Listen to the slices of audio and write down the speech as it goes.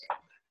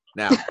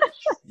Now,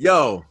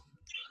 yo,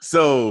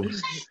 so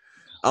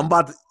I'm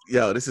about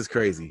to, this is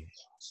crazy.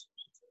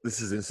 This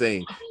is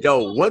insane.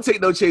 Yo, One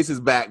Take No Chase is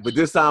back, but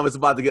this time it's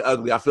about to get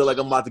ugly. I feel like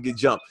I'm about to get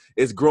jumped.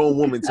 It's grown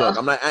woman talk.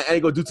 I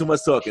ain't gonna do too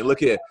much talking. Look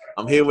here.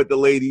 I'm here with the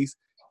ladies.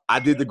 I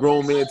did the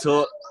grown man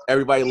talk.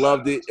 Everybody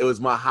loved it. It was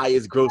my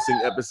highest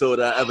grossing episode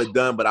I ever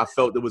done, but I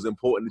felt it was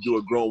important to do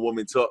a grown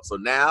woman talk. So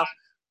now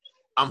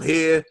I'm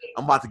here.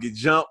 I'm about to get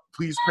jumped.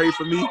 Please pray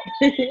for me.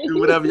 Do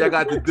whatever y'all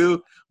got to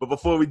do. But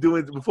before we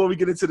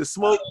get into the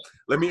smoke,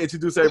 let me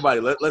introduce everybody.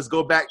 Let's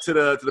go back to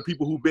the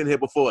people who've been here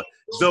before.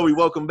 Zoe,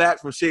 welcome back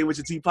from Shade with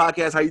Your Tea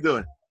podcast. How you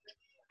doing?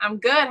 I'm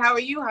good. How are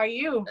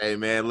you? Hey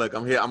man, look,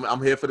 I'm here.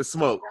 I'm here for the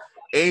smoke.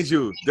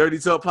 Angel, Dirty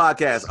Talk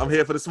podcast. I'm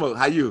here for the smoke.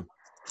 How you?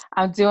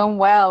 I'm doing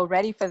well.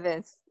 Ready for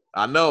this.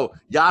 I know.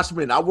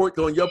 Yashmin, I worked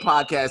on your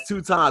podcast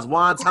 2 times.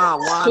 One time.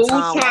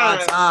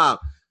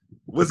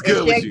 What's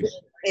good with you?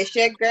 It's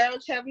your girl,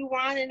 Chubby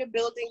Wine, in the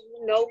building.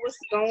 You know what's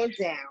going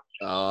down.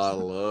 Oh,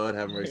 Lord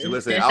have mercy.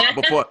 Listen,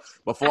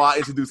 before I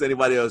introduce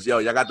anybody else,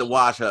 y'all got to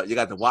watch her. You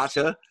got to watch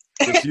her.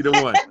 She's the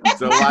one.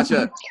 So watch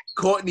her.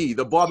 Courtney,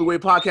 the Barbie Way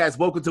podcast.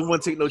 Welcome to One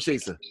Take No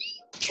Chaser.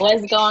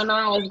 What's going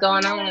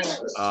on?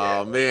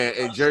 Oh, man.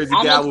 And Jersey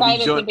I'm Gal will be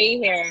excited to be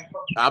here.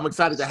 I'm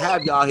excited to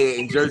have y'all here.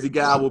 And Jersey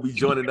Gal will be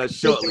joining us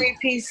shortly. The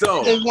 3-piece.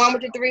 So, there's one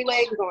with the 3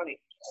 legs on it.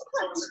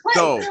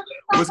 So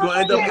what's going to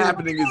end up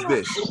happening is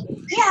this.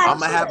 I'm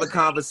going to have a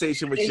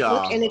conversation with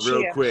y'all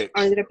real quick.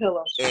 Under the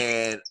pillow.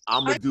 And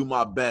I'm going to do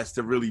my best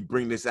to really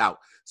bring this out.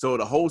 So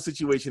the whole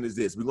situation is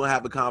this. We're going to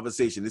have a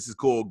conversation. This is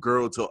called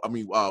grown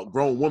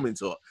woman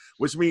talk,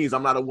 which means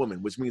I'm not a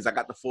woman, which means I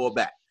got to fall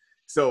back.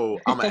 So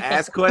I'm going to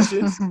ask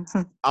questions.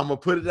 I'm going to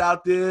put it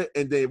out there,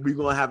 and then we're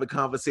going to have a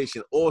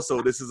conversation.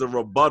 Also, this is a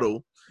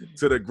rebuttal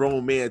to the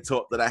grown man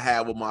talk that I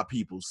had with my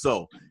people.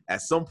 So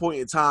at some point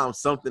in time,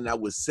 something that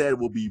was said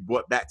will be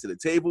brought back to the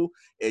table.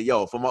 And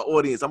yo, for my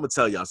audience, I'm going to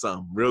tell y'all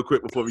something real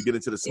quick before we get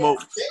into the smoke.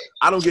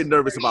 I don't get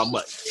nervous about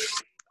much.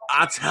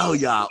 I tell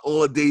y'all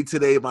all day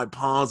today, my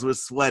palms were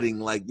sweating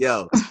like,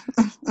 yo,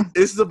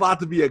 this is about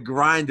to be a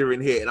grinder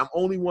in here. And I'm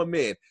only one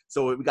man.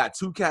 So we got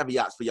 2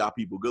 caveats for y'all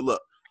people. Good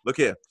luck. Look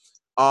here.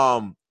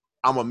 I'm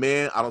a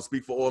man. I don't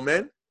speak for all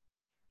men.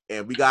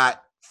 And we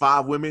got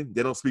 5 women.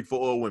 They don't speak for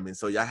all women.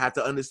 So y'all have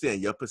to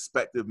understand your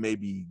perspective may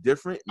be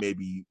different,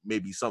 maybe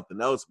something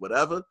else,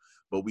 whatever.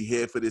 But we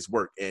here for this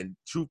work. And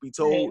truth be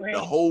told, the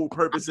whole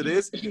purpose of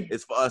this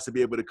is for us to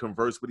be able to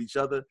converse with each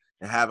other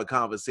and have a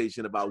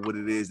conversation about what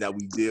it is that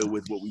we deal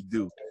with, what we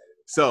do.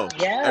 So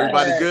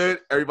everybody good?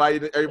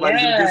 Everybody's in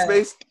a good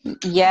space?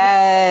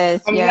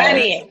 Yes. I'm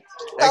ready.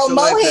 So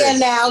Mo here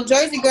now.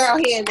 Jersey girl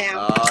here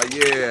now. Oh,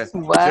 yeah.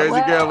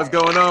 Jersey girl, what's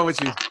going on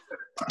with you?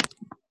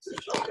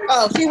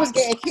 Oh, she was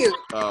getting cute.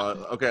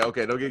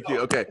 Okay. Don't get cute.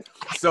 Okay.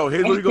 So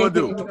here's what we're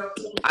gonna do.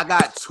 I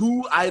got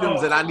 2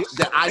 items that I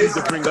need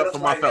to bring up for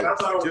my fellas.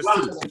 Just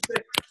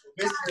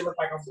 2.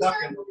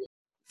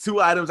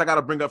 2 items I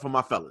gotta bring up for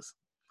my fellas.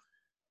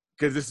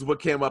 Because this is what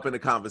came up in the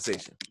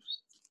conversation.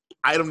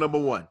 Item number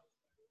 1.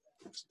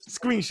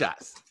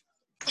 Screenshots.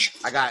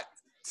 I got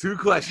 2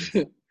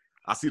 questions.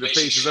 I see the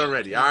faces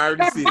already. I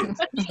already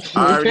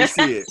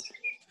see it.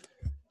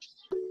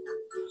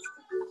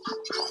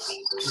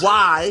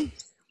 Why?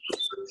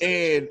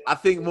 And I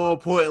think more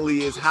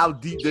importantly is how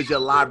deep does your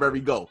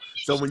library go?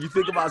 So when you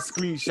think about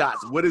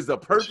screenshots, what is the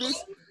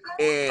purpose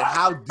and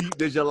how deep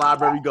does your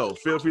library go?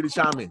 Feel free to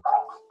chime in.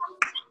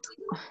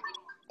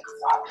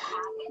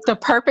 The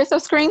purpose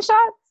of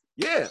screenshots?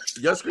 Yeah,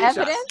 your screenshots.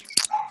 Evidence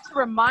to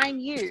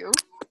remind you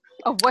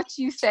of what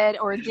you said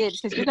or did,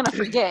 because you're going to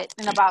forget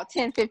in about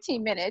 10,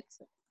 15 minutes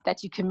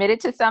that you committed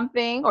to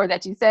something or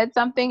that you said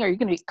something or you're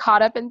going to be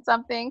caught up in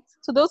something.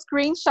 So those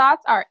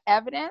screenshots are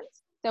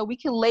evidence that we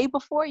can lay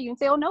before you and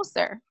say, oh, no,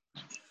 sir,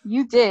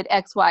 you did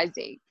X, Y,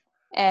 Z.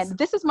 And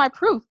this is my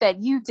proof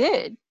that you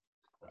did.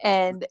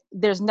 And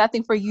there's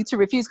nothing for you to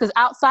refuse, because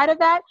outside of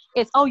that,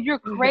 it's, oh, you're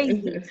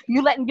crazy.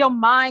 You letting your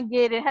mind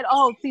get ahead.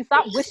 Oh, see,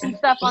 stop wishing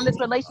stuff on this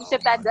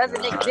relationship that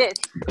doesn't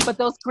exist. But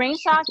those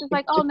screenshots is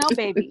like, oh, no,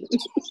 baby.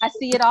 I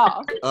see it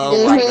all.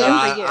 Oh, my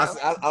God.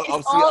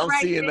 I'm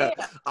seeing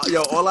that.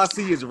 Yo, all I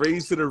see is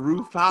raised to the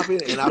roof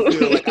popping, and I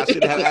feel like I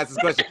should have asked this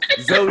question.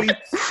 Zoe,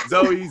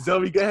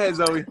 go ahead,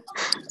 Zoe.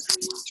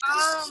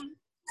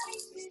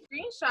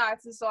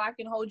 Screenshots is so I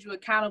can hold you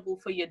accountable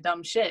for your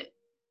dumb shit.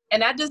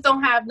 And that just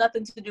don't have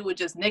nothing to do with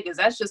just niggas.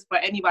 That's just for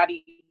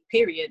anybody,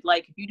 period.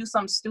 Like, if you do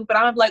something stupid,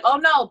 I'm like, oh,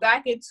 no,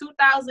 back in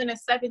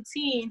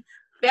 2017,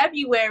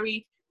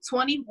 February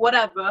 20,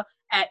 whatever,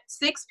 at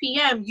 6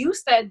 p.m., you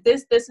said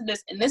this, this, and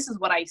this, and this is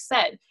what I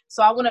said.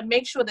 So I want to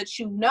make sure that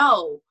you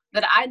know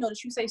that I know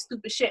that you say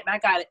stupid shit, and I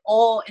got it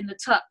all in the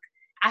tuck.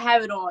 I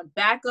have it on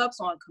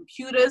backups, on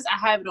computers. I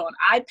have it on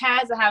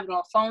iPads. I have it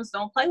on phones.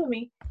 Don't play with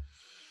me.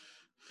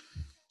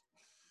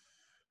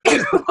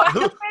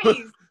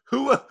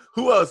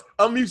 Who else?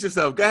 Unmute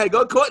yourself. Go ahead,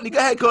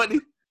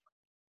 Courtney.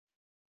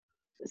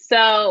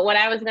 So what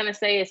I was going to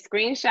say is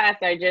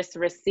screenshots are just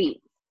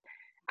receipts.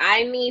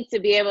 I need to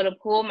be able to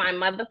pull my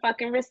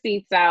motherfucking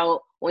receipts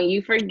out when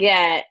you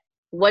forget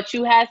what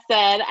you had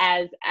said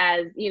as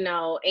you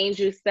know,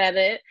 Angel said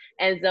it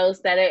and Zoe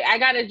said it. I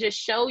gotta just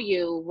show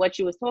you what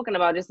you was talking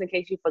about just in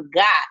case you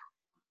forgot.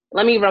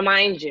 Let me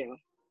remind you.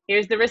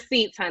 Here's the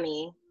receipts,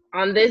 honey.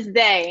 On this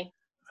day.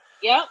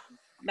 Yep.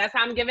 That's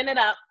how I'm giving it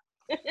up.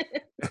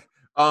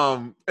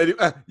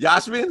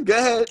 Yasmin, go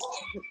ahead.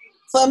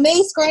 For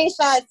me,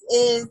 screenshots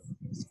is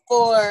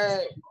for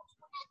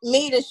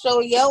me to show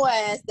your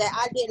ass that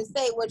I didn't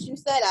say what you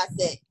said I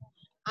said.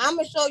 I'm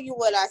going to show you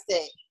what I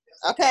said.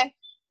 Okay?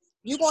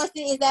 You're going to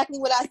see exactly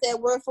what I said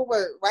word for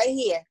word right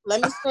here.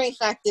 Let me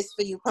screenshot this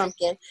for you,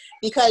 Pumpkin.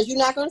 Because you're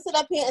not going to sit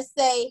up here and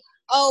say,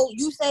 oh,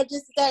 you said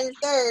just that and the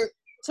third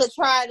to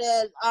try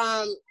to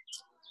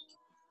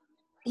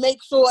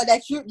make sure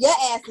that your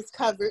ass is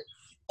covered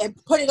and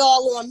put it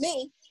all on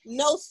me.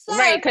 No, sir.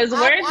 Right, because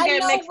words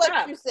get mixed up. I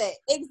know what you said.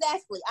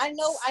 Exactly. I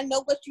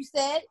know what you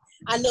said.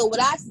 I know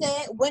what I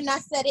said, when I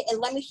said it,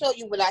 and let me show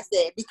you what I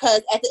said.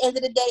 Because at the end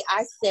of the day,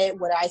 I said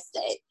what I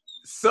said.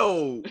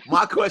 So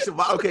my question,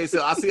 okay,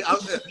 so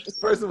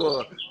first of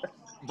all,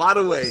 by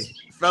the way,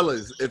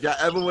 fellas, if y'all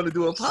ever want to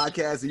do a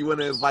podcast and you want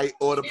to invite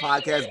all the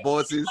podcast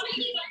bosses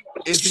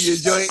into your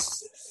joint,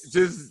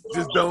 just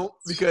don't,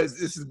 because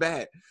this is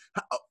bad.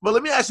 But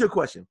let me ask you a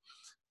question.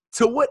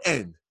 To what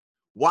end?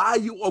 Why are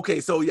you, okay,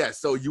 so yes,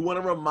 so you want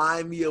to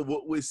remind me of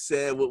what was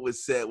said.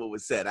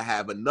 I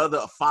have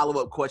a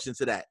follow-up question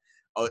to that.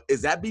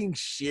 Is that being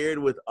shared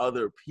with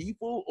other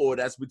people, or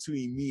that's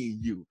between me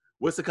and you?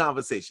 What's the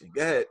conversation?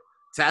 Go ahead.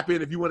 Tap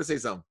in if you want to say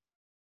something.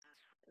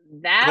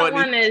 That Courtney.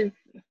 One is,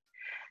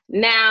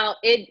 now,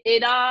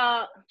 it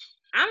all,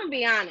 I'm going to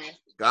be honest.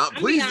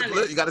 Please,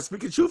 you got to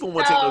speak the truth and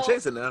won't take no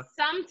chances now.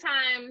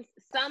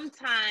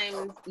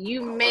 Sometimes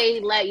you may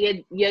let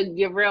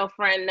your real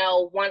friend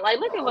know one, like,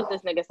 look at what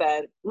this nigga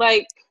said.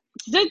 Like,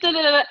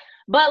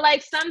 but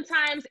like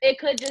sometimes it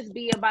could just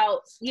be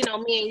about, you know,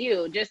 me and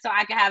you, just so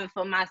I can have it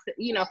for my,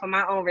 you know, for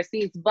my own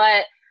receipts.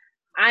 But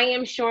I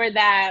am sure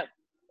that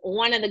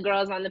one of the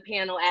girls on the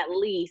panel at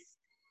least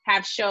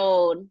have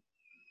showed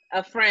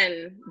a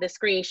friend the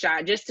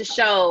screenshot just to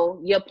show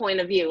your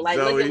point of view. Like,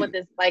 Zoe, look at what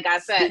this, like I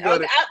said.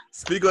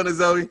 Speak on it,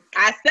 Zoe.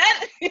 I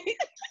said it.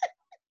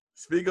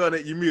 Speak on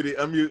it. You muted.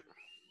 Unmute.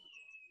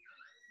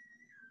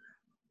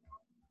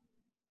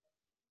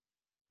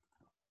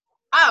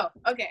 Oh,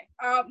 okay.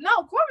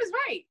 No, Corbin's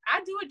right. I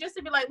do it just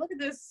to be like, look at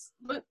this.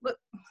 Look.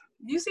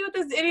 Do you see what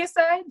this idiot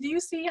said? Do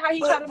you see how he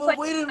tried to play?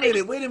 Wait a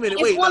minute.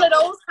 It's one of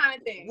those kind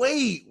of things.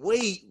 Wait.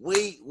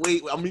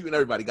 I'm muting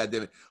everybody.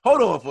 Goddamn it.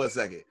 Hold on for a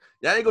second.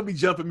 Y'all ain't gonna be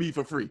jumping me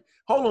for free.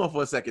 Hold on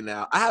for a second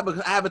now. I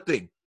have a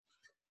thing.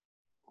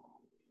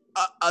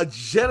 A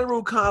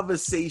general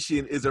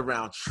conversation is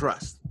around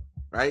trust,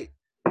 right?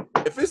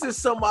 If this is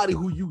somebody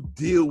who you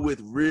deal with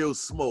real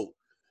smoke,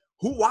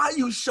 why are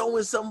you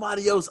showing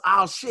somebody else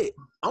our shit?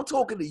 I'm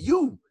talking to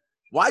you.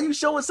 Why are you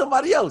showing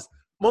somebody else?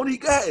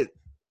 Monique, go ahead.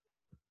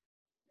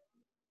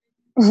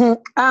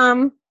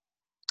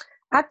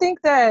 I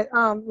think that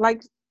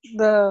like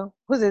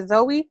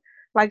Zoe,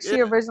 like she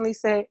originally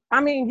said,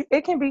 I mean,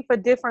 it can be for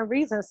different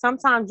reasons.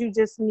 Sometimes you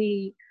just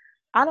need,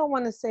 I don't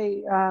want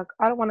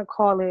to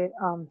call it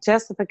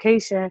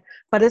justification,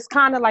 but it's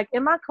kind of like,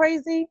 am I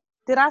crazy?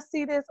 Did I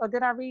see this or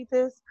did I read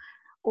this?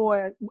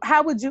 Or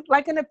how would you,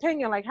 like an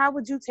opinion, like how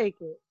would you take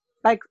it?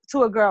 Like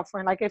to a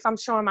girlfriend, like if I'm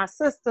showing my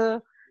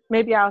sister,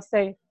 maybe I'll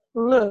say,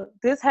 look,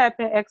 this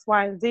happened X,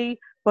 Y, and Z,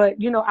 but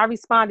you know, I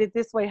responded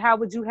this way. How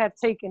would you have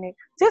taken it?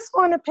 Just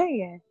for an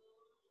opinion,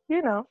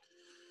 you know.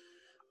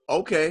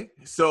 Okay,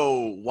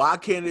 so why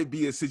can't it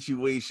be a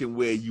situation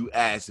where you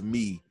ask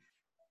me?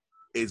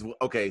 Is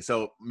okay.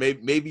 So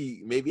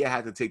maybe I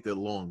have to take the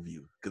long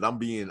view because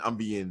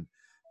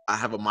I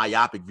have a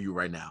myopic view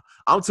right now.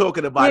 I'm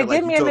talking about. Yeah,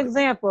 give me an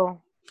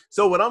example.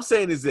 So what I'm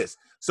saying is this.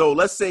 So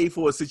let's say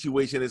for a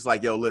situation, it's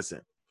like, yo,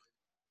 listen,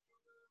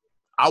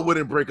 I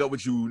wouldn't break up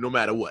with you no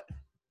matter what.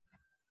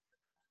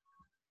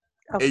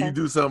 Okay. And you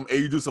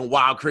do some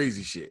wild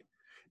crazy shit,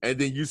 and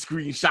then you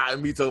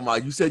screenshotting me talking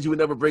about you said you would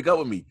never break up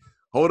with me.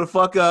 Hold the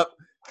fuck up.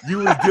 You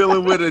was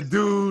dealing with a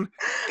dude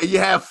and you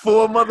have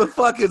 4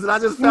 motherfuckers, and I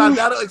just found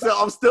out. So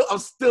I'm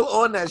still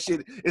on that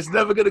shit. It's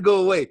never gonna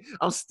go away.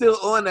 I'm still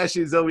on that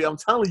shit, Zoe. I'm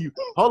telling you.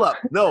 Hold up.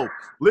 No,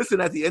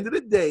 listen. At the end of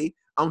the day,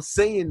 I'm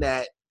saying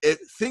that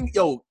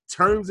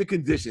terms and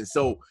conditions.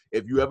 So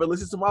if you ever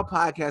listen to my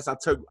podcast,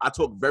 I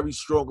talk very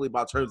strongly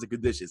about terms and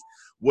conditions.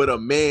 With a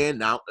man,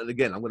 now and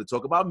again, I'm going to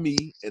talk about me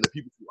and the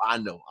people who I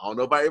know. I don't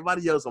know about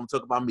everybody else. I'm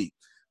talking about me.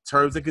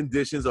 Terms and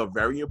conditions are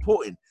very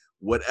important.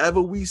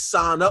 Whatever we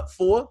sign up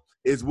for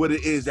is what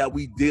it is that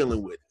we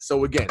dealing with.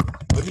 So again,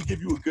 let me give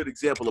you a good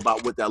example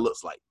about what that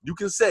looks like. You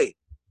can say,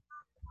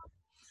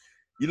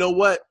 you know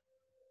what?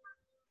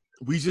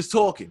 We just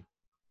talking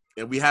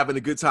and we having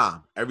a good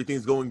time.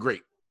 Everything's going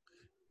great.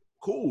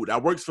 Cool,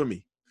 that works for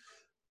me.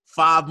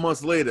 5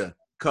 months later,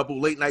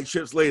 couple late night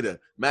trips later,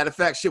 matter of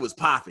fact, shit was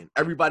popping.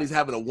 Everybody's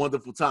having a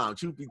wonderful time.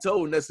 Truth be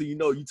told, next thing you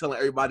know, you telling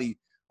everybody,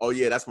 oh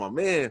yeah, that's my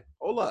man.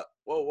 Hold up.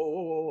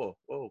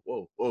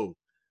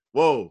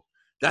 Whoa.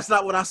 That's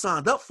not what I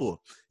signed up for.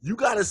 You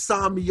got to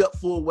sign me up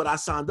for what I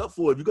signed up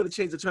for. If you're going to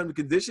change the terms and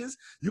conditions,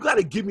 you got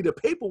to give me the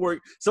paperwork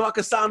so I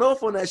can sign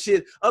off on that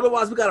shit.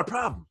 Otherwise, we got a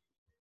problem.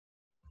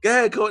 Go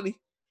ahead, Courtney.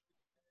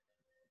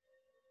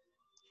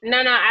 No,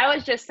 I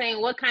was just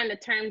saying, what kind of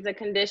terms and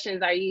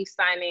conditions are you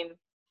signing?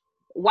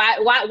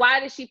 Why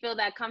does she feel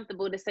that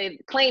comfortable to say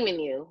claiming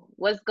you?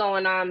 What's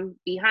going on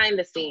behind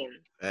the scenes?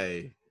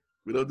 Hey,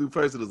 we don't do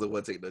personals and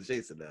one take no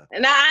chaser now.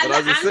 No,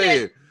 I'm just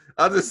saying.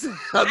 I'm just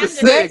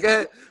saying. Go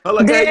ahead. Hold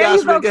on, go ahead,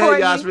 Yashmin. Go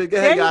ahead, Yashmin. Go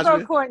ahead, Yashmin. There you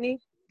go, Courtney.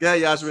 Go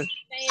ahead, Yashmin.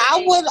 I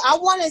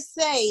want to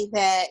say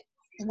that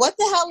what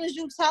the hell is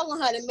you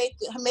telling her to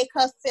make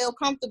her feel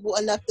comfortable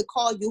enough to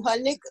call you her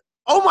nigga?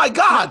 Oh my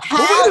God!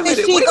 How Wait is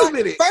a she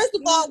minute. First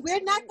of all,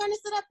 we're not gonna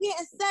sit up here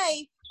and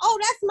say, "Oh,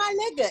 that's my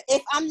nigga,"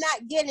 if I'm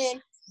not getting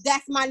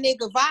 "that's my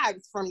nigga"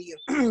 vibes from you.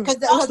 Because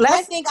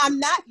one thing I'm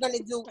not gonna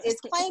do is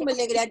claim a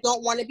nigga that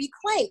don't want to be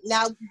claimed.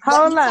 Now,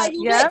 hold on.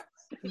 Yep.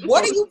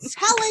 What are you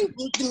telling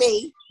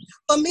me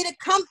for me to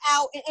come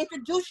out and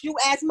introduce you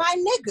as my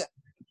nigga?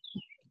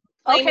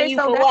 Okay,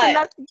 so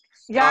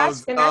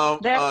that's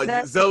enough.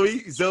 Josh,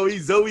 Zoe.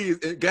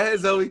 Go ahead,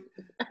 Zoe.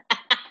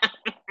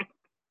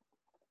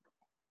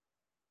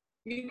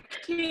 You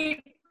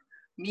keep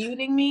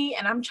muting me,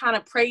 and I'm trying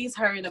to praise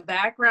her in the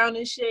background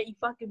and shit. You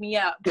fucking me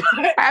up.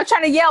 I'm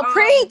trying to yell,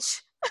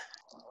 preach.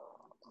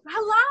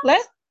 Hello.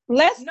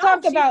 Let's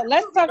talk about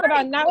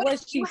not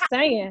what she's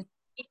saying.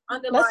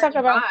 Let's talk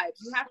about vibes.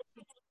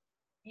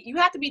 You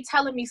have to be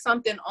telling me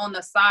something on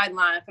the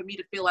sideline for me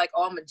to feel like,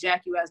 oh, I'm gonna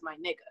jack you as my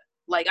nigga.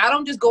 Like, I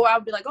don't just go out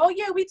and be like, oh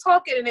yeah, we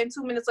talking, and then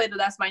 2 minutes later,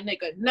 that's my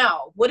nigga.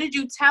 No. What did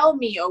you tell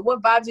me, or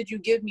what vibes did you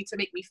give me to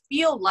make me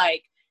feel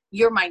like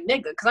you're my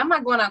nigga? Because I'm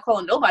not going out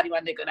calling nobody my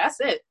nigga. That's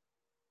it.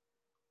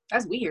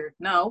 That's weird.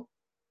 No.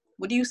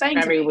 What are you saying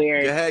to me? Very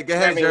weird. Go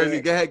ahead,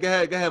 Jersey. Go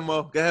ahead,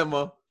 Mo. Go ahead,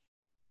 Mo.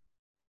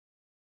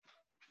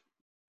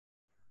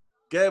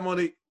 Go ahead,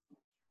 Monique.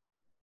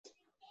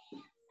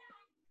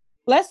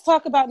 Let's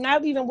talk about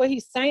not even what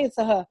he's saying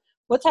to her.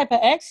 What type of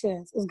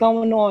actions is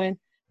going on?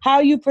 How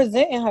are you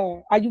presenting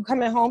her? Are you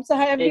coming home to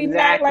her every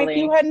night like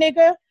you her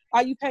nigga?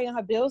 Are you paying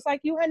her bills like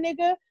you her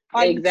nigga?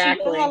 Are you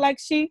treating her like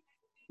she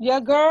your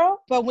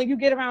girl? But when you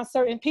get around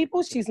certain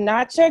people, she's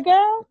not your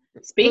girl?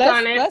 Speak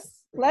on it.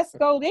 Let's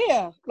go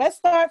there. Let's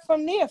start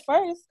from there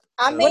first.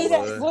 I mean,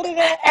 what are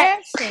their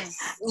actions?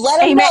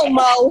 Let them know,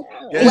 Mo.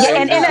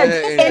 And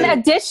in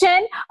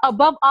addition,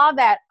 above all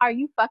that, are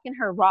you fucking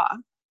her raw?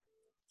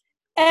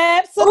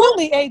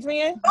 Absolutely,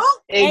 Adrian.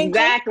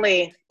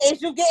 Exactly. Is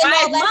you getting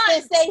all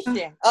that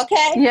sensation?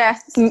 Okay. Yeah,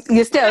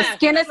 you're still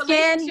skin to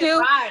skin,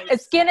 dude.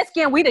 Skin to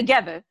skin, we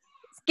together.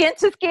 Skin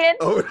to skin.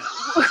 Oh.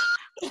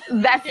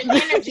 That's your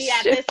energy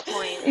at this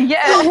point.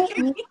 Yeah.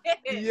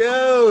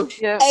 Yo.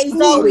 Hey,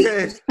 Zoe.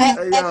 Okay.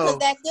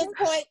 At this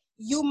point,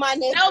 you my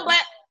nigga. No,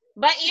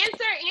 but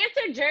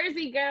answer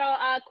Jersey girl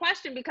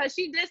question, because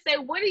she did say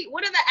what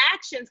are the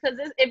actions? Because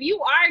if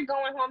you are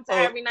going home to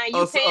her every night,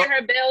 you paying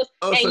her bills,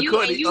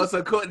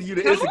 so Courtney, you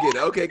the instigator.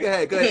 Okay, go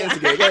ahead,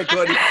 instigator. Go ahead,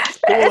 Courtney.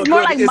 It's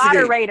more like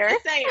moderator.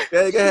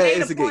 Go ahead,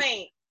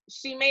 instigate.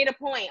 She made a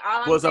point.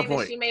 All I'm saying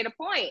is she made a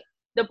point.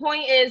 The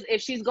point is,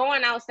 if she's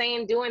going out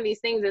doing these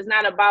things, it's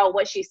not about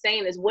what she's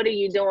saying. Is what are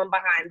you doing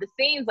behind the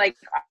scenes? Like,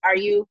 are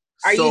you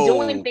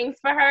doing things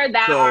for her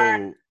that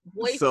are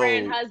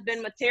boyfriend,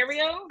 husband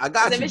material? I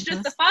got you. If it's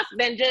just the fuck,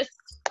 then just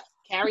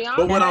carry on.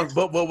 But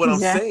what I'm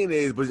saying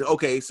is,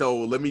 okay.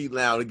 So let me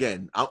now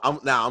again.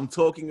 I'm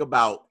talking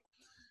about.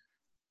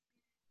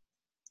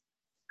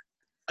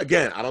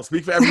 Again, I don't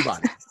speak for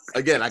everybody.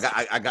 Again, I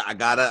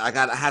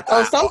have to.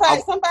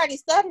 Oh,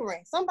 somebody's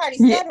stuttering. Somebody's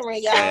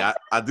stuttering, y'all. Hey,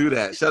 I do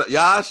that. Shut up,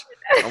 Yash.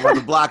 I'm about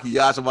to block you,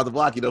 Yash. I'm about to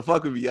block you. Don't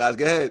fuck with me, Yash.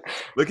 Go ahead.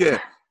 Look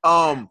here.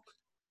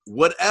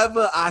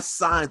 Whatever I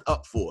signed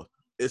up for,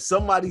 if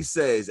somebody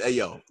says, hey,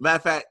 yo, matter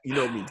of fact, you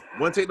know me,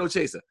 one take no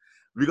chaser.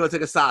 We're going to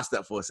take a side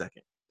step for a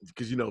second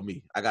because you know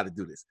me. I got to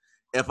do this.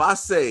 If I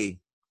say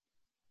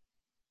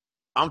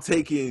I'm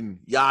taking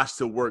Yash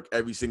to work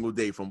every single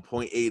day from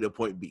point A to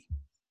point B,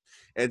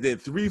 and then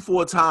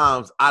 3-4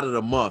 times out of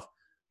the month,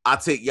 I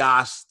take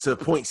Yash to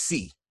point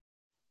C.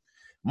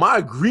 My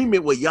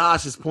agreement with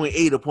Yash is point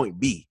A to point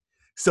B.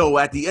 So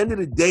at the end of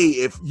the day,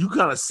 if you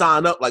kind of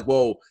sign up like,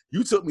 well,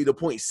 you took me to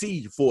point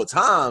C 4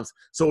 times,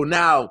 so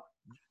now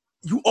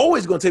you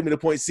always going to take me to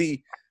point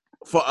C.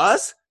 For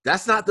us,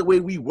 that's not the way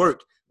we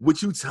work.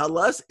 What you tell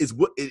us is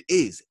what it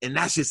is, and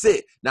that's just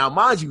it. Now,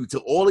 mind you, to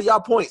all of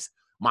y'all points,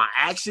 my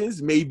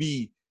actions may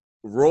be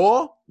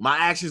raw, my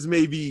actions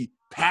may be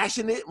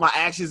passionate, my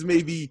actions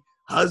may be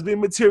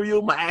husband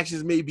material, my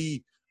actions may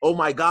be, oh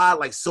my God,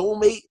 like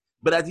soulmate.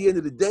 But at the end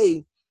of the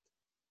day,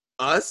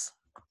 us,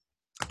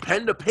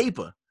 pen to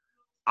paper,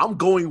 I'm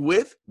going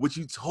with what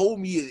you told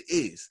me it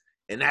is.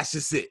 And that's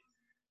just it.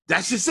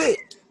 That's just it.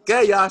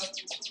 Okay, Yash.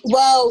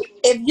 Well,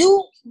 if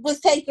you was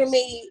taking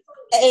me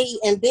A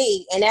and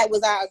B, and that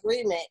was our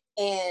agreement,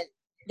 and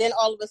then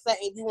all of a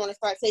sudden you want to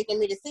start taking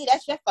me to C,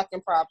 that's your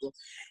fucking problem.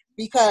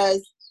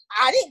 Because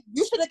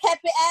you should have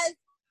kept it as,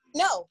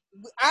 no,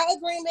 our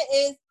agreement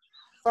is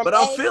From But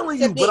I'm A feeling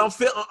to you. B. But I'm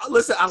feeling.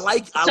 Listen, I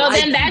like. So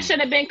then you. that should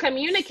have been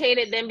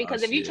communicated then,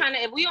 because Oh, if you shit.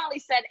 if we only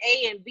said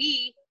A and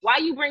B, why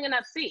you bringing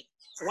up C?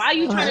 Why are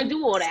you trying to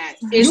do all that?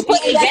 You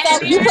putting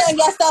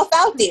yourself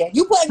out there.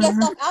 You putting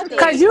yourself out there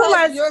Because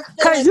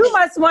you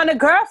must want a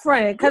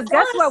girlfriend. Because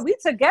guess what? We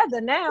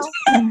together now.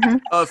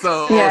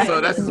 So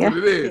that's what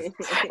it is.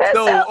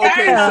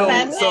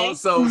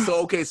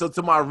 So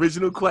to my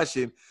original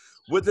question,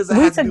 what does it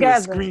have to do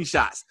with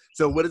screenshots?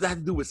 So what does that have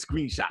to do with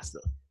screenshots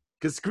though?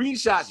 Because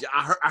screenshots,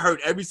 I heard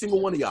every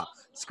single one of y'all.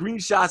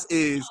 Screenshots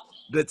is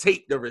the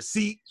tape, the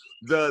receipt,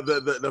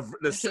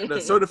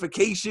 the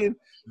certification,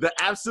 the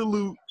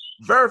absolute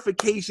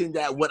verification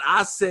that what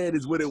I said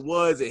is what it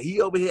was, and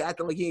he over here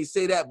acting like he ain't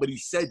say that, but he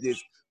said this.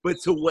 But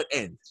to what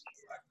end?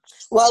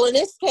 Well, in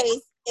this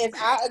case, if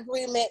our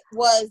agreement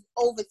was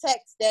over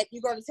text that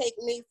you're going to take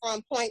me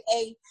from point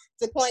A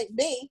to point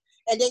B,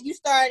 and then you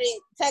started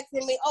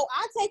texting me, oh,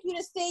 I'll take you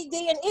to C,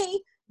 D, and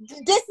E.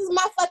 This is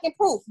my fucking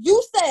proof.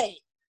 You said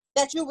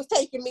that you was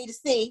taking me to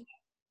C,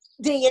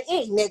 D, and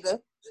E, nigga.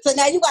 So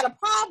now you got a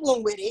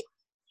problem with it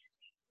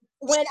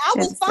when I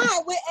was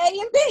fine with A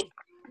and B.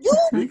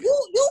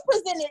 You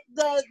presented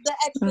the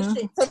extra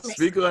shit to me.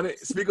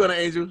 Speak on it,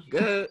 Angel. Go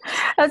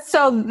ahead.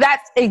 So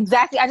that's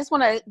exactly. I just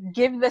want to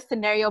give the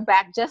scenario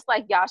back, just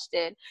like Yash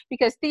did,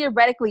 because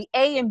theoretically,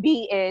 A and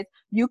B is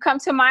you come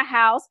to my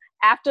house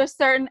after a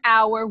certain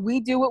hour,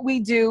 we do what we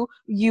do,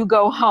 you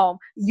go home.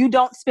 You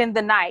don't spend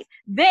the night.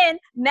 Then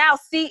now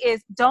C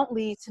is don't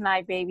leave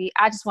tonight, baby.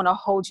 I just want to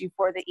hold you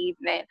for the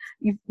evening.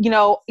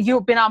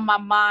 You've been on my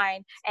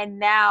mind, and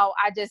now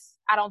I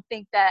don't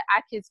think that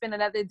I can spend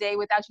another day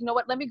without you. You know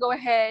what? Let me go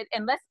ahead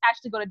and let's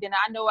actually go to dinner.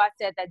 I know I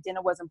said that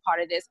dinner wasn't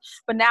part of this,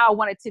 but now I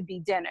want it to be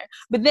dinner.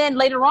 But then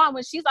later on,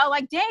 when she's all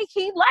like, dang,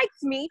 he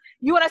likes me,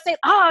 you want to say,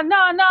 oh, no,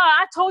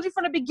 I told you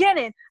from the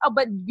beginning. Oh,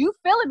 but you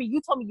feeling me. You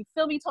told me you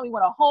feel me. You told me you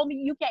want to hold me.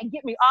 You can't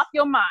get me off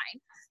your mind.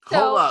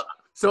 Hold up.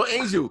 So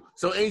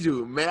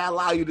Angel, may I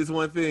allow you this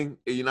one thing?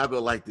 And you're not going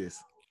to like this.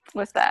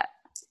 What's that?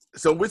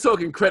 So we're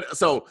talking credit.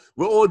 So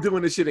we're all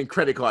doing this shit in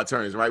credit card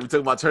terms, right? We're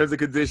talking about terms and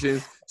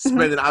conditions,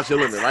 spending out your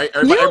limit, right?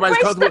 Everybody's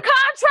comfortable. The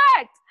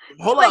contract.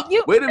 Hold up.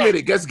 Wait a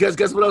minute. Guess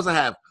what else I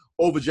have?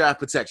 Overdraft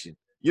protection.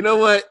 You know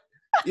what?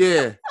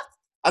 Yeah.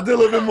 I do a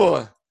little bit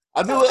more.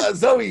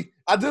 Zoe,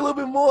 I do a little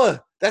bit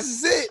more.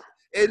 That's it.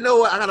 And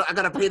no, I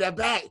gotta pay that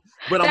back.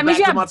 But that I'm means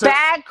back you to my have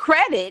bad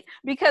credit,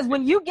 because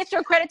when you get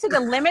your credit to the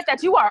limit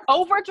that you are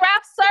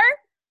overdraft, sir,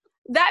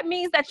 that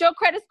means that your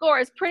credit score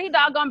is pretty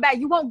doggone bad.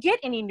 You won't get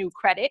any new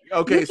credit.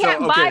 Okay, you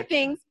can't buy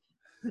things.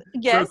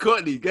 Yes. So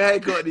Courtney, go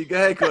ahead,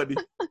 Courtney.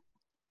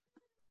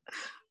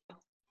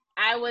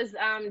 I was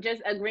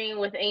just agreeing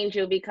with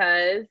Angel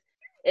because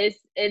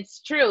it's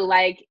true.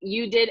 Like,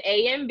 you did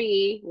A and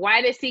B.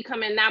 Why did C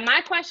come in? Now,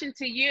 my question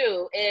to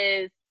you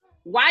is,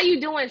 why are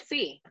you doing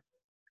C?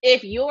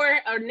 If your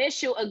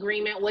initial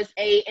agreement was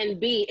A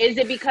and B, is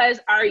it because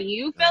are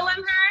you feeling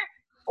her,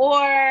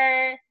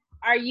 or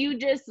are you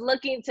just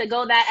looking to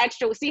go that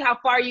extra? See how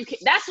far you can.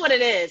 That's what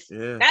it is.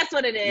 Yeah. That's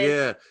what it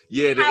is.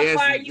 Yeah. The how answer.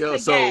 Far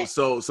you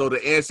So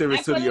the answer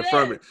is to the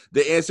affirmative.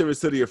 The answer is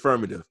to the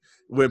affirmative.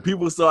 When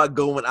people start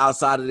going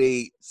outside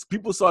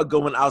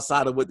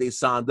of what they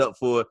signed up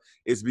for,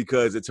 it's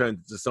because it turned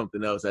into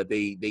something else that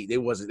they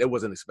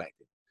wasn't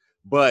expecting.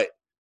 But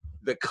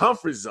the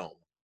comfort zone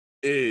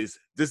is,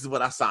 this is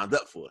what I signed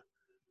up for.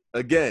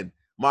 Again,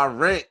 my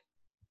rent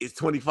is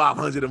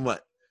 $2,500 a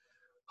month.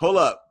 Hold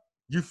up.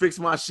 You fix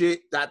my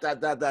shit, ... Now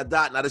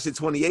that shit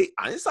 28.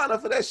 I didn't sign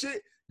up for that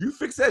shit. You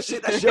fix that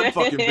shit, that's your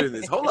fucking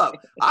business. Hold up.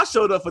 I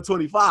showed up for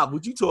 25.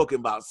 What you talking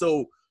about?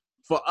 So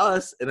for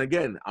us, and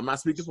again, I'm not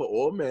speaking for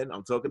all men.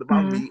 I'm talking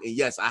about me. And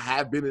yes, I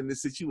have been in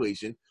this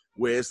situation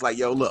where it's like,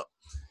 yo, look,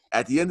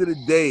 at the end of the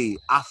day,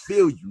 I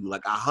feel you.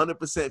 Like, I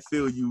 100%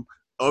 feel you.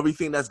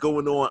 Everything that's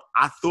going on,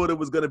 I thought it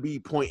was going to be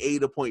point A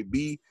to point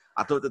B.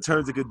 I thought the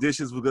terms and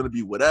conditions were going to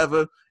be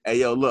whatever.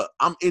 Hey, yo, look,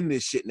 I'm in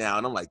this shit now.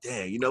 And I'm like,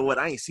 damn, you know what?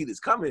 I ain't see this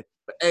coming.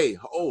 But, hey,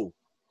 hold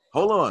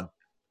on.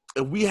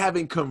 If we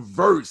haven't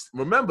conversed,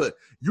 remember,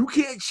 you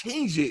can't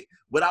change it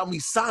without me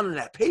signing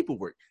that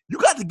paperwork. You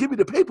got to give me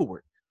the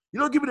paperwork. You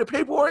don't give me the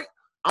paperwork,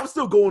 I'm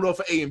still going off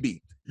for A and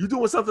B. You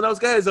doing something else?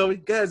 Go ahead,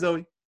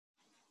 Zoe.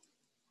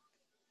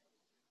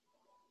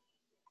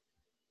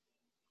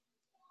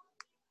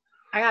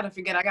 I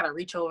gotta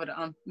reach over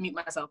to mute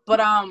myself. But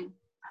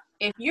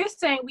if you're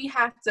saying we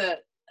have to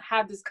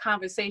have this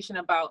conversation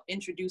about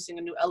introducing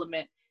a new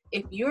element,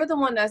 if you're the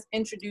one that's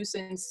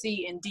introducing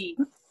C and D,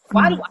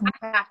 why do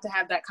I have to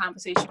have that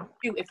conversation with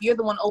you? If you're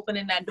the one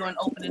opening that door and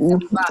opening the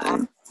new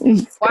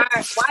why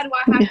do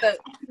I have to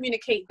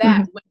communicate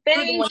that when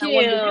you're the one that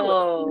wanted to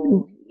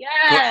do it?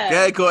 Yeah.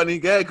 Go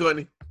ahead,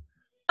 Courtney.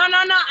 No.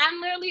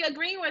 I'm literally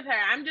agreeing with her.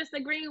 I'm just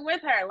agreeing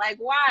with her. Like,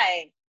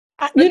 why?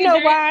 You know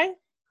why?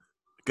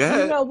 Go ahead.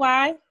 You know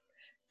why?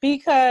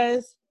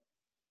 Because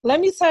let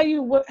me tell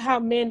you how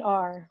men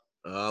are.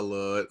 Oh,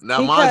 Lord.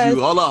 Now, mind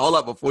you, hold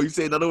up. Before you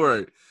say another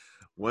word,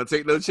 want to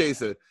take no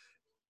chaser.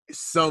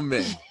 Some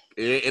men.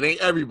 It ain't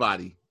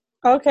everybody.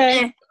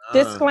 Okay.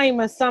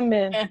 Disclaimer: some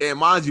men. And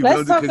mind you,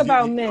 let's talk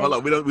about men. Hold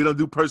on, we don't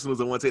do personals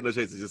and won't take no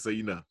chances. Just so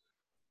you know.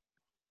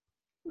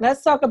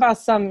 Let's talk about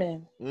some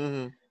men.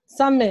 Mm-hmm.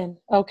 Some men,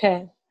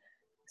 okay.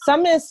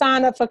 Some men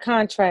sign up for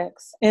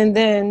contracts and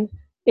then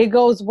it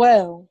goes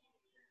well.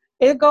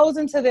 It goes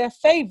into their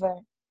favor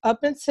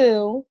up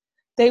until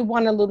they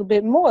want a little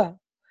bit more.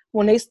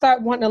 When they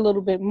start wanting a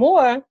little bit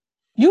more,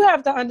 you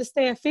have to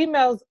understand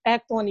females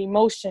act on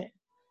emotion.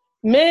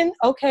 Men,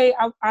 okay,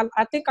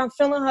 I think I'm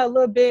feeling her a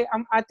little bit.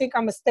 I think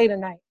I'm going to stay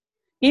tonight.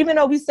 Even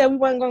though we said we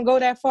wasn't going to go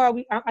that far,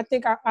 I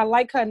think I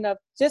like her enough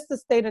just to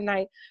stay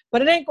tonight.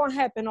 But it ain't going to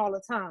happen all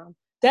the time.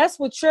 That's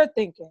what you're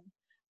thinking.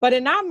 But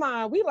in our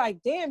mind, we like,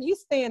 damn, he's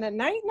staying a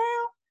night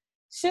now?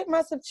 Shit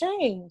must have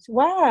changed.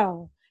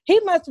 Wow. He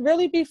must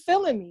really be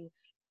feeling me.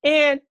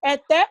 And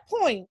at that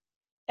point,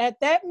 at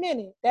that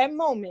minute, that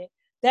moment,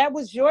 that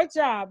was your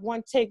job,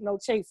 one take, no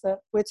chaser.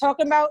 We're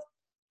talking about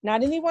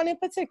not anyone in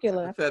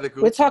particular.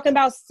 We're talking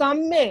about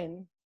some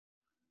men.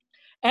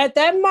 At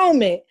that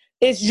moment,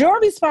 it's your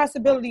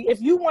responsibility,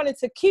 if you wanted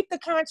to keep the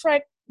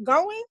contract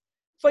going,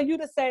 for you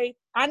to say,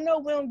 I know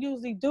we don't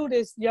usually do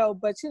this, yo,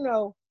 but you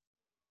know,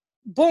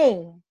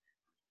 boom.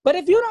 But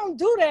if you don't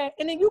do that,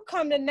 and then you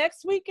come the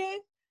next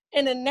weekend,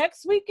 and the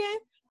next weekend,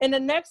 and the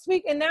next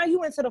week, and now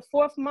you into the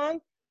 4th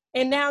month,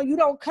 and now you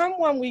don't come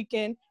one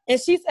weekend, and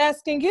she's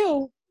asking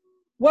you,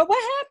 well,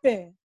 what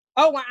happened?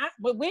 Oh,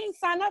 but we ain't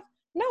signed up.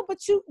 No,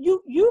 but you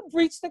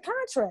breached the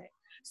contract.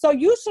 So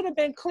you should have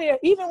been clear,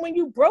 even when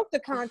you broke the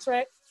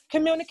contract,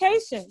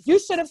 communication. You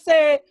should have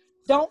said,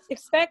 don't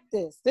expect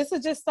this. This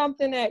is just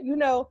something that, you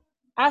know,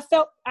 I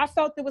felt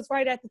it was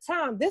right at the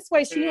time. This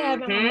way she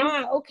had in her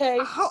mind, okay,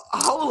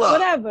 hold up,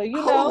 whatever, you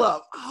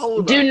know.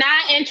 Hold up. Do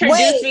not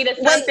introduce me to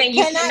something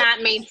you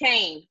cannot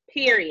maintain,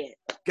 period.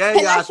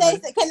 Can I say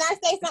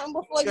something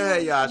before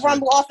you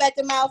rumble off at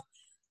the mouth?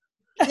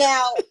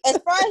 Now, as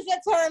far as your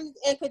terms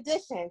and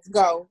conditions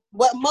go,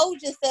 what Mo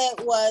just said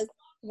was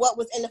what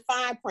was in the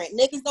fine print.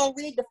 Niggas don't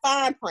read the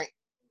fine print.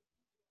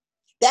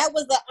 That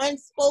was an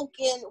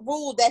unspoken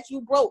rule that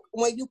you broke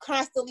when you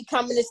constantly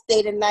come in to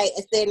stay the night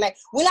and stay the night.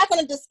 We're not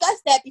going to discuss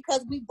that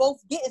because we both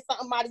getting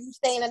something out of you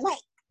staying the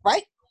night,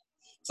 right?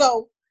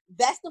 So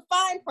that's the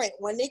fine print.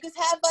 When niggas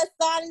have us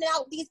signing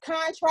out these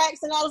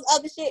contracts and all this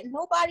other shit,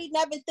 nobody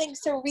never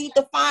thinks to read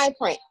the fine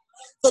print.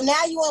 So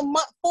now you in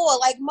month 4,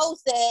 like Mo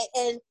said,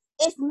 and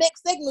it's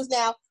mixed signals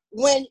now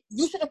when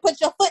you should have put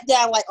your foot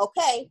down like,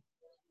 okay,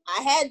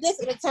 I had this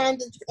in the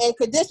terms and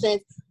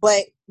conditions,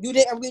 but you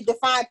didn't read the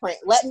fine print.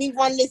 Let me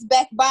run this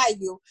back by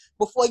you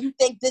before you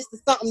think this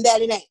is something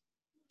that it ain't.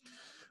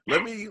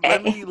 Let me go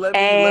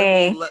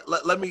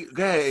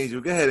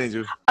ahead,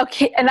 Angel.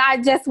 Okay, and I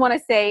just want to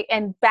say,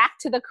 and back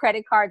to the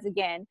credit cards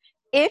again,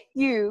 if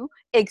you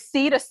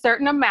exceed a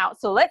certain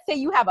amount, so let's say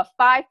you have a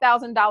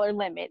 $5,000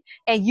 limit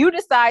and you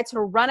decide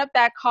to run up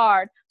that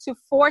card to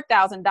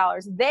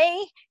 $4,000,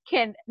 they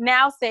can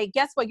now say,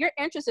 guess what? Your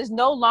interest is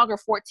no longer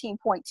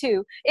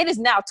 14.2. It is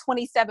now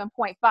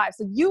 27.5.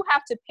 So you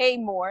have to pay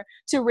more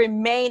to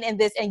remain in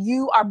this, and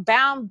you are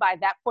bound by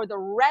that for the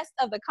rest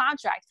of the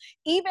contract.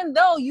 Even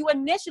though you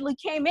initially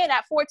came in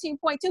at 14.2,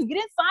 you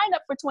didn't sign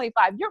up for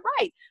 25. You're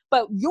right.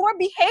 But your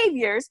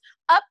behaviors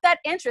up that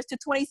interest to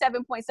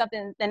 27 point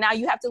something, and now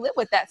you have to live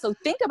with that. So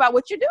think about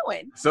what you're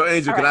doing. So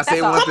Angel, can I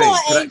say one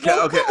thing? Come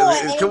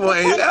on,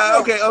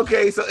 Angel.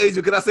 Okay. So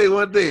Angel, can I say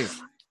one thing?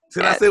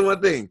 Can I say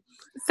one thing?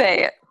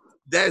 Say it.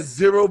 That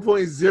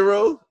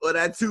 0.0 or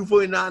that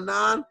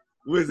 2.99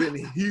 was in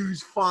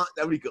huge font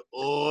that we could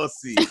all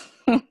see.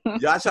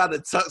 Y'all trying to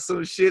tuck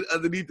some shit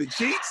underneath the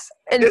cheeks?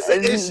 It's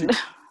an issue.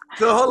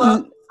 So hold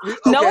up. Okay.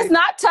 No, it's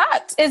not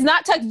tucked. It's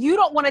not tucked. You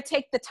don't want to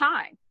take the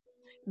time.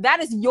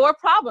 That is your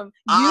problem.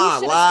 You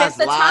should have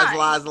spent the time.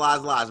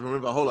 Lies.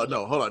 Remember, hold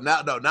on. Now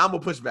I'm gonna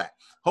push back.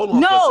 Hold on.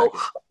 No. For a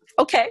second.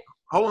 Okay.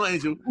 Hold on,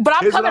 Angel. But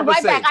I'm coming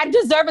right back. I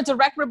deserve a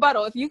direct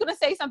rebuttal. If you're gonna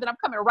say something, I'm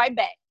coming right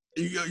back.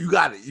 You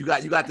got it. You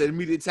got the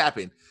immediate tap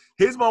in.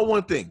 Here's my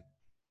one thing.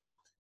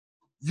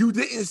 You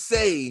didn't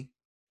say,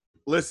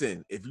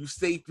 listen, if you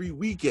stay 3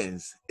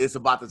 weekends, it's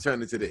about to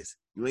turn into this.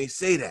 You ain't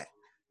say that.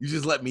 You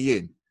just let me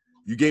in.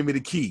 You gave me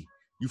the key.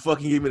 You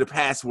fucking gave me the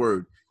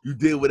password. You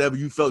did whatever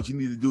you felt you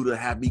needed to do to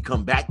have me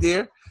come back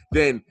there.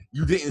 Then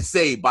you didn't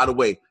say, by the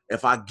way,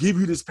 if I give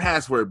you this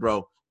password,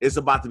 bro, it's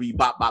about to be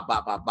bop, bop,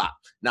 bop, bop, bop.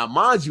 Now,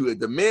 mind you, if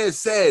the man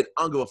said,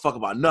 I don't give a fuck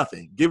about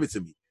nothing, give it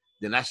to me,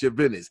 then that's your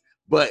business.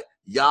 But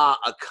y'all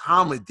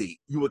accommodate.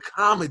 You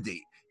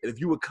accommodate. And if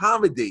you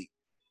accommodate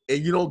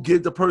and you don't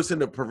give the person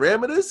the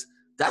parameters,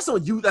 that's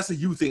on you. That's a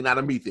you thing, not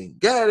a me thing.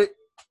 Get it?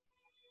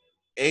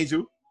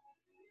 Angel?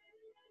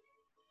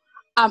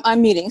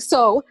 I'm muting.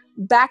 So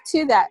back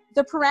to that.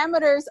 The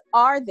parameters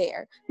are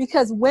there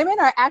because women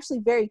are actually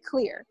very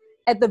clear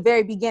at the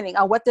very beginning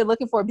on what they're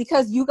looking for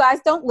because you guys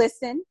don't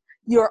listen.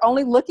 You're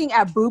only looking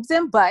at boobs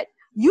and butt.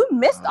 You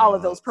missed all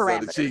of those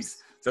parameters.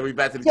 So we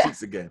back to the Yeah.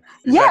 cheeks again.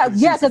 Yeah,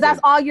 because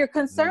that's all you're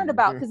concerned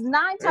about. Because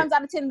 9 times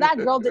out of 10, that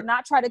girl did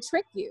not try to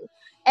trick you.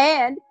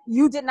 And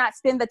you did not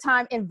spend the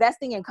time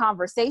investing in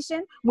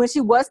conversation. When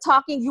she was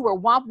talking, you were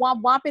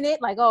womping it.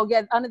 Like, oh,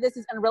 yeah, none of this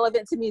is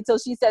irrelevant to me until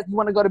she says you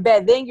want to go to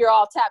bed. Then you're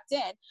all tapped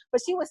in.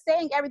 But she was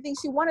saying everything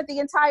she wanted the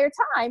entire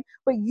time,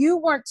 but you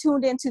weren't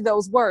tuned into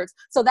those words.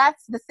 So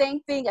that's the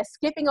same thing as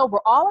skipping over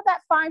all of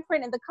that fine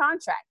print in the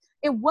contract.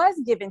 It was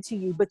given to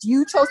you, but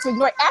you chose to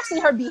ignore it. Actually,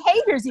 her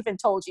behaviors even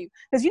told you.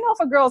 Because you know if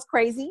a girl's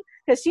crazy,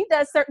 because she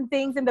does certain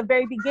things in the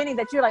very beginning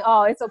that you're like,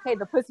 oh, it's okay,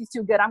 the pussy's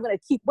too good, I'm going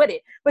to keep with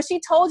it. But she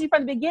told you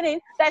from the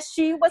beginning that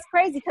she was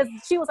crazy because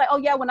she was like, oh,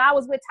 yeah, when I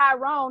was with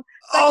Tyrone,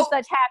 such and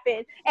such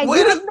happened. And you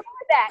ignored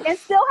that and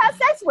still have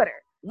sex with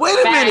her. Wait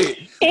a minute.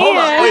 Hold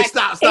on. Wait,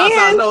 stop. No.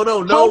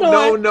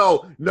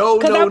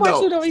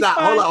 Stop.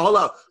 Hold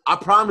up. I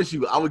promise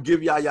you, I will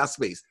give y'all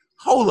space.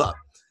 Hold up.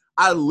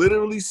 I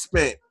literally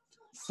spent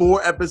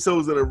 4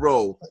 episodes in a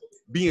row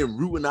being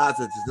routinized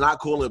as not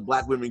calling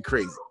black women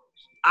crazy.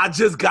 I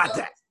just got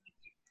that.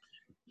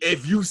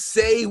 If you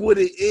say what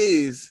it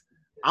is,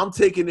 I'm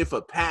taking it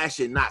for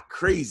passion, not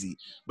crazy.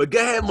 But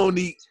go ahead,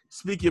 Monique.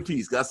 Speak your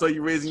piece. I saw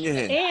you raising your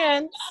hand.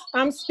 And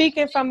I'm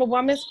speaking from a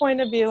woman's point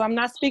of view. I'm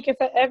not speaking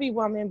for every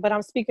woman, but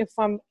I'm speaking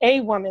from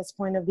a woman's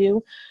point of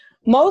view.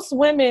 Most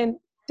women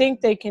think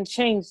they can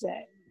change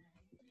that.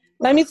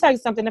 Let me tell you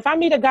something. If I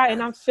meet a guy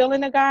and I'm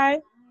feeling a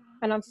guy,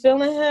 and I'm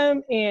feeling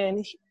him,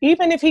 and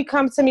even if he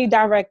comes to me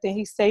direct and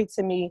he say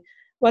to me,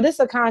 well, this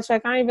is a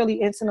contract, I ain't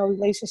really into no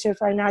relationship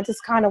right now, I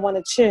just kind of want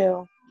to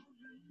chill.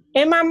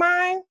 In my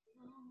mind,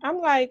 I'm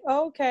like,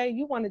 oh, okay,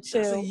 you want to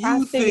chill. That's a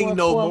you thing,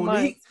 though,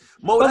 Monique.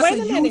 That's a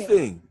you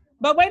thing.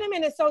 But wait a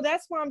minute, so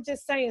that's why I'm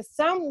just saying,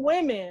 some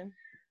women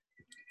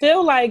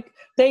feel like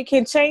they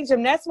can change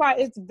them. That's why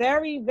it's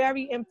very,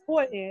 very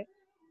important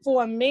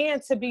for a man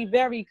to be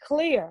very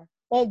clear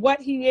on what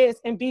he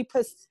is and be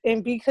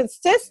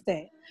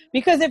consistent.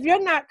 Because if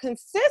you're not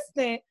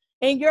consistent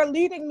and you're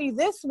leading me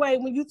this way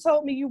when you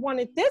told me you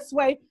wanted this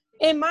way,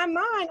 in my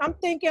mind, I'm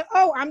thinking,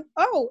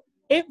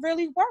 it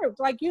really worked.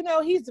 Like, you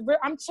know,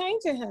 I'm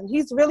changing him.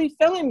 He's really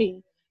feeling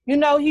me. You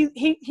know,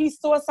 he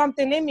saw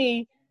something in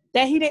me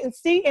that he didn't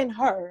see in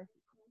her.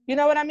 You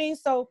know what I mean?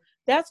 So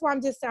that's why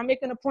I'm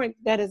making a point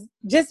that is,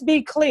 just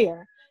be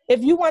clear.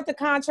 If you want the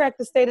contract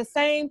to stay the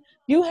same,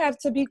 you have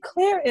to be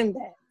clear in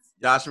that.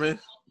 Yasmin?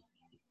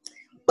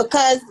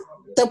 Because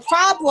the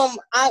problem,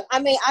 I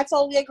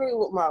totally agree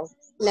with Mo.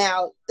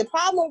 Now, the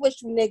problem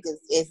with you niggas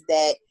is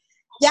that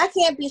y'all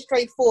can't be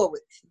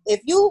straightforward.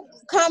 If you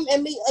come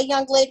and meet a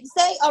young lady,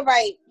 say, all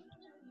right,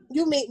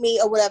 you meet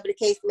me or whatever the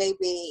case may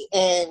be,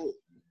 and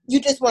you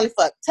just want to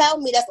fuck. Tell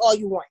me that's all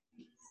you want.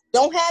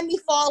 Don't have me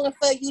falling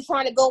for you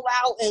trying to go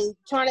out and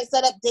trying to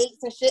set up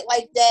dates and shit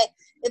like that.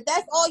 If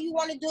that's all you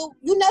want to do,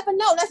 you never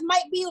know. That's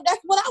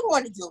what I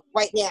want to do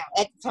right now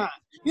at the time.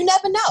 You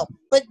never know.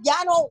 But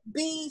y'all don't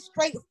be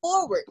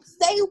straightforward.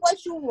 Say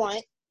what you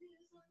want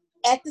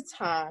at the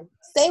time.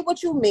 Say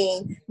what you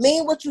mean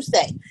what you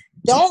say.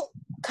 Don't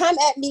come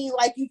at me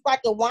like you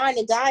fucking wine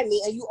and dine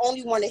me and you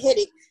only want to hit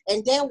it.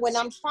 And then when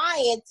I'm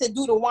trying to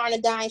do the wine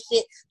and dine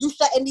shit, you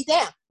shutting me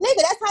down. Nigga,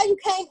 that's how you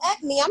came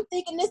at me. I'm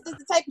thinking this is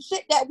the type of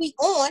shit that we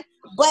on,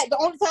 but the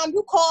only time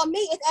you call me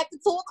is after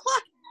 2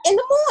 o'clock in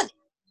the morning.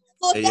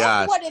 So if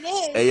that's what it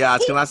is. Hey,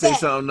 Yas, can I say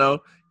something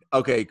though?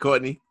 Okay,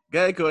 Courtney. Go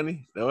ahead,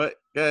 Courtney. Know what?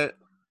 Go ahead.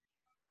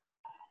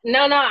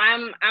 No,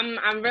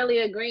 I'm really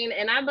agreeing,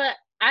 but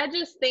I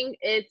just think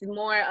it's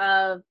more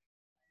of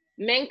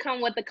men come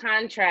with the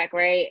contract,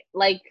 right?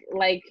 Like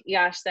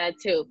Yash said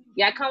too.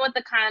 Yeah, come with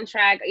the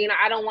contract. You know,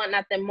 I don't want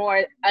nothing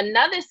more.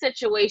 Another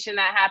situation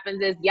that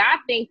happens is y'all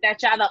think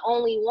that y'all the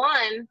only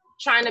one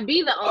trying to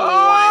be the only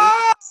one.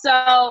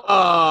 So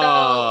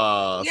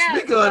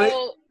speak on it.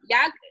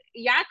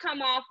 Y'all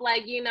come off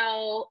like, you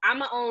know,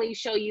 I'ma only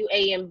show you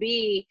A and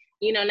B.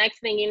 You know, next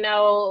thing you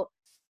know,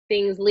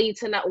 things lead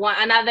to one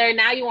another.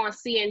 Now you on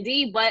C and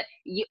D, but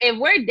if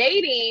we're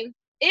dating,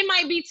 it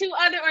might be 2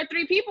 other or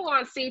 3 people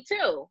on C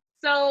too.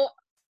 So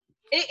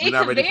it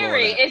could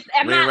vary.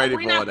 We ain't ready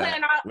for all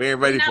that. We ain't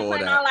ready for all that.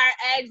 Putting all our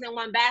eggs in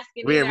one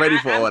basket. We ain't ready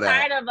for all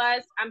that.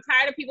 I'm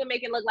tired of people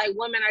making it look like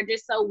women are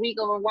just so weak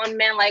over one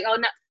man. Like, oh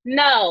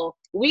no,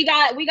 we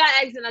got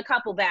eggs in a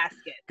couple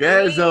baskets.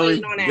 Go ahead, Zoe.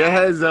 Go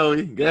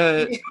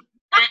ahead.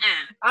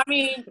 I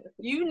mean,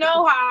 you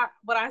know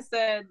what I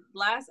said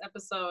last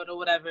episode or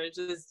whatever.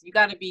 Just you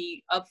got to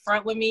be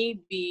upfront with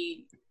me.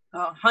 Be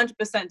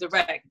 100%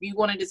 direct. If you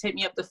want to just hit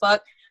me up to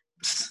fuck,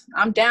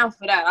 I'm down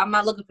for that. I'm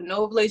not looking for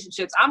no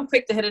relationships. I'm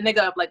quick to hit a nigga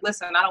up like,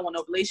 listen, I don't want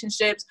no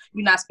relationships.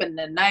 You're not spending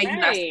the night.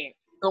 Right.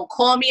 Don't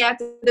call me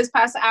after this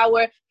past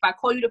hour. If I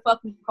call you to fuck,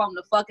 you call me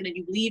to fuck, and then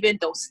you leaving.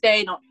 Don't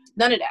stay.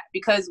 None of that.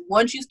 Because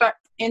once you start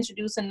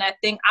introducing that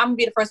thing, I'm gonna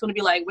be the first one to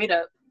be like, wait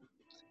up.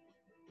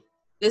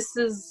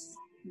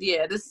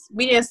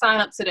 We didn't sign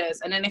up to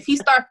this. And then if he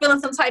start feeling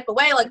some type of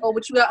way, like, oh,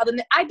 but you got other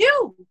I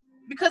do.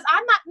 Because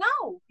I'm not,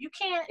 no, you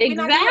can't.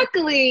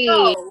 Exactly.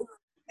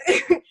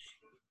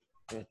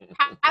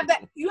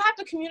 You have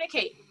to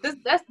communicate.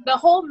 That's the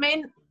whole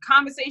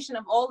conversation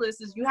of all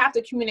this is you have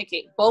to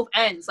communicate both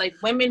ends. Like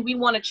women, we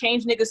want to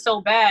change niggas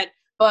so bad,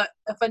 but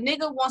if a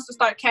nigga wants to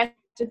start catching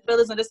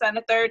feelings and this, that, and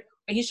the third,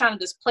 and he's trying to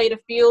just play the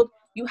field,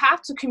 you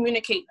have to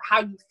communicate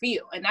how you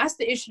feel. And that's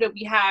the issue that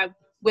we have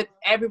with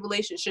every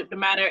relationship, no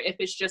matter if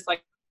it's just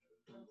like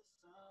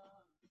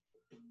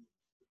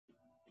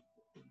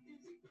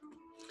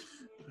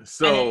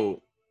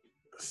so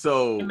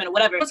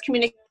whatever. Let's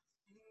communicate.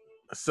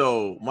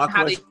 So my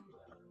question.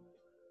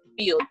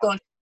 Feel.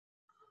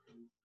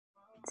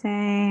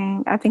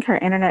 Dang, I think her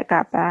internet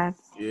got bad.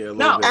 Yeah.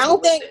 No, I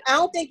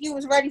don't think you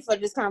was ready for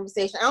this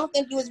conversation. I don't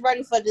think you was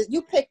ready for this.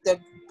 You picked the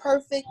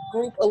perfect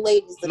group of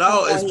ladies.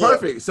 No, it's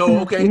perfect. Here. So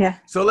okay. Yeah.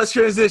 So let's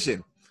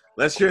transition.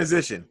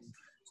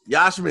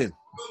 Yasmin.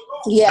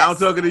 Yes. Now I'm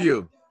talking to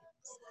you.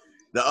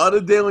 The other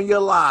day on your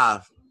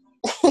live,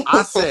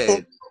 I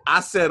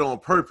said on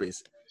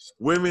purpose,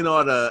 women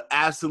are the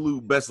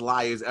absolute best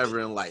liars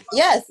ever in life.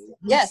 Yes.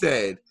 You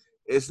said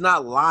it's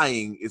not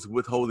lying, it's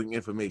withholding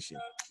information.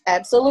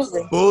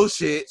 Absolutely.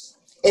 Bullshit.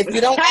 If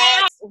you don't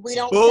ask, we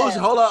don't Bullshit.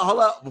 tell. Hold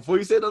up. Before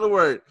you say another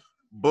word.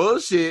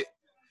 Bullshit.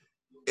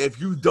 If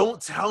you don't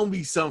tell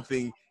me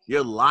something,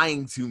 you're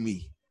lying to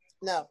me.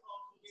 No.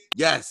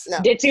 Yes. No.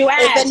 Did you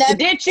ask?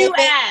 Did you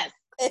ask?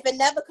 If it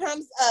never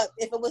comes up,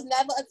 if it was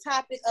never a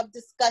topic of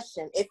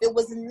discussion, if it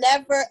was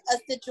never a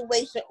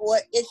situation or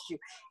issue,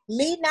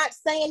 me not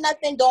saying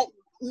nothing don't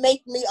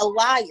make me a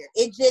liar.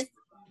 It just,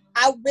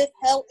 I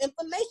withheld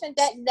information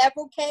that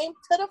never came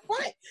to the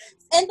front.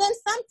 And then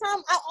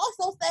sometimes I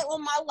also say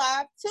on my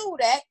live too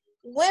that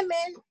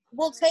women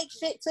will take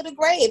shit to the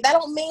grave. That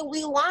don't mean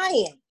we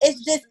lying.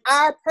 It's just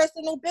our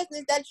personal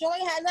business that you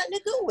ain't had nothing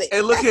to do with.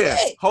 Hey, look That's here.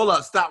 it. Hold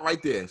up. Stop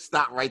right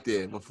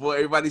there. Before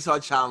everybody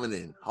start chiming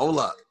in. Hold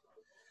up.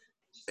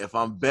 If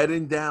I'm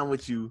bedding down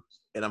with you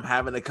and I'm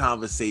having a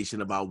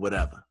conversation about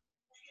whatever,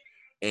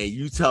 and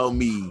you tell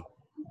me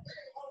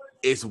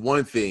it's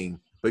one thing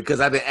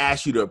because I didn't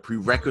ask you the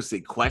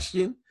prerequisite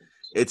question,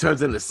 it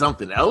turns into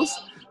something else,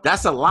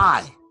 that's a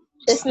lie.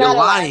 It's You're not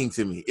lying lie.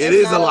 to me. It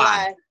is not a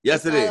lie.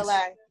 Yes, it is.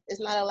 It's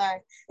not a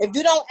lie. If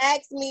you don't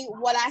ask me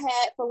what I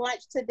had for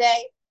lunch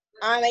today,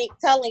 I ain't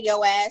telling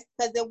your ass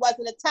because it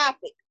wasn't a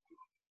topic.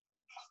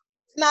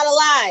 It's not a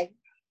lie.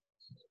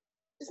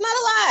 It's not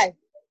a lie.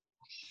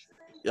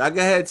 Y'all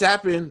go ahead,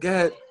 tap in. Go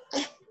ahead.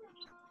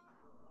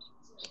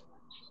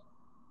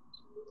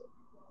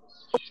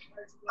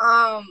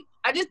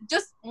 I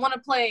just want to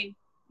play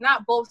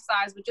not both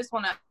sides, but just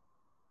want to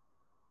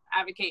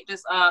advocate.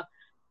 Just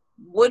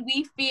would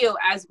we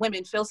as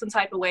women feel some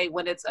type of way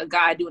when it's a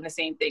guy doing the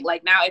same thing?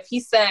 Like now, if he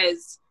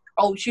says,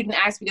 "Oh, you didn't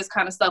ask me this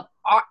kind of stuff,"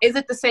 is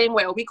it the same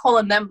way? Are we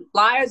calling them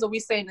liars? Or are we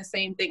saying the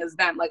same thing as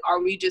them? Like,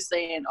 are we just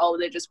saying, "Oh,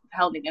 they're just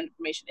withholding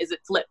information"? Is it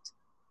flipped?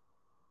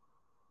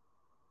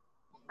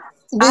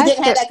 We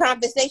didn't have that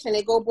conversation.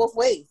 It go both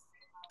ways.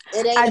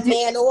 It ain't a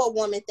man or a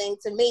woman thing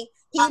to me.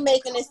 He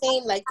making it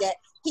seem like that.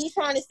 He's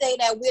trying to say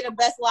that we're the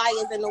best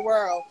liars in the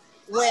world.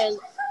 When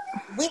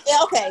say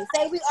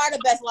we are the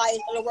best liars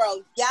in the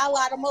world. Y'all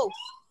lie the most.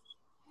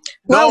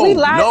 No.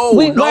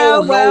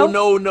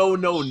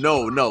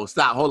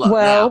 Stop. Hold up.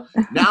 Well.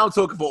 Now I'm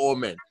talking for all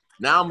men.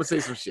 Now I'm gonna say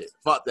some shit.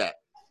 Fuck that.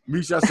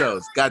 Mute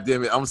yourselves. God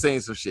damn it. I'm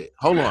saying some shit.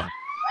 Hold on.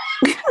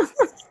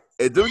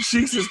 If them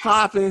cheeks is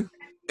popping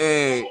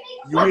and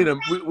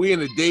we in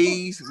the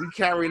days, we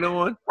carrying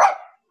on.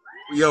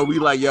 We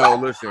like,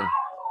 listen,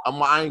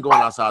 I ain't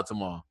going outside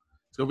tomorrow.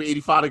 It's gonna be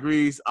 85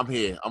 degrees. I'm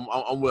here.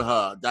 I'm with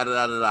her.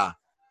 Da.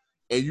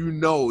 And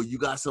you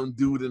got some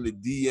dude in the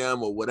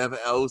DM or whatever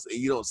else, and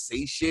you don't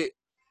say shit.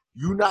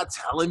 You not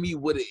telling me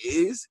what it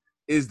is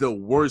the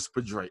worst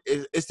portrayal.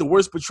 It's the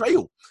worst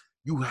portrayal.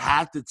 You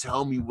have to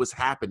tell me what's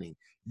happening.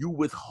 You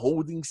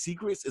withholding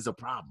secrets is a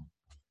problem.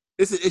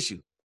 It's an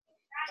issue.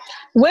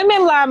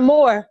 Women lie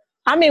more.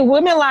 I mean,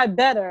 women lie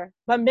better,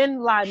 but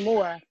men lie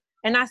more.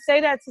 And I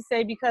say that to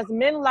say because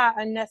men lie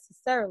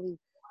unnecessarily.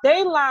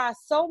 They lie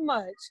so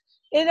much.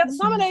 And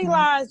some of their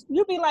lies,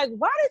 you be like,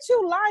 why did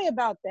you lie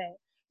about that?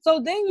 So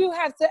then you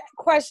have to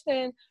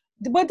question,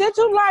 but did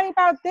you lie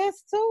about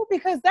this too?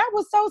 Because that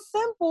was so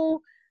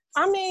simple.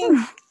 I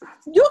mean,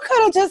 you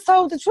could have just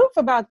told the truth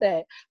about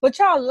that. But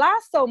y'all lie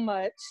so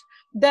much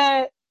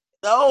that...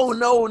 No.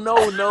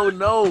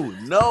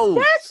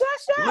 Yes.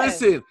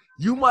 Listen,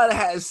 you might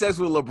have had sex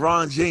with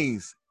LeBron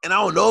James, and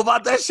I don't know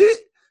about that shit.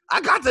 I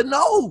got to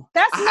know.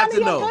 That's none of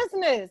your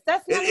business.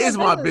 It is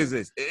my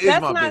business. It is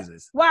my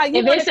business. Why?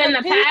 If it's in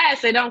the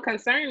past, it don't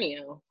concern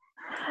you.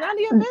 None of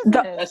your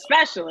business.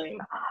 Especially.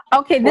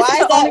 Okay,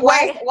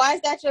 why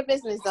is that your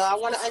business though? I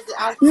want to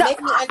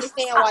make me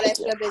understand why that's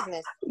your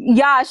business.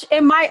 Yash,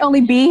 it might only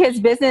be his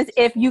business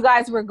if you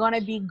guys were going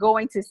to be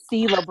going to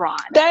see LeBron.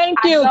 Thank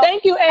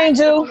you,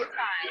 Angel.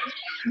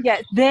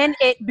 Yes, then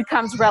it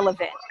becomes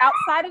relevant.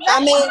 Outside of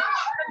that, I mean,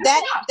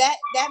 that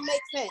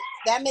makes sense.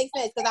 That makes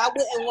sense because I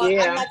wouldn't want.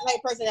 I'm not the type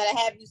of person that'll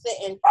have you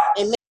sitting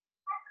and.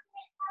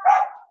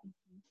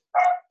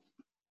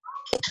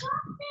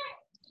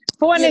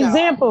 For an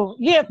example,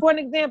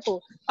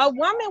 a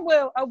man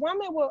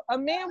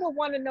will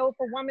want to know if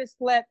a woman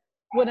slept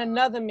with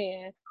another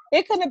man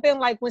It could have been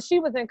like when she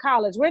was in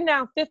college. We're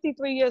now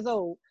 53 years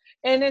old.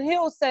 And then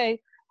he'll say,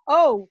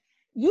 oh,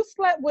 you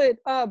slept with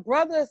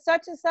brother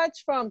such and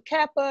such from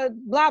Kappa,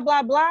 blah,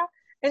 blah, blah.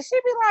 And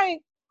she'd be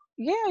like,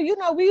 yeah, you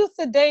know, we used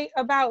to date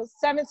about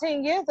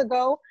 17 years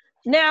ago.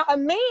 Now, a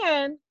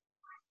woman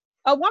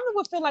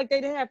would feel like they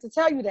didn't have to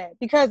tell you that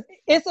because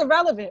it's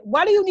irrelevant.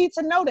 Why do you need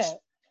to know that?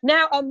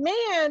 Now, a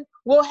man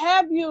will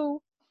have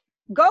you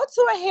go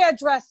to a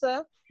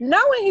hairdresser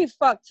knowing he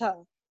fucked her.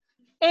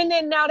 And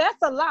then now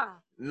that's a lie.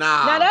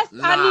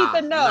 I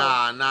need to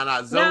know.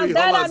 Nah. Zoe,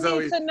 now hold on, I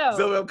Zoe. need to know.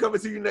 Zoe, I'm coming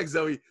to you next,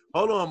 Zoe.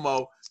 Hold on,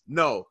 Mo.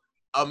 No,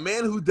 a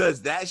man who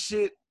does that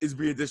shit is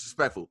being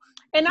disrespectful.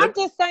 And I'm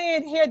just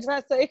saying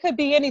hairdresser. It could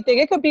be anything.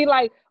 It could be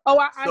like, oh,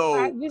 I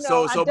dealt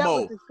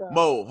with this girl.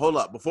 Mo, hold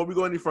up. Before we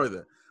go any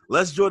further,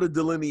 let's draw the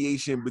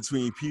delineation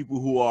between people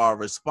who are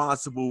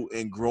responsible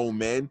and grown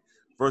men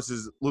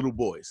versus little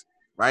boys,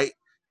 right?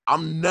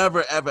 I'm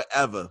never, ever,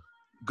 ever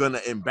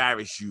gonna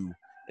embarrass you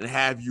and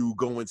have you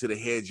go into the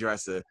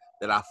hairdresser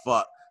that I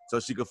fuck so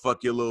she could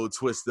fuck your little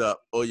twist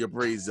up or your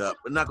braids up.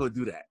 We're not gonna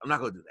do that. I'm not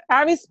gonna do that.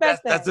 I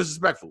respect that. That's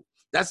disrespectful.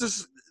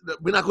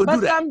 We're not gonna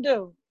do that.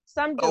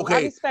 Some do. Okay.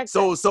 I respect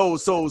so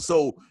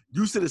that.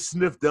 You should have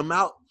sniffed them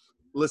out.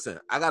 Listen,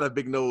 I got a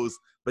big nose,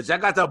 but y'all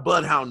got that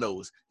bloodhound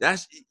nose.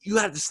 You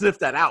have to sniff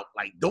that out.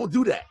 Like, don't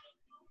do that.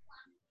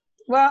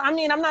 Well, I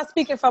mean, I'm not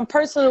speaking from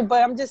personal,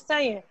 but I'm just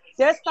saying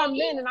there's some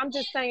men, and I'm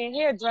just saying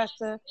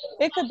hairdresser.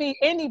 It could be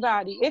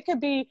anybody. It could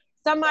be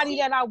somebody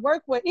that I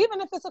work with. Even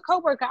if it's a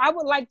coworker, I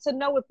would like to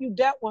know if you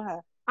dealt with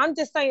her. I'm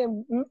just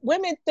saying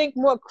women think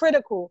more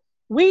critical.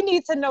 We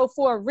need to know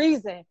for a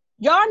reason.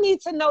 Y'all need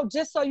to know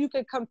just so you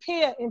can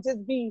compare and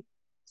just be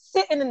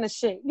sitting in the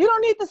shit. You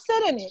don't need to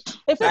sit in it.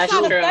 If it's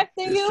not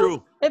affecting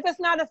you, if it's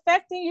not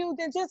affecting you,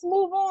 then just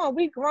move on.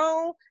 We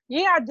grown.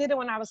 Yeah, I did it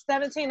when I was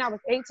 17, I was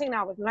 18,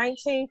 I was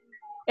 19.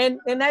 And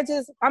that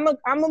just, I'm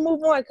gonna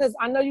move on because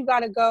I know you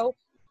gotta go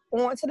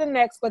on to the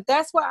next. But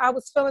that's why I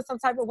was feeling some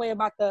type of way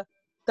about the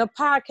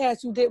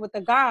podcast you did with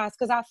the guys,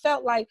 because I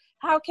felt like,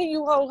 how can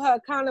you hold her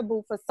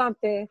accountable for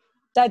something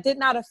that did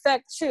not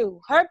affect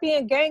you? Her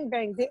being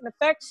gangbang didn't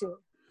affect you.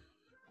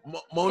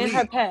 Monique, in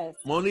her past.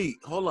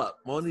 Monique, hold up.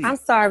 Monique. I'm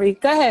sorry.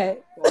 Go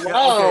ahead.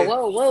 Whoa.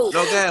 No,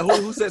 go ahead.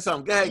 Who said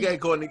something? Go ahead,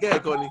 Courtney.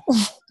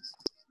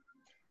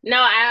 No,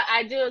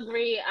 I do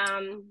agree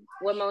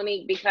with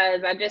Monique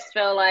because I just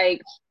feel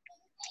like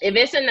if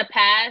it's in the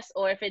past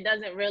or if it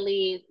doesn't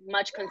really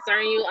much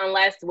concern you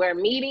unless we're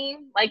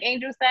meeting, like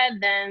Angel said,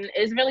 then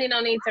there's really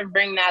no need to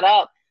bring that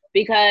up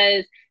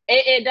because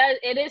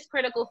it is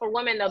critical for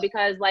women though,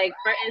 because like,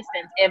 for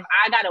instance, if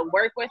I gotta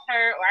work with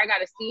her or I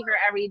gotta see her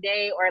every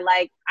day or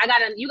like I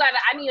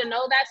need to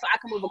know that so I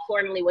can move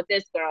accordingly with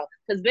this girl,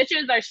 because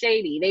bitches are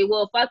shady. They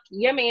will fuck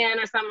your man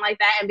or something like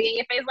that and be in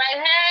your face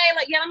like, hey,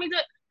 like, yeah, let me do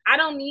it. I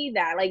don't need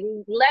that. Like,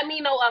 let me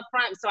know up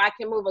front so I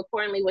can move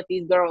accordingly with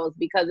these girls,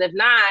 because if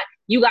not,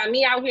 you got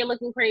me out here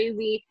looking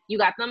crazy, you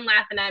got them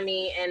laughing at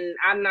me, and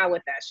I'm not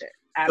with that shit.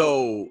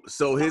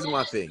 So here's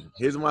my thing.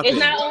 It's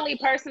not only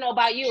personal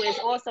about you, it's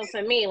also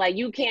for me. Like,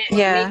 you can't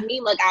make me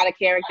look out of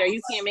character.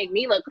 You can't make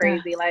me look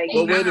crazy. Like,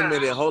 well, wait a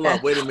minute. Hold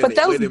up. Wait a minute. But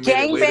those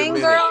gangbang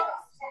girls,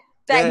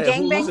 that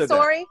gangbang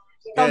story,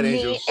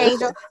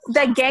 Angel,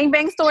 that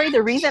gangbang story,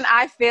 the reason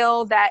I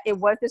feel that it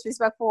was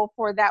disrespectful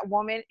for that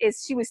woman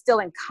is she was still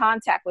in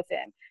contact with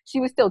him. She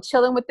was still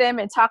chilling with them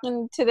and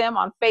talking to them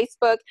on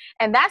Facebook.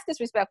 And that's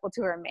disrespectful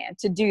to her man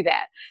to do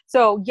that.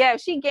 So yeah,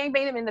 if she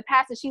gangbanged him in the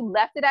past and she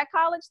left it at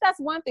college, that's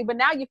one thing. But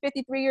now you're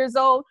 53 years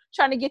old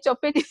trying to get your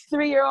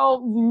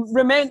 53-year-old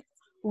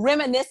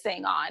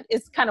reminiscing on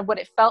is kind of what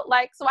it felt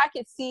like. So I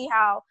could see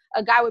how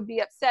a guy would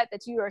be upset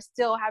that you are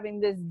still having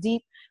this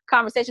deep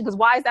conversation, because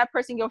why is that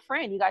person your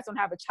friend? You guys don't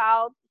have a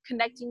child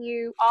connecting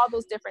you, all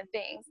those different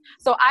things.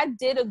 So I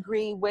did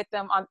agree with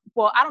them on,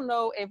 well, I don't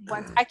know if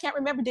once, I can't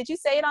remember, did you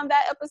say it on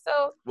that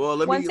episode?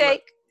 Well,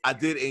 I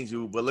did,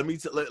 Angel, but let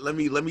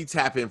me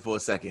tap in for a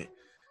second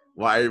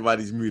while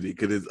everybody's muted,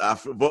 because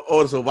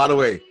also, by the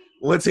way,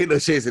 one take no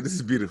chance. This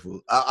is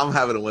beautiful. I'm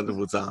having a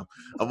wonderful time.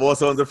 I'm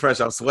also under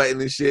pressure. I'm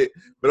sweating and shit,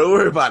 but don't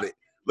worry about it.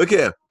 Look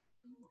here.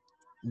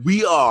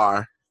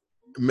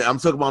 I'm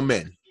talking about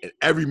men, and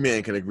every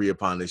man can agree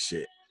upon this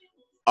shit,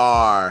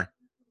 are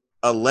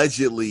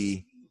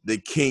allegedly the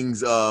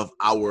kings of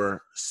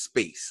our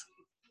space.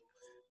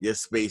 Your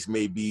space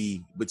may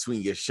be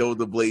between your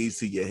shoulder blades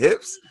to your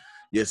hips.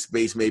 Your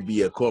space may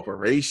be a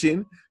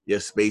corporation.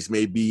 Your space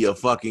may be a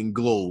fucking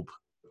globe.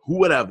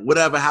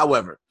 Whatever,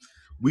 however.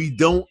 We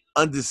don't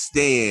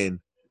understand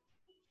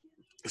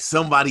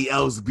somebody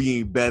else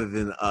being better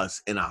than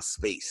us in our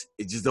space.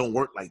 It just don't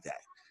work like that.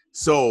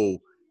 So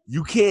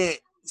you can't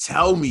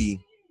tell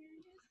me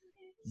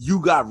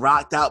you got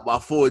rocked out by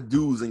 4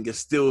 dudes and you're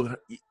still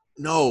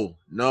no.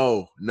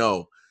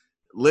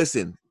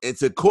 Listen, and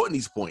to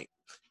Courtney's point,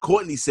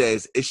 Courtney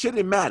says it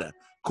shouldn't matter.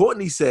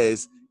 Courtney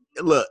says,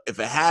 look, if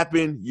it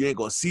happened, you ain't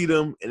gonna see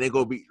them and they're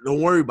gonna be, don't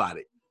worry about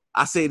it.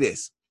 I say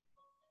this.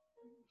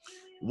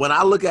 When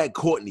I look at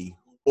Courtney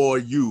or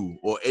you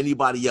or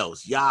anybody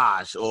else,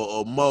 Yash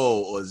or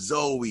Mo or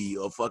Zoe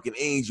or fucking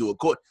Angel or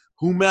Courtney,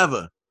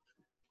 whomever,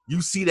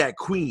 you see that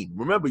queen.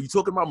 Remember, you're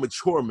talking about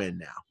mature men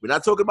now. We're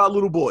not talking about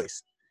little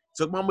boys.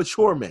 We're talking about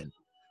mature men.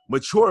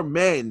 Mature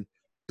men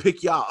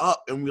pick y'all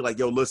up and we're like,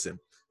 yo, listen,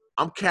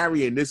 I'm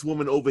carrying this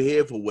woman over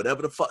here for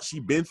whatever the fuck she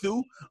been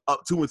through,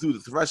 up to and through the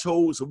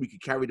threshold, so we can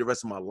carry the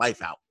rest of my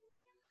life out.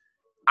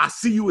 I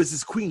see you as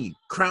this queen,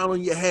 crown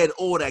on your head,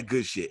 all that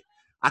good shit.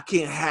 I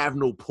can't have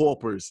no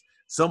paupers.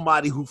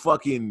 Somebody who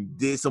fucking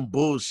did some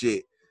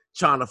bullshit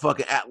trying to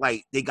fucking act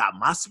like they got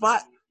my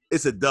spot.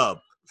 It's a dub.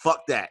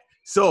 Fuck that.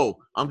 So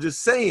I'm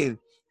just saying,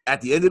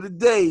 at the end of the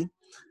day,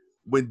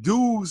 when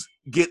dudes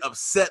get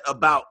upset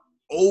about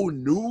old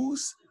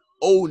news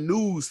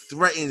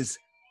threatens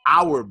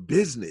our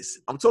business.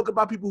 I'm talking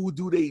about people who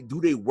do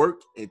they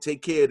work and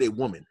take care of their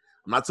woman.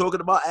 I'm not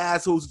talking about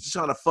assholes just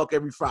trying to fuck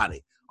every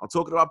Friday. I'm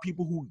talking about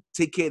people who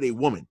take care of their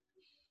woman.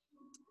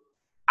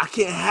 I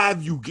can't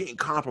have you getting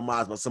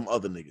compromised by some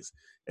other niggas.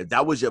 If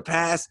that was your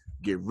past,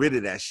 get rid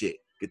of that shit.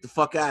 Get the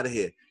fuck out of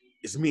here.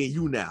 It's me and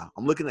you now.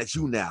 I'm looking at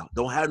you now.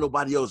 Don't have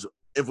nobody else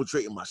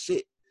infiltrating my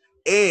shit.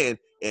 And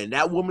in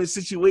that woman's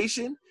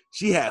situation,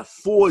 she had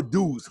four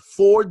dudes,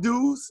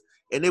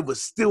 and they were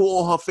still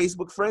all her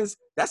Facebook friends.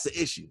 That's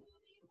the issue.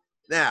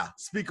 Now,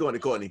 speak on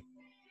it, Courtney.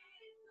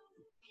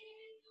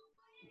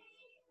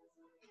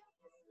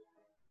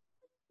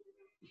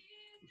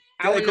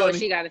 I want to know what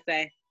she got to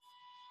say.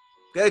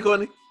 Okay,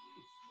 Courtney.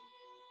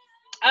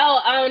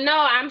 Oh no!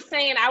 I'm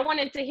saying I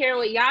wanted to hear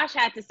what Yash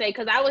had to say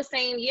because I was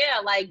saying,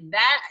 yeah, like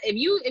that. If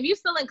you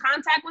still in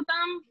contact with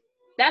them,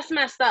 that's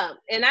messed up,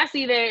 and that's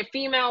either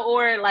female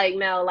or like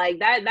male. Like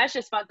that's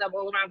just fucked up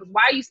all around. Because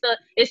why are you still?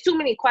 It's too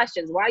many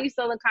questions. Why are you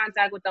still in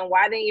contact with them?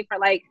 Why didn't you for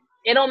like?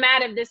 It don't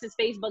matter if this is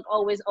Facebook.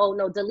 Always, oh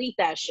no, delete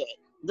that shit.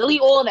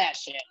 Delete all that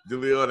shit.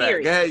 Delete all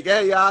that. Go ahead,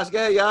 Yash. Go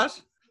ahead,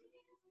 Yash.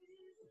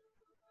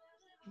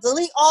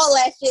 Delete all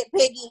that shit,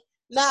 Piggy.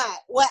 Nah,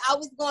 what I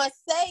was going to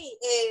say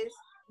is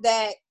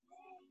that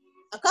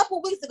a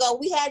couple weeks ago,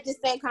 we had this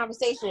same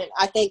conversation,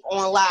 I think,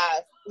 on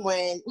live.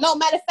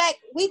 Matter of fact,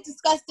 we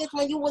discussed this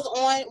when you was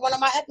on one of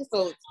my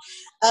episodes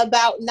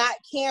about not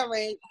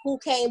caring who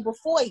came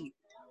before you.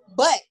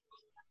 But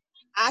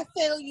I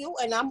feel you,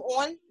 and I'm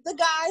on the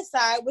guy's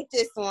side with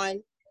this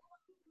one.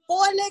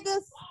 4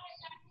 niggas,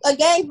 a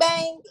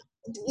gangbang,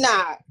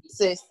 nah,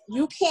 sis.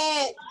 You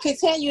can't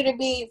continue to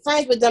be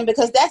friends with them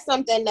because that's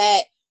something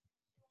that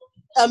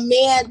a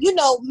man,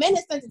 men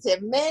are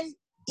sensitive. Men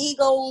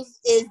egos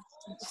is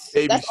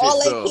baby that's all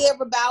they stuff. Care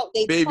about.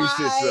 They baby pride,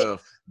 shit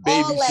stuff.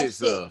 Baby shit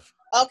stuff.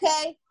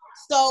 Okay,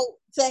 so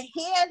to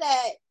hear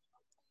that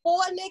 4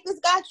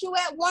 niggas got you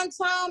at one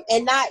time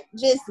and not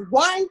just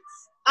one,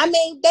 I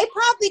mean, they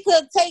probably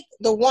could take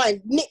the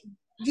one.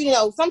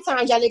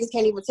 Sometimes y'all niggas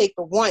can't even take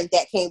the one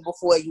that came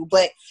before you,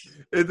 but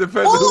it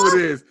depends on who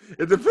it is.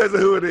 It depends on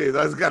who it is.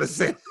 I just gotta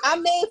say. I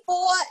mean,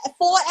 4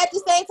 at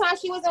the same time.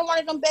 She was in one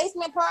of them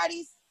basement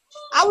parties.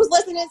 I was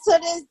listening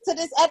to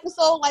this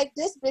episode like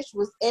this bitch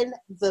was in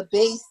the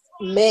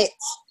basement.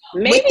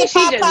 Maybe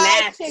she just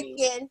nasty.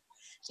 Chicken.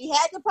 She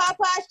had the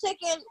Popeyes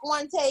chicken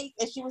one take,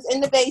 and she was in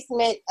the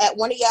basement at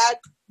one of y'all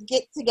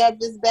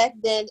get-togethers back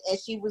then, and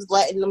she was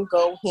letting them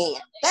go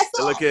ham. That's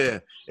all.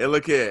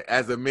 Look here.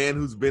 As a man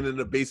who's been in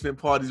the basement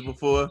parties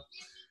before,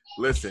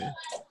 listen,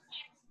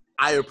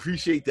 I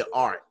appreciate the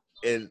art,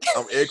 and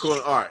I'm air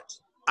quoting art.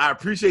 I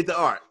appreciate the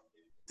art.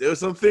 There were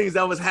some things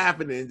that was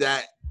happening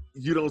that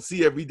you don't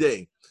see every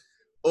day.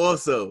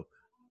 Also,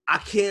 I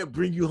can't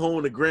bring you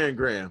home to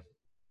Gram.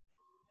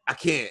 I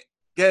can't.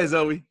 Go ahead,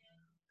 Zoe.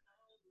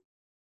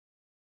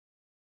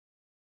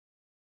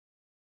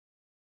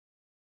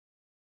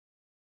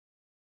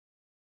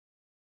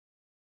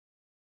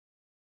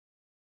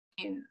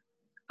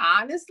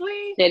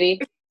 Honestly,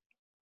 Diddy,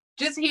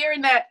 just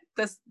hearing that,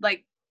 this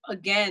like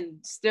again,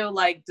 still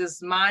like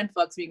just mind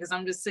fucks me because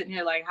I'm just sitting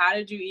here like, how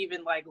did you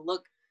even like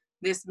look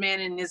this man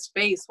in his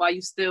face while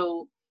you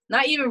still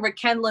not even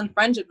rekindling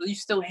friendship, but you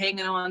still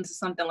hanging on to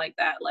something like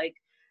that? Like,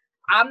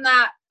 I'm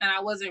not, and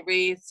I wasn't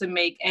raised to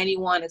make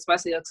anyone,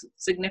 especially a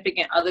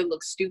significant other,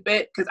 look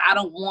stupid because I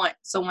don't want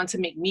someone to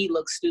make me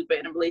look stupid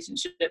in a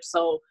relationship.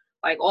 So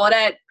like all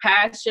that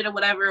past shit or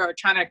whatever, or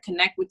trying to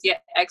connect with your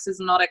exes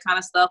and all that kind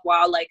of stuff,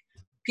 while like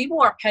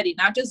people are petty,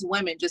 not just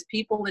women, just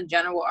people in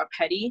general are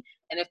petty.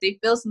 And if they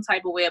feel some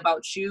type of way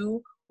about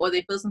you, or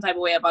they feel some type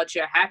of way about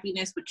your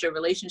happiness with your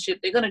relationship,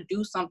 they're going to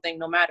do something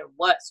no matter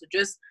what. So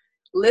just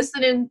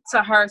listening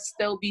to her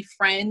still be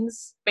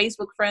friends,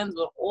 Facebook friends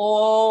with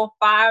all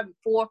 4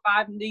 or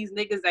 5 of these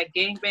niggas that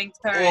gangbanged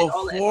her.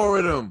 All 4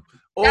 of them.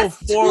 All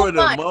 4 of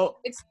them. Oh.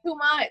 It's too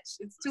much.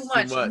 It's too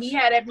much. And he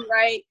had every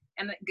right,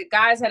 and the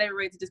guys had every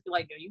right to just be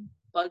like, yo, you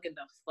bugging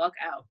the fuck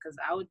out. Because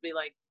I would be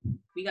like,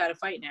 we got to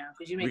fight now.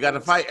 We got to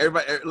fight.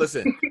 Everybody,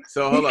 listen.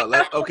 So hold on.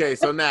 Okay,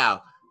 so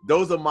now,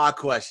 those are my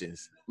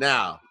questions.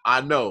 Now,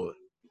 I know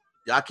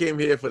y'all came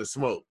here for the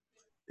smoke.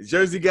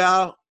 Jersey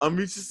gal,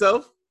 unmute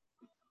yourself.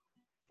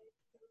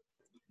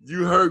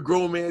 You heard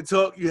grown man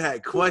talk. You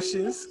had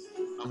questions.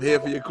 I'm here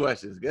for your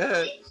questions. Go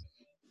ahead.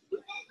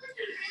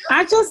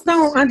 I just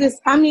don't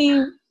understand. I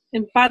mean,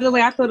 and by the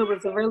way, I thought it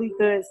was a really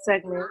good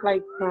segment,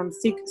 like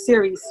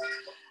series.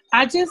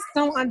 I just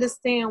don't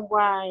understand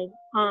why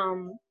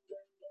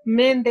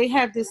men, they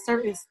have this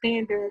certain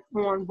standard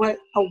on what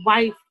a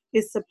wife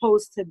is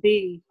supposed to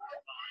be,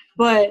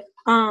 but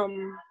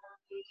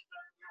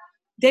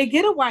they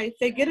get a wife,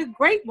 they get a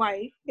great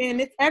wife,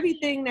 and it's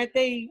everything that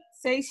they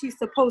say she's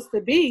supposed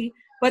to be,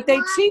 but they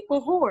cheat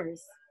with whores.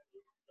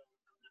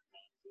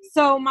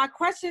 So my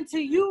question to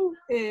you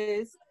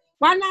is,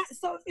 why not?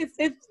 So if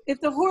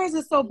the whores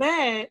are so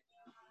bad,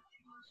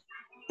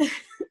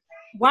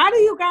 why do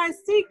you guys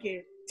seek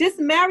it? Just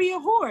marry a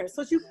whore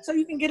so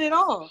you can get it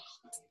all.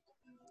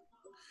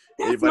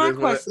 That's my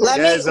question. Go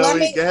ahead,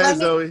 Zoe. Go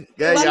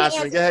ahead,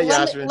 Yashmin. Go ahead,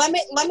 Yashmin.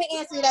 Let me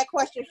answer that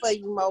question for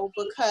you, Mo,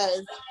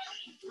 because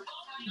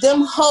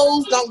them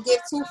hoes don't give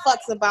two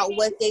fucks about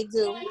what they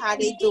do, how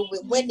they do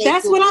it, when they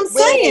That's do what it, I'm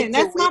saying.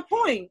 That's my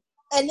point.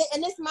 And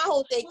it's my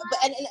whole thing.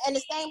 But and at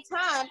the same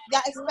time,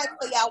 y'all expect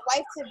for y'all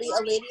wife to be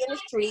a lady in the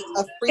street,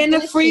 a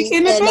freak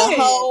in the bed,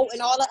 a hoe, and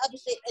all the other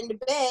shit in the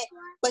bed.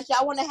 But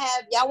y'all want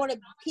to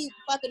keep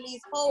fucking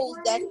these hoes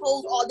that's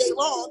hoes all day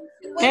long.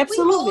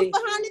 Absolutely. We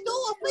hoes behind the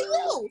door for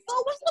you. So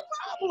what's the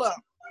problem?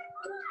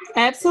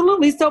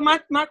 Absolutely. So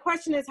my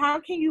question is,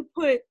 how can you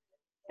put?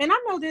 And I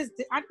know this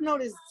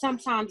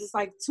sometimes it's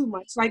like too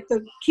much, like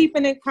the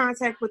keeping in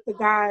contact with the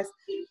guys.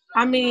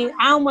 I mean,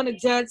 I don't want to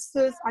judge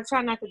sis. I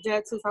try not to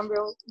judge sis. I'm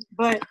real,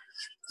 but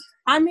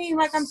I mean,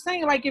 like I'm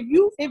saying, like if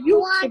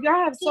y'all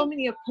have so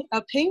many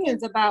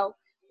opinions about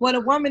what a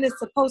woman is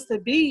supposed to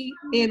be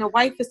and a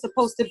wife is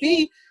supposed to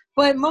be,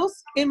 but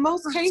in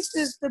most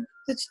cases,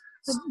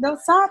 the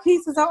side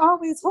pieces are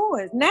always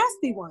whores,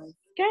 nasty ones,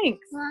 skanks,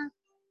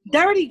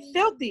 dirty,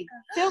 filthy.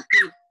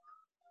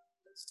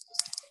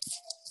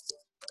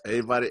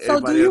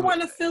 So do you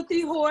want a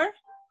filthy whore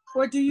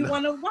or do you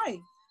want a wife?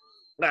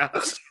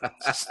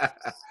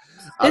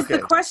 It's the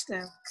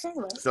question.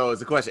 So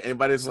it's a question.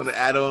 Anybody else want to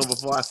add on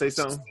before I say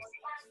something?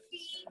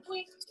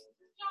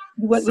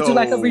 Would you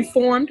like a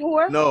reformed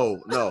whore?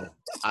 No.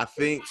 I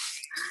think,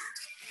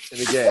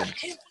 and again,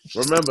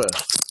 remember,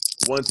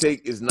 one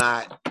take is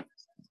not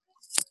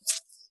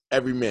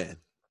every man.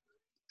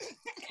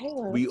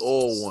 We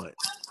all want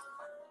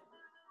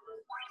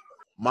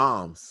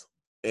moms,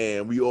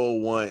 and we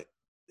all want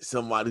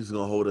somebody who's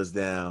gonna hold us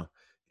down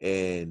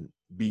and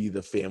be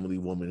the family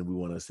woman we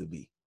want us to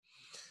be.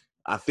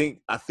 I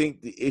think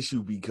the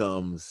issue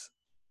becomes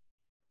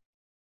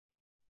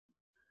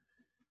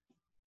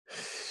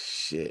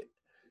shit.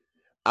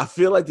 I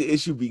feel like the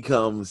issue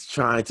becomes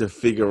trying to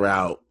figure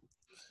out,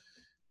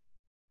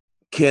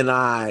 can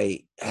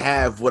I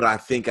have what I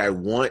think I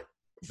want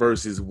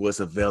versus what's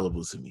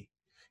available to me?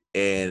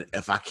 And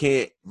if I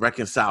can't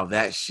reconcile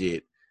that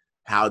shit,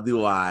 how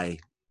do I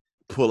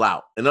pull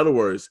out? In other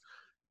words,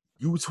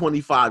 you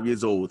 25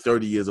 years old,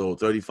 30 years old,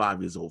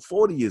 35 years old,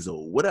 40 years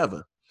old,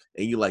 whatever.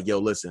 And you're like, yo,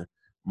 listen,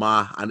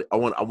 Ma, I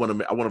want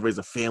to raise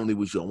a family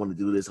with you. I want to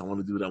do this. I want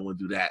to do that. I want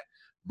to do that.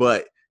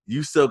 But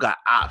you still got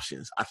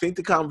options. I think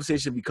the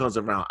conversation becomes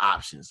around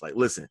options. Like,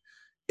 listen,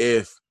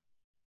 if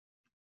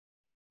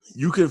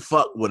you can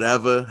fuck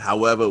whatever,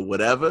 however,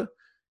 whatever,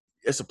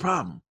 it's a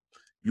problem.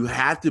 You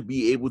have to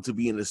be able to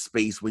be in a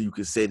space where you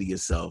can say to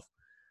yourself,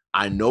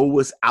 I know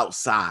what's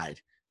outside,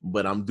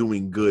 but I'm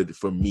doing good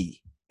for me.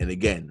 And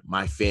again,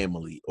 my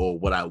family, or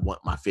what I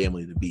want my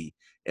family to be.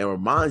 And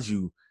remind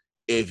you,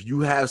 if you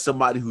have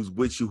somebody who's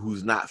with you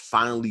who's not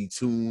finely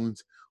tuned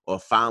or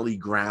finely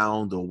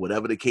ground or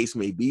whatever the case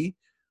may be,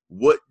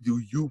 what do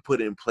you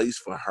put in place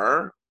for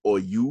her or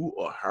you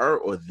or her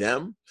or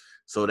them?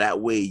 So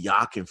that way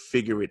y'all can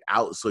figure it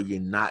out so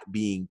you're not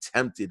being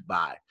tempted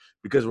by.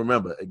 Because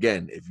remember,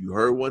 again, if you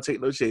heard One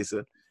Take No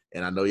Chaser,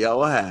 and I know y'all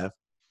will have,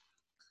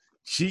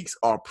 cheeks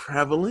are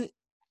prevalent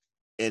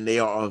and they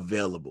are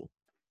available.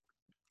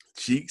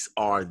 Cheeks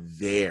are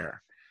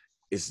there.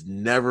 It's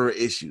never an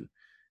issue.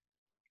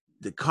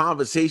 The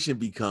conversation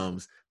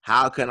becomes,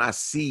 how can I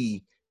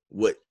see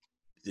what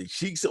the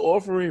cheeks are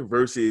offering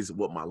versus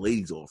what my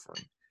lady's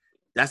offering?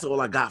 That's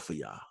all I got for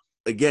y'all.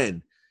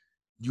 Again,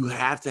 you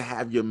have to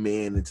have your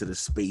man into the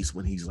space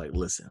when he's like,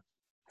 listen,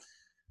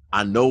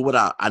 I know what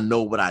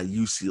I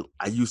used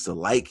to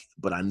like,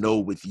 but I know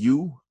with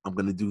you, I'm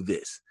gonna do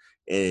this.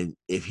 And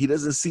if he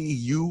doesn't see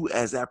you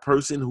as that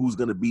person who's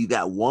gonna be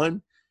that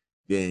one,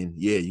 then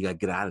yeah, you gotta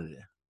get out of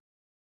there.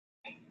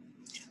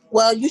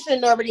 Well, you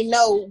should already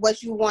know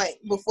what you want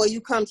before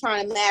you come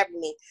trying to marry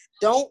me.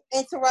 Don't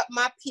interrupt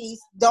my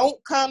peace.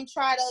 Don't come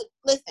try to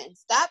listen.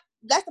 Stop.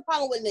 That's the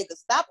problem with niggas.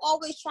 Stop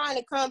always trying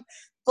to come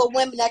for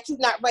women that you're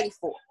not ready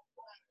for.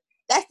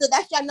 That's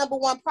your number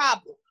one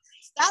problem.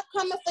 Stop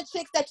coming for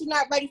chicks that you're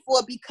not ready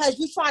for because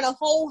you're trying to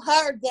hold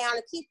her down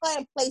and keep her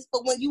in place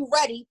for when you're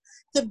ready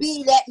to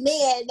be that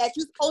man that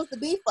you're supposed to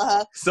be for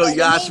her. So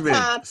Yashmin,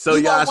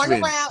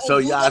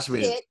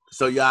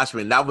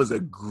 that was a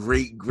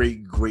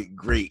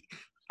great.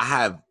 I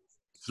have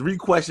 3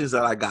 questions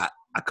that I got.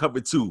 I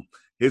covered 2.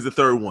 Here's the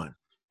third one.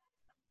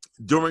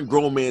 During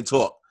Grown Man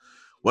Talk,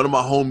 one of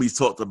my homies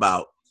talked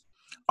about,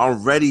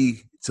 I'm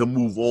ready to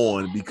move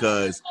on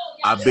because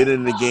I've been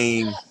in the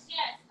game.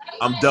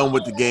 I'm done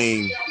with the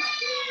game.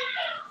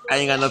 I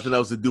ain't got nothing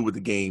else to do with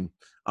the game.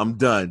 I'm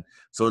done.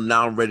 So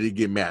now I'm ready to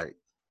get married.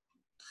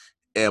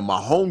 And my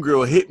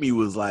homegirl hit me,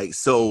 was like,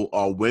 so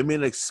are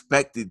women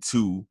expected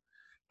to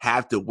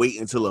have to wait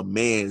until a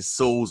man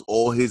sows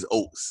all his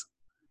oats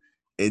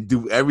and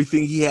do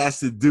everything he has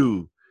to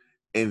do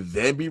and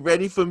then be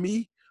ready for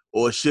me?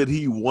 Or should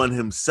he want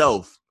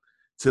himself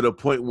to the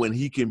point when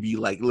he can be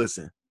like,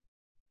 listen,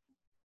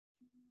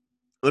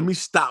 let me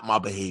stop my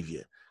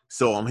behavior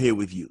so I'm here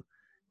with you?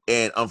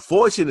 And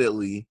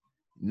unfortunately,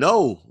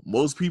 no,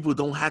 most people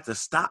don't have to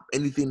stop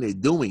anything they're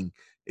doing.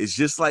 It's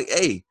just like,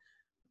 hey,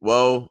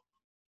 well,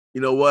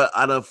 you know what?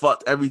 I done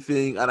fucked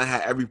everything. I done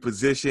had every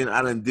position.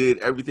 I done did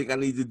everything I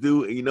need to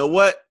do. And you know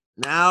what?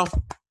 Now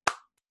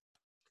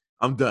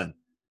I'm done.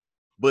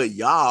 But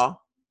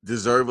y'all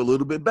deserve a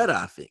little bit better,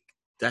 I think.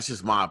 That's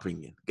just my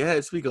opinion. Go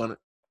ahead, speak on it.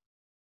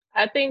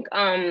 I think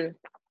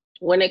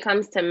when it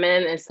comes to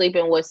men and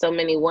sleeping with so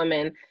many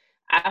women,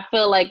 I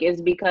feel like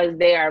it's because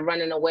they are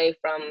running away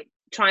from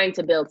trying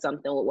to build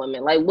something with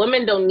women. Like,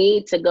 women don't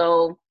need to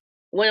go.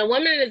 When a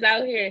woman is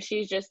out here and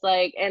she's just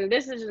like, and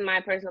this is just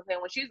my personal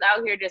opinion, when she's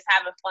out here just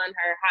having fun,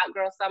 her hot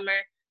girl summer,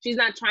 she's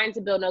not trying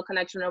to build no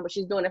connection, but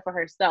she's doing it for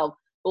herself.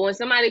 But when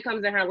somebody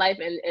comes in her life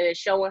and is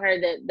showing her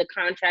that the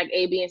contract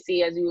A, B, and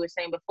C, as you were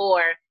saying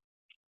before,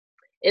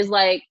 is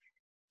like,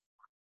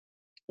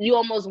 you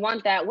almost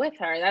want that with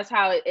her. That's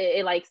how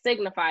it like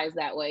signifies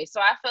that way. So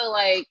I feel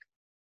like,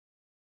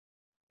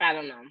 I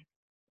don't know.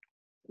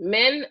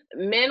 Men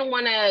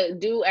want to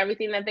do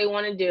everything that they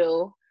want to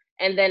do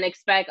and then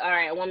expect, all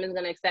right, a woman's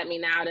going to accept me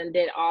now and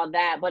did all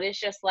that. But it's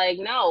just like,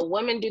 no,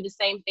 women do the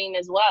same thing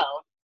as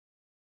well.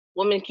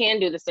 Women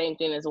can do the same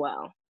thing as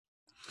well.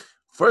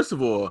 First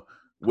of all,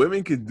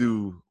 women can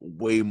do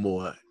way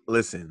more.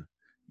 Listen,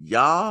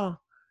 y'all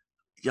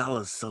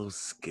are so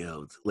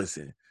skilled.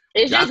 Listen.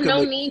 It's just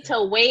no need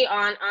to wait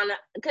on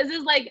because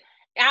it's like,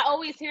 I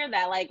always hear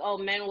that, like, oh,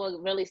 men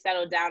will really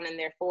settle down in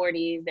their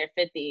 40s, their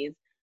 50s.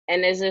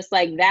 And it's just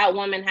like, that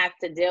woman has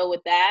to deal with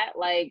that.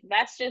 Like,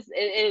 that's just,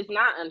 it's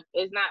not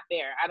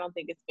fair. I don't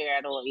think it's fair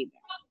at all either.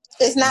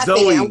 It's not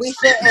Zoe, fair. We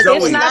should.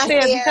 It's not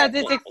fair because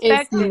it's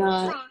expected.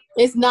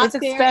 It's not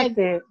it's fair.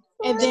 expected.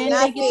 And then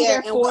they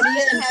get to their 40s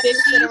and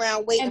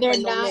 50s and they're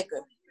not.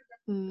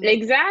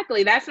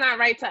 Exactly. That's not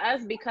right to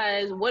us,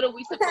 because what are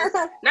we supposed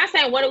to, not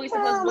saying what are we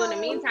supposed to do in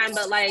the meantime,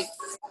 but like,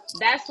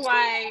 that's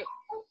why,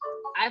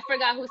 I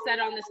forgot who said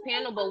it on this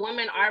panel, but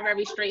women are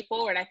very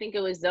straightforward. I think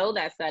it was Zoe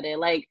that said it.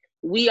 Like,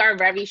 we are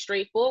very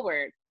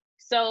straightforward.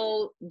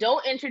 So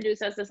don't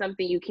introduce us to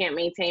something you can't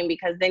maintain,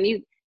 because then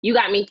you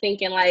got me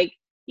thinking like,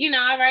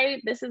 all right,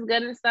 this is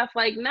good and stuff.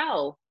 Like,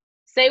 no.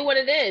 Say what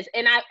it is.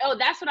 And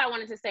that's what I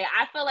wanted to say.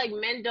 I feel like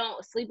men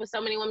don't sleep with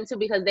so many women too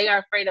because they are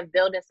afraid of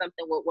building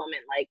something with women.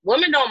 Like,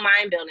 women don't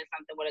mind building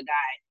something with a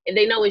guy if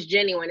they know it's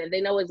genuine, if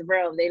they know it's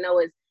real, if they know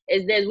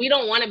it's this. We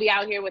don't want to be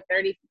out here with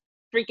 30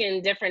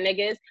 freaking different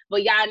niggas,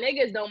 but y'all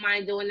niggas don't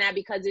mind doing that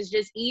because it's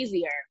just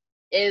easier.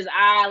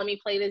 Let me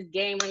play this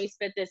game, let me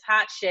spit this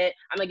hot shit,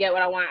 I'm gonna get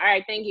what I want. All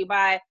right, thank you,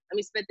 bye. Let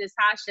me spit this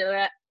hot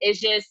shit.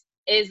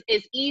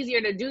 It's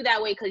easier to do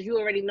that way because you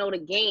already know the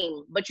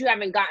game, but you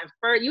haven't gotten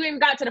further. You even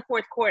got to the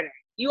fourth quarter.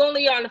 You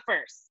only on the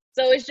first.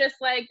 So it's just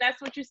like, that's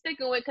what you're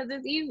sticking with because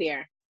it's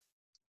easier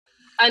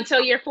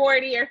until you're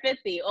 40 or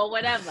 50 or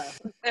whatever.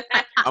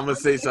 I'm going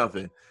to say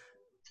something.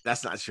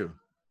 That's not true.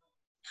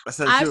 That's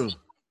not true.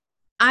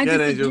 I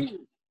disagree.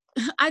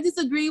 I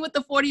disagree with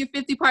the 40 or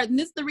 50 part. And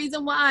this is the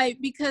reason why,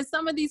 because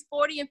some of these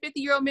 40 and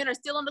 50-year-old men are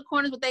still on the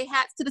corners with their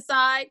hats to the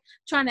side,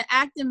 trying to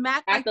act and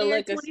mac like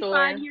they're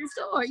 25 years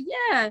old.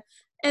 Yeah.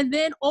 And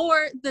then,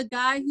 or the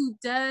guy who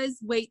does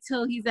wait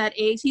till he's that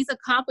age, he's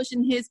accomplished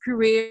in his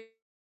career,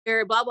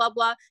 blah, blah,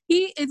 blah.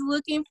 He is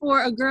looking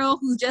for a girl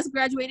who just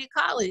graduated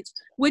college,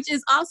 which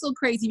is also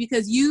crazy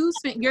because you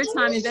spent your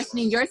time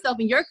investing in yourself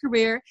and your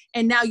career,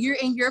 and now you're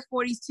in your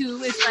 40s too.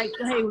 It's like,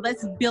 hey,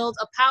 let's build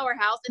a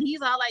powerhouse. And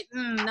he's all like,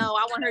 no,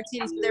 I want her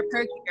titties for their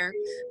perkier.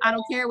 I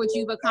don't care what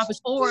you've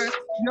accomplished. Or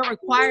your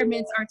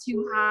requirements are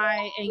too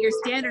high and your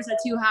standards are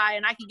too high,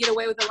 and I can get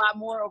away with a lot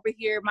more over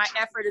here. My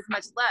effort is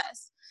much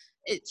less.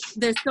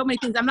 There's so many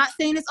things. I'm not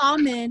saying it's all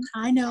men.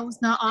 I know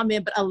it's not all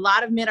men, but a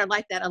lot of men are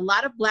like that. A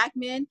lot of black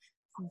men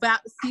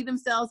see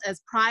themselves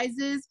as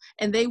prizes,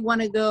 and they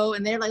want to go,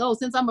 and they're like, oh,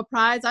 since I'm a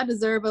prize, I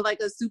deserve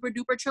a super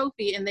duper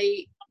trophy. And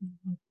they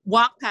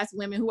walk past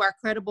women who are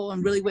credible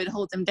and really would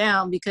hold them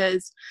down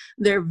because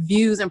their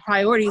views and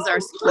priorities are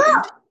skewed.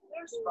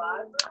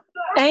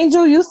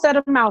 Angel, you said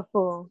a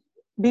mouthful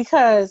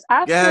because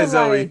I feel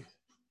Zoe. like...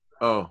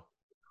 Oh.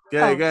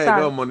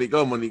 Go,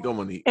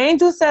 Monique.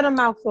 Angel said a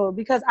mouthful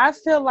because I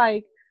feel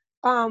like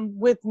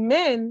with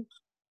men,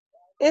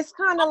 it's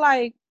kind of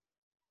like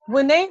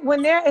when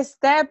they're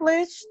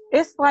established,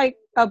 it's like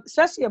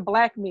especially a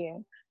black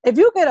man. If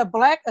you get a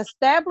black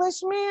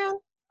established man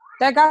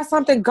that got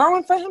something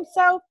going for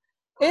himself,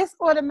 it's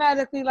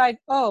automatically like,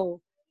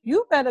 oh,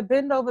 you better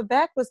bend over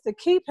backwards to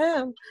keep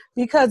him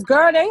because,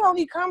 girl, they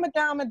only come a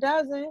dime a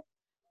dozen.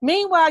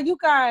 Meanwhile, you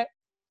got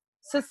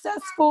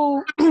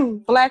successful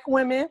black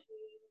women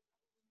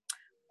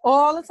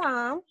all the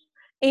time,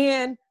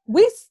 and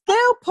we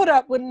still put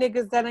up with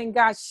niggas that ain't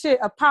got shit,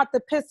 a pot to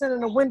piss in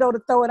the window to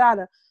throw it out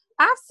of.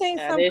 I've seen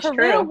some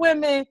career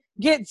women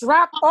get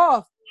dropped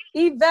off,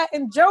 Yvette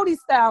and Jody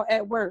style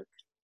at work.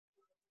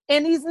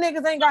 And these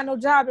niggas ain't got no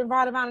job and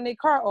ride around in their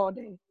car all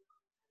day.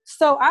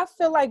 So I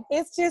feel like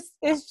it's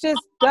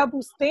just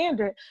double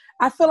standard.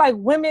 I feel like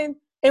women,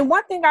 and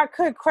one thing I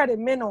could credit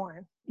men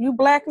on, you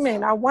black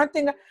men, one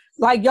thing,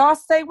 like y'all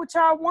say what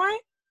y'all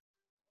want,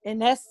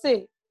 and that's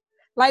it.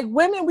 Like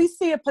women, we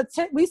see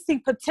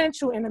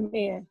potential in a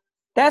man.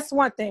 That's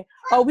one thing.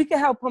 Oh, we can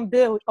help him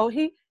build. Oh,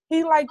 he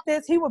like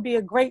this. He would be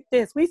a great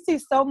this. We see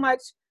so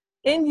much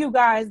in you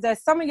guys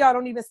that some of y'all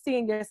don't even see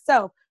in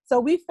yourself. So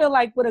we feel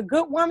like with a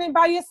good woman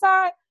by your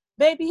side,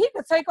 baby, he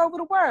could take over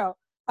the world.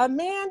 A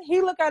man,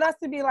 he look at us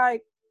and be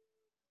like,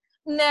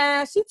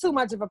 nah, she too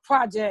much of a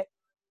project.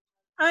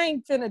 I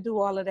ain't finna do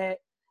all of that.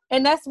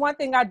 And that's one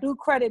thing I do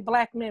credit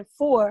black men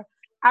for.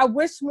 I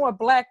wish more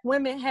black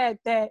women had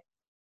that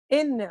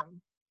in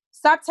them.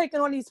 Stop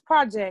taking on these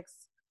projects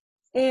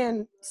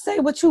and say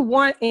what you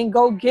want and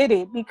go get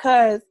it,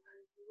 because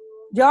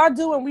y'all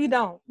do and we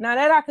don't. Now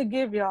that I could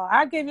give y'all,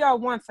 I give y'all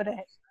one for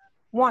that.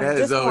 One, yeah,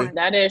 just Zoe. one.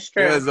 That is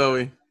true. Yeah,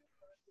 Zoe.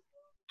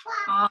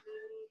 I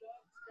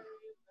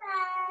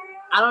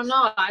don't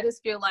know. I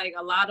just feel like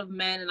a lot of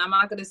men, and I'm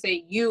not going to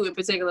say you in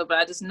particular, but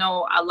I just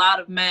know a lot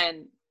of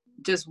men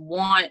just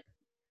want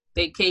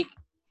their cake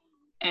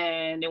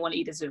and they want to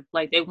eat it too.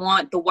 Like they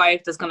want the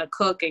wife that's going to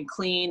cook and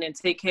clean and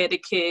take care of the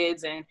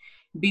kids and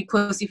be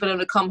pussy for them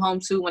to come home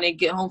to when they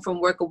get home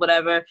from work or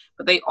whatever.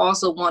 But they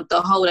also want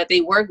the hoe that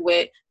they work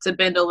with to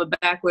bend over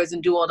backwards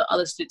and do all the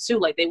other shit too.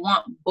 Like they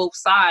want both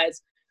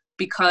sides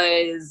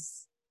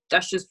because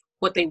that's just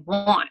what they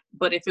want.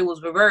 But if it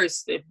was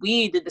reversed, if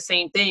we did the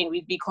same thing,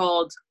 we'd be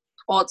called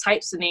all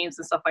types of names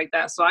and stuff like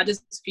that. So I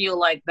just feel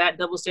like that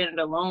double standard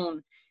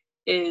alone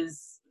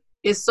is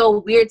so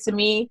weird to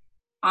me.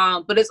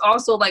 But it's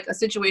also like a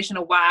situation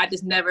of why I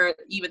just never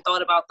even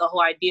thought about the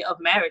whole idea of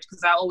marriage,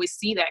 because I always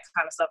see that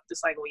kind of stuff.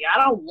 Just like, well, yeah, I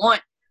don't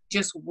want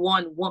just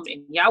one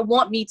woman. Y'all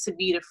want me to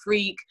be the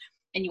freak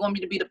and you want me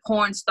to be the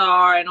porn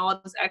star and all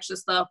this extra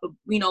stuff, but,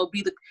 you know,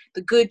 be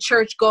the good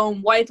church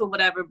going wife or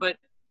whatever. But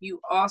you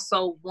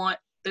also want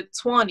the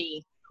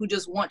 20 who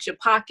just want your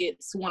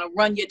pockets, who want to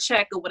run your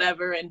check or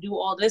whatever and do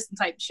all this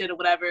type of shit or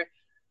whatever.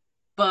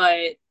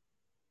 But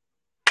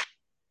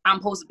I'm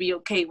supposed to be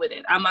okay with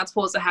it. I'm not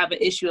supposed to have an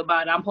issue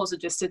about it. I'm supposed to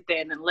just sit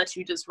there and let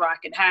you just rock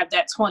and have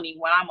that 20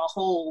 when I'm a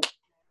whole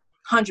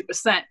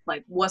 100%.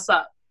 Like, what's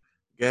up?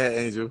 Go ahead,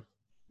 Angel.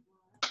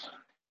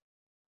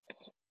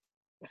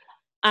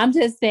 I'm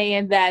just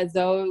saying that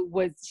Zoe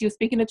was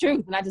speaking the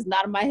truth, and I just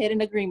nodded my head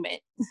in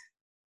agreement.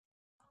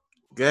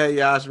 Go ahead,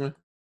 Yashmin.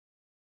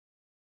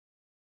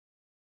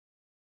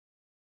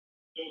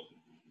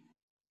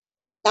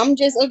 I'm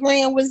just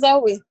agreeing with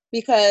Zoe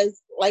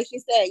because, like she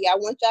said, y'all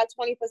want y'all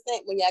 20%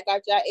 when y'all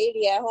got y'all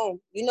 80 at home.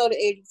 You know the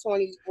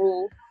 80-20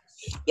 rule.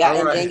 Yeah,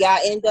 and then y'all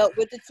end up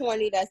with the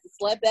 20. That's the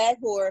slutbag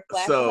whore,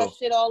 flashing her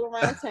shit all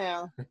around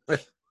town.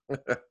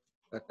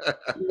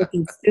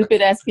 Looking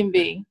stupid as can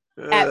be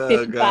at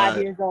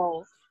 55 years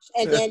old.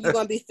 And then you're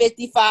gonna be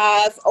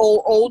 55,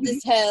 old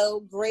as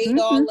hell, grayed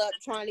all up,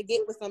 trying to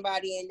get with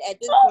somebody, and at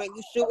this point,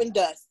 you shooting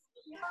dust.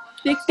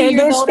 60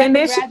 years old at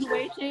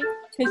graduation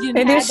because you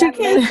had that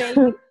late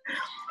baby.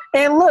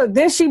 And look,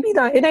 then she be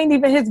done. It ain't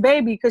even his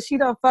baby because she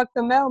done fucked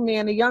the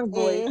mailman, the young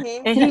boy,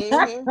 and he.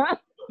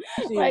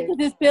 Right, because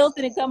his pills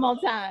didn't come on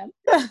time.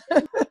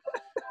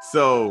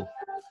 So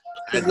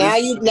now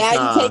you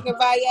taking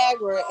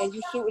Viagra and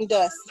you shooting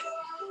dust.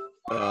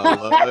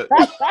 Stop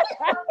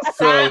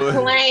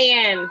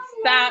playing.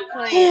 Oh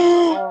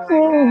my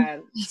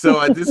God.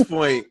 So at this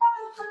point,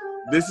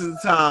 this is the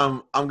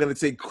time I'm gonna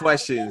take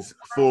questions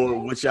for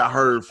what y'all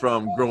heard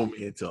from Grown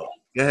Men Talk.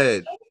 Go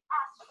ahead,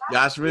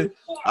 Yashmin.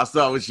 I'll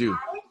start with you.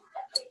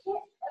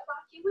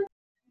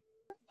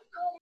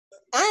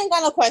 I ain't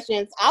got no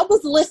questions. I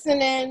was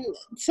listening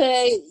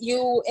to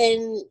you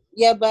and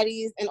your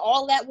buddies, and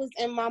all that was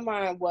in my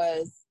mind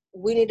was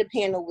we need a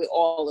panel with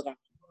all of them.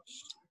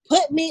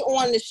 Put me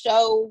on the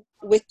show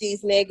with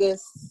these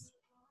niggas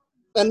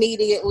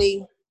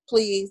immediately,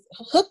 please.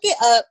 Hook it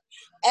up.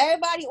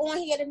 Everybody on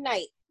here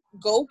tonight,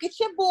 go get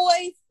your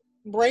boys,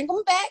 bring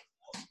them back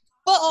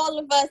for all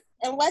of us,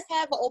 and let's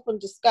have an open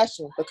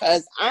discussion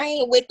because I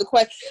ain't with the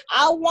question.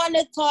 I want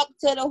to talk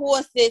to the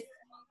horses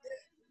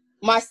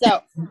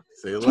myself.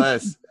 Say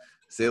less.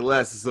 Say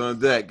less. It's on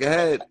deck. Go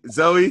ahead,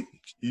 Zoe.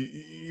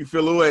 You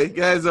feel away.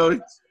 Go ahead,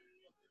 Zoe.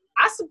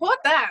 I support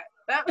that.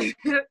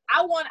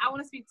 I want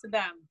to speak to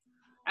them.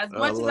 As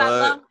much as I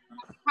love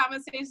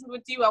conversations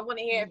with you, I want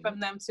to hear it from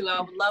them too. I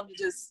would love to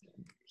just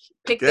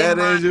pick their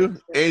mind. Angel.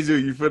 Angel,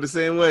 you feel the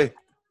same way?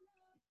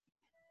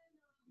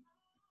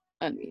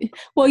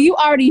 Well, you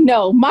already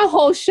know my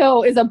whole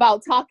show is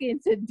about talking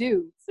to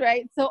dudes,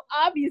 right? So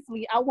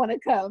obviously I want to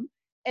come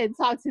and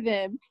talk to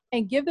them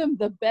and give them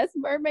the best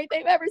mermaid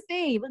they've ever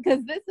seen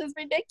because this is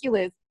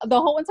ridiculous. The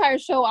whole entire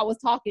show I was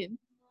talking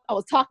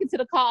to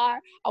the car.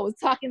 I was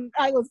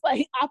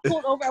like, I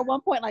pulled over at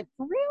one point like,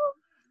 for real?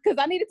 because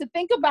I needed to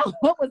think about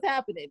what was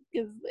happening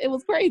because it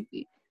was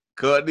crazy.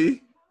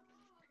 Courtney?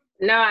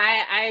 No,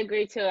 I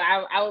agree too.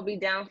 I would be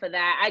down for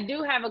that. I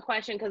do have a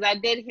question because I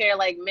did hear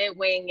like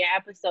midway in your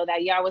episode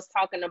that y'all was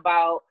talking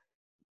about,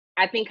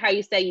 I think how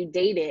you say you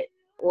dated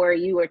or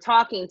you were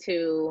talking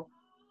to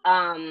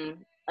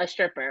a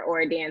stripper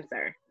or a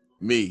dancer.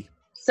 Me.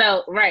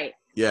 So, right.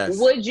 Yes.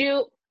 Would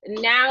you,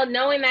 now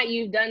knowing that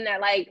you've done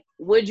that, like,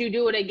 would you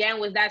do it again?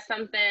 Was that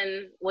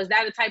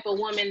a type of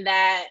woman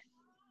that,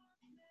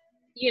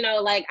 you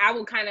know, like, I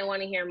would kind of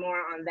want to hear more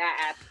on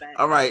that aspect.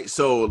 All right.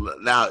 So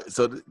now,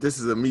 this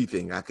is a me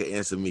thing. I could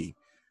answer me.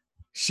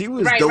 She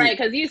was dope. Right,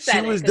 because you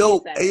said she was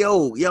dope. Hey,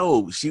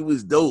 yo, she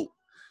was dope.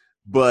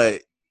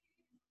 But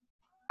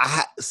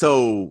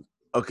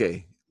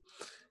okay.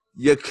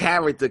 Your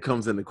character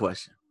comes into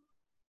question.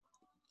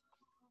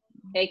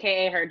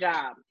 AKA her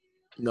job.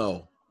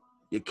 No,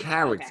 your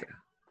character. Okay.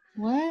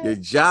 What? Your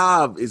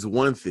job is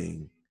one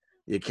thing.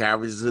 Your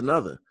character is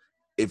another.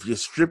 If you're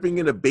stripping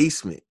in a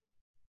basement,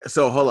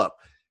 so hold up,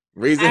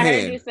 raise a hand.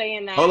 I heard you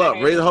saying that. Hold up,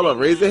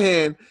 raise a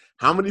hand.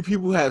 How many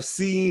people have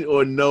seen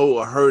or know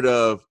or heard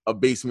of a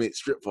basement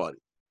strip party?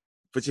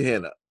 Put your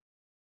hand up.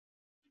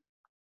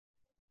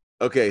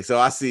 Okay, so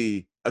I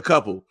see a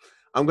couple.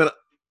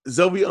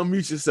 Zoe,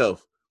 unmute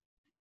yourself.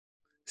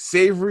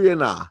 Savory or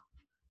nah?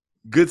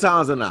 Good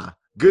times or nah?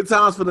 Good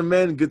times for the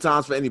men, good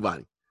times for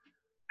anybody.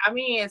 I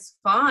mean, it's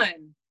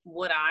fun.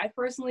 Would I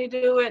personally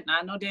do it?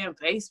 Not no damn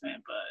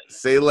basement, but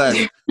say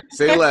less.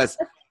 Say less.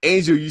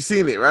 Angel, you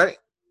seen it, right?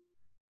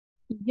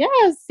 Yeah,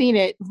 I've seen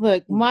it.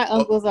 Look, my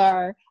uncles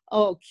are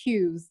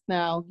Qs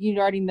now. You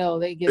already know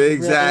they get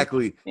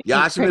exactly.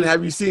 Yashmin,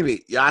 have you seen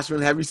it?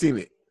 Yashmin, have you seen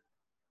it?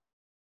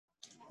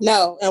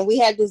 No, and we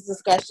had this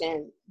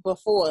discussion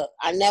before.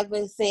 I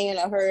never seen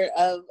or heard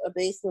of a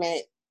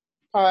basement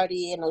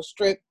party and no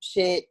strip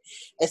shit,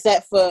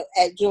 except for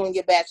at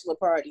junior bachelor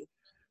party.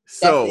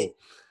 So,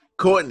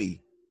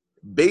 Courtney,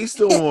 based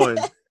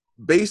on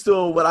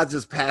what I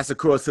just passed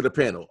across to the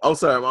panel. Oh,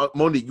 sorry,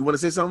 Monique, you want to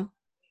say something?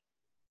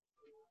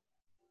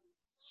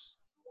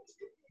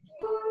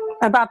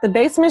 About the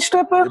basement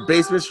stripper? The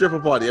basement stripper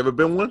party. Ever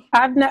been one?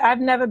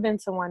 I've never been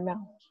to one,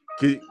 no.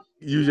 Can you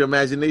use your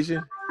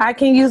imagination? I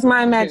can use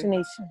my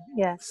imagination,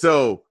 yes.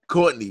 So,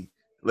 Courtney,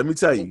 let me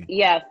tell you.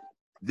 Yes.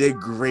 They're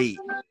great,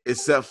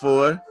 except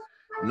for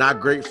not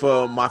great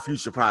for my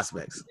future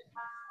prospects.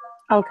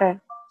 Okay.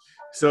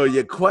 So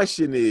your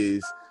question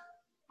is,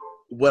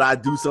 would I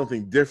do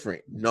something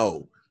different?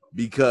 No,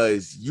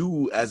 because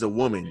you as a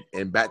woman,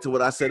 and back to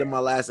what I said in my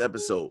last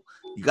episode,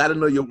 you got to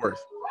know your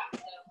worth.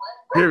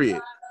 Period.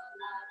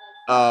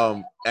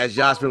 As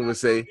Jasmine would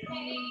say,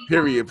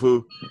 period,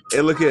 Pooh.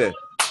 Hey, look here.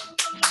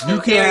 You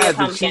can't have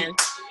the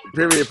cheeks.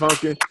 Period,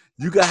 pumpkin.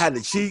 You can have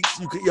the cheeks.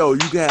 You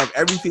can have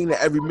everything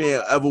that every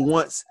man ever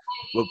wants,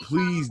 but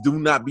please do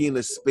not be in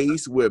a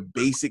space where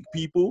basic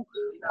people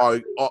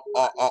are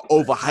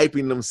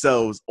overhyping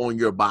themselves on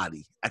your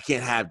body. I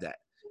can't have that.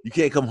 You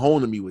can't come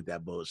home to me with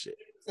that bullshit.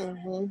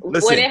 Mm-hmm.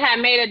 Would it have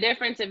made a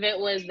difference if it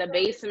was the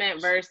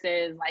basement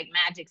versus like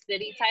Magic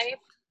City type?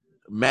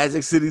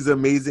 Magic City's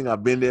amazing.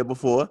 I've been there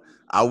before.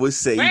 I would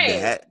say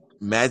that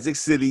Magic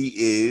City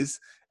is,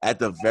 at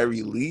the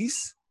very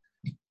least,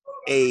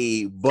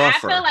 a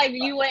buffer. I feel like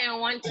you wouldn't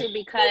want to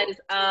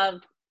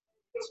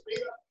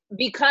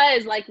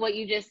because like what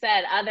you just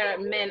said, other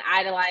men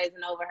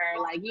idolizing over her,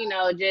 like, you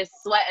know, just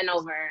sweating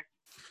over her.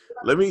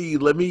 Let me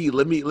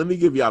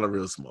give y'all the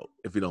real smoke,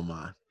 if you don't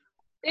mind.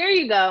 There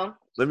you go.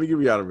 Let me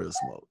give y'all the real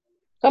smoke.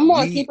 Come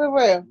on, keep it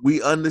real.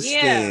 We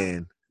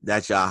understand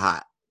that y'all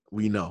hot.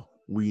 We know.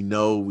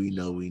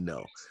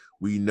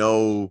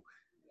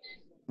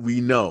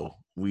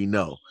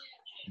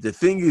 The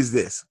thing is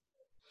this.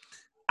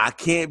 I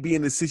can't be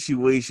in a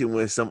situation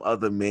where some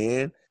other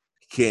man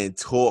can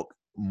talk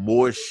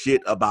more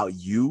shit about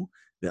you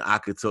than I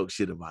could talk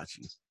shit about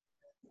you.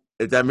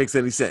 If that makes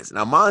any sense.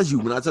 Now, mind you,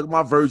 when I talk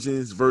about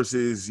virgins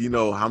versus, you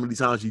know, how many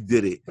times you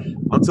did it,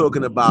 I'm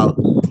talking about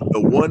the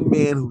one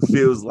man who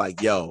feels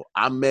like, yo,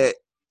 I met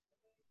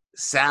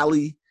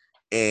Sally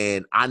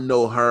and I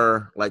know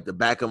her like the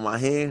back of my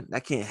hand.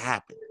 That can't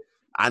happen.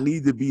 I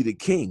need to be the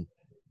king.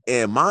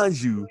 And mind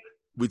you,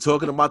 we're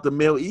talking about the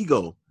male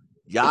ego.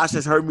 Yash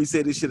has heard me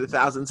say this shit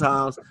 1,000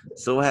 times.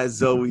 So has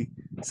Zoe.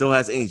 So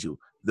has Angel.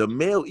 The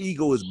male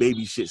ego is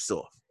baby shit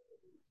soft.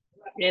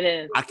 It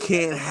is. I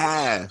can't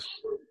have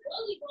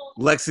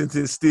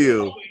Lexington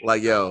Steele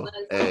like, yo,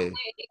 hey.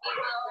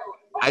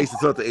 I used to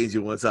talk to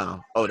Angel one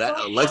time. Oh,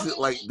 that Lexington,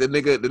 like the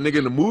nigga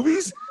in the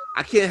movies?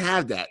 I can't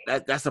have that.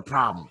 That's a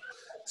problem.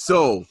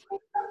 So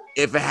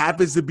if it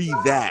happens to be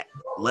that,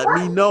 let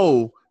me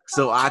know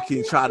so I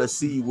can try to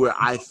see where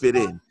I fit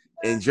in.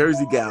 And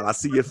Jersey Gal, I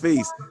see your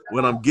face.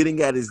 What I'm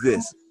getting at is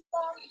this.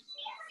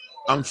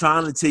 I'm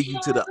trying to take you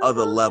to the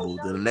other level,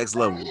 to the next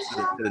level,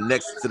 to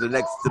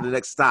the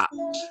next stop.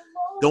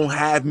 Don't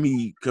have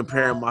me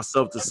comparing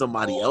myself to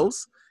somebody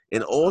else.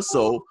 And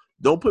also,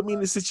 don't put me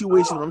in a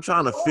situation where I'm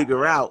trying to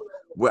figure out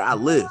where I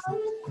live.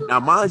 Now,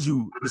 mind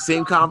you, the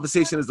same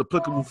conversation is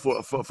applicable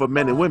for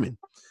men and women.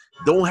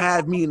 Don't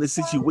have me in a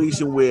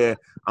situation where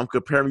I'm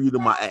comparing you to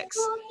my ex.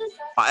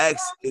 My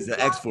ex is an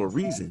ex for a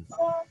reason,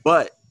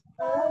 but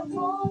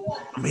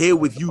I'm here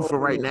with you for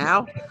right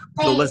now.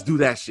 So let's do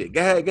that shit.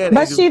 Go ahead, But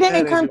Angel. she Go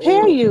ahead, didn't Angel.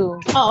 compare you.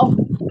 Oh,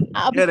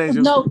 Go ahead,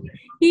 Angel. no.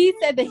 He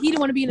said that he didn't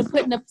want to be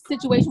put in a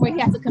situation where he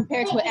has to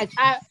compare to an ex.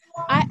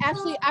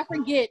 I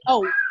forget.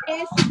 Oh,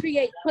 and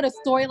she put a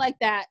story like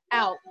that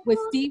out with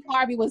Steve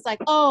Harvey was like,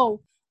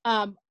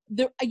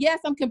 yes,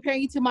 I'm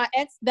comparing you to my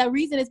ex. The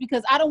reason is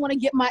because I don't want to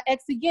get my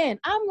ex again.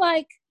 I'm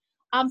like,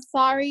 I'm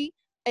sorry.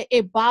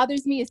 It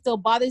bothers me. It still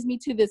bothers me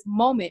to this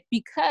moment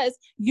because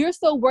you're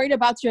so worried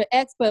about your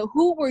ex, but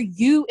who were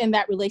you in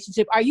that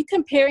relationship? Are you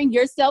comparing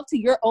yourself to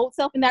your old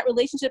self in that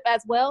relationship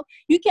as well?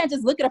 You can't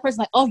just look at a person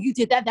like, oh, you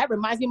did that. That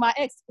reminds me of my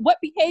ex. What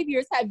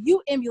behaviors have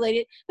you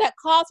emulated that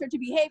caused her to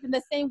behave in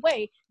the same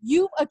way?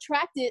 You've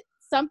attracted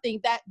something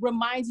that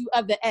reminds you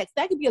of the ex.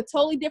 That could be a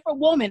totally different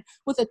woman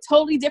with a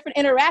totally different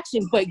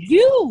interaction, but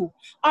you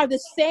are the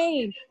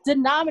same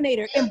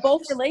denominator in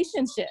both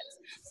relationships.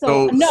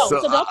 So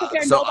don't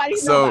compare nobody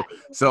to nobody.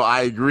 So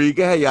I agree.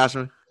 Go ahead,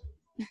 Yasmin.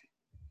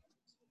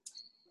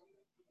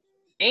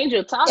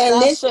 Angel, talk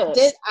and that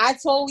shit. I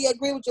totally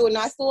agree with you, and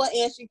I saw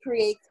Ashley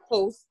create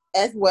post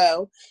as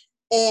well.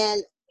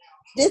 And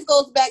this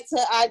goes back to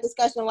our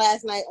discussion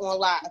last night on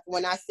live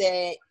when I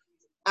said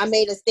I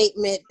made a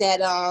statement that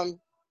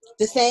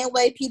the same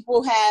way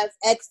people have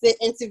exit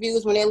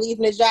interviews when they're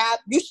leaving a job,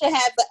 you should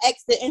have an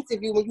exit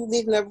interview when you're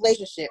leaving a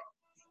relationship.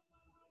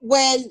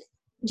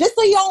 Just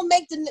so you don't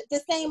make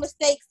the same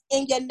mistakes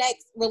in your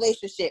next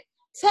relationship.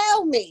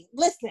 Tell me,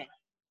 listen,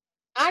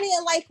 I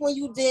didn't like when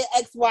you did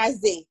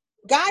XYZ.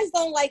 Guys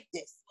don't like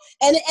this.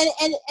 And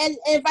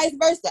vice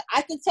versa.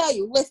 I can tell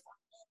you, listen,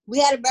 we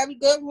had a very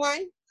good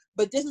run,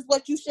 but this is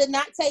what you should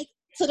not take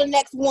to the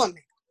next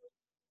woman.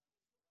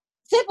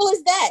 Simple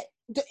as that.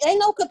 Ain't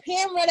no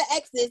comparing the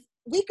exes.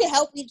 We can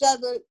help each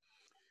other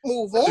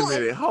move on. Wait a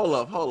minute. Hold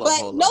up. Wait.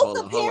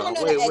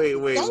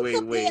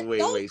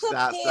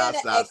 Stop.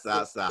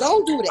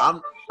 Don't do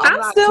that.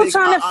 I'm still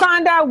trying to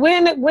find out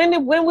when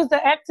was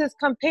the exes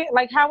compared?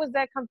 Like, how was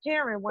that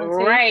comparing?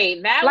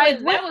 Right. That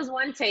was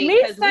one take.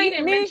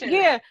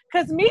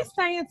 Because me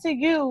saying to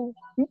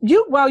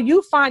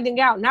you finding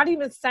out, not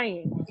even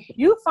saying,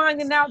 you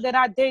finding out that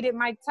I dated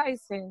Mike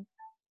Tyson.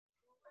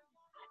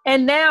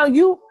 And now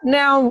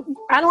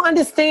I don't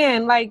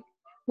understand. Like,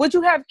 would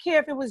you have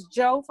cared if it was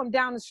Joe from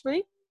down the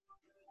street?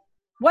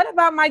 What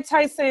about Mike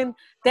Tyson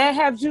that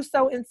has you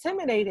so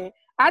intimidated?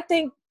 I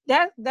think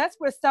that's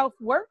where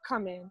self-work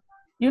come in.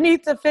 You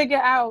need to figure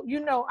out,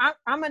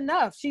 I'm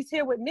enough. She's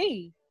here with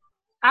me.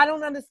 I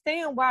don't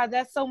understand why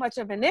that's so much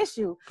of an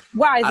issue.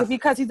 Why? Is it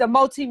because he's a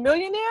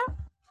multi-millionaire?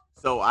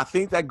 So I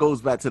think that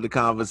goes back to the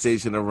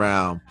conversation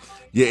around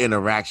your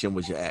interaction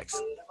with your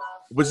ex,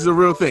 which is a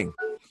real thing.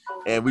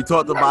 And we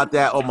talked about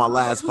that on my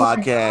last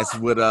podcast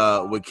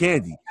with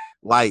Candy.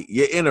 Like,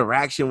 your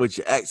interaction with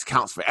your ex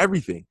counts for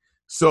everything.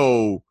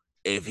 So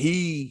if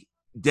he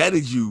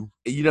deaded you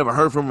and you never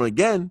heard from him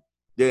again,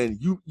 then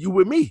you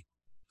with me.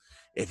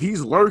 If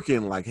he's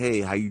lurking, like,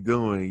 hey, how you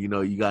doing?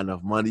 You got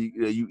enough money?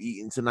 You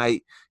eating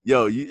tonight?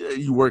 Yo,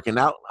 you working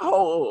out?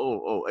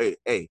 Oh,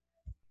 hey.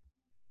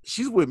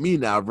 She's with me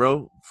now,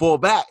 bro. Fall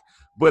back.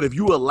 But if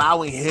you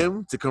allowing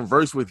him to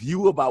converse with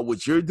you about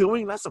what you're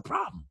doing, that's a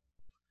problem.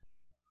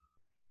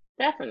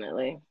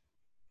 Definitely.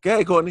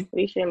 Okay, Courtney.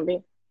 We shouldn't be.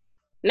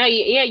 No,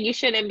 you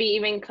shouldn't be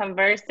even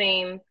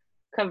conversing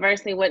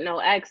with no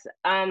ex.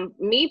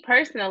 Me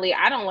personally,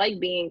 I don't like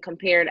being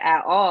compared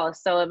at all.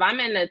 So if I'm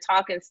in a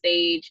talking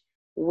stage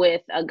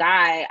with a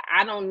guy,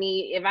 I don't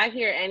need, if I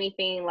hear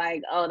anything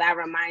like, oh, that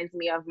reminds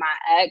me of my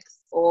ex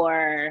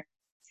or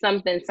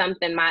something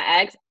my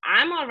ex,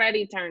 I'm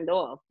already turned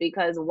off,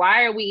 because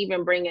why are we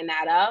even bringing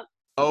that up?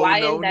 Why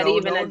is that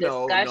even a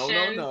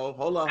discussion? No.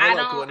 Hold on,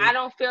 I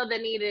don't feel the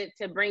need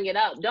to bring it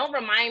up. Don't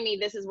remind me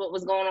this is what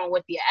was going on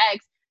with your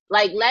ex.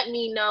 Like, let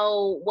me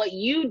know what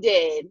you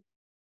did.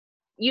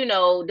 I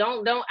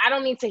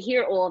don't need to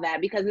hear all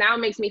that, because now it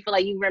makes me feel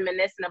like you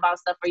reminiscing about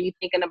stuff, or you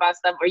thinking about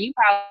stuff, or you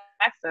probably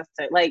access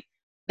to, like,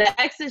 the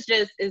ex is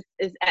just is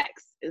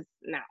ex. Is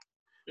no.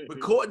 But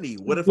Courtney,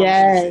 what if I'm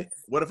innocent?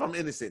 What if I'm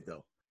innocent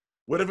though?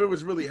 What if it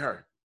was really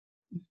her?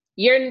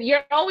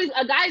 You're always,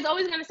 a guy's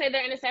always gonna say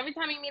they're innocent. Every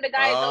time you meet a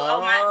guy,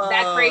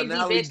 that crazy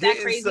bitch, that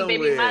crazy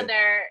baby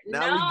mother.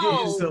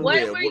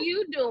 What were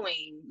you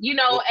doing?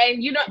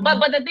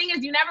 But the thing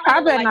is, you never.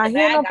 I better not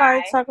hear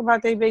nobody talk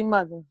about their baby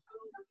mother.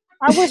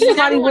 I wish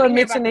somebody would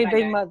mention their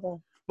baby mother.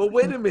 But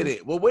wait a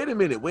minute. Oh,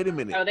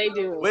 they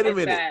do. Wait a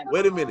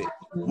minute.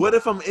 What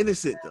if I'm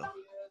innocent though?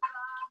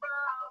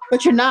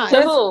 But you're not.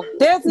 There's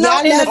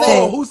no innocent.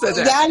 Oh, who said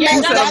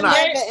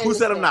that? Who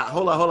said I'm not?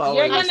 Hold on.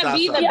 You're going to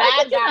be the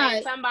bad guy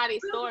in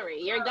somebody's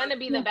story. You're going to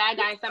be the bad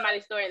guy in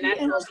somebody's story, and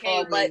that's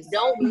okay. But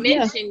don't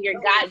mention your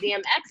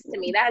goddamn ex to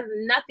me. That has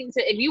nothing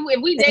to. If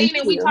we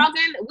dating and we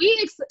talking,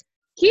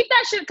 keep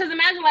that shit. Because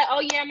imagine, like, oh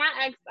yeah, my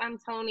ex, I'm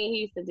Tony. He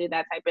used to do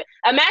that type of.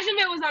 Imagine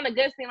if it was on a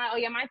good thing, like, oh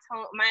yeah, my ex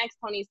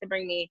Tony used to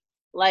bring me,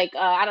 like,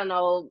 I don't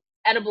know,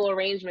 edible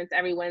arrangements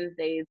every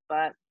Wednesdays,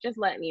 but just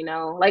letting you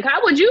know. Like,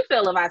 how would you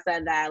feel if I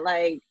said that?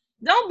 Like,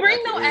 don't bring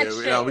no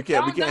extra. No, we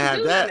can't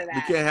have that.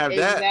 We can't have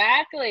that.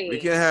 Exactly. We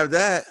can't have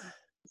that.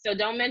 So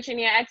don't mention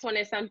your ex when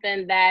it's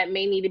something that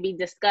may need to be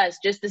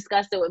discussed. Just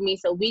discuss it with me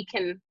so we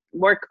can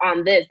work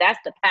on this. That's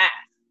the path.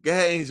 Go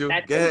ahead, Angel.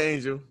 Go ahead,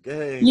 Angel.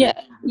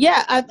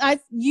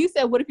 Yeah. You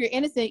said, what if you're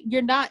innocent?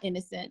 You're not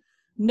innocent.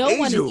 No Angel,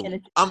 one is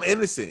innocent. I'm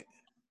innocent.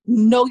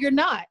 No, you're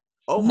not.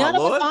 Oh, None my of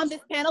Lord. us on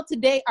this panel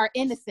today are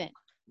innocent.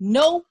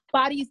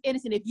 Nobody is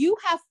innocent. If you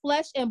have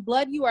flesh and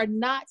blood, you are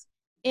not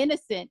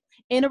innocent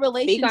in a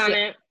relationship. Speak on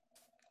it.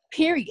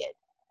 Period.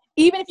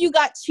 Even if you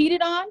got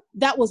cheated on,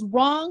 that was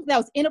wrong. That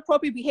was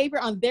inappropriate behavior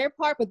on their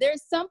part. But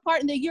there's some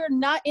part in there you're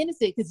not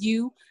innocent because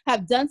you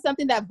have done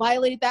something that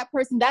violated that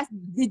person.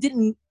 It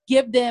didn't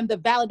give them the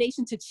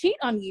validation to cheat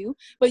on you,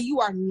 but you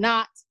are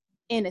not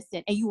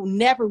innocent, and you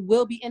never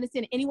will be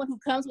innocent. Anyone who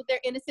comes with their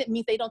innocent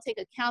means they don't take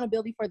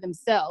accountability for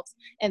themselves,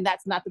 and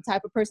that's not the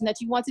type of person that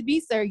you want to be,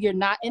 sir. You're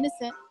not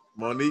innocent.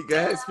 Monique, go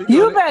ahead, speak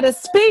You on better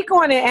speak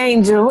on it,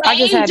 Angel. I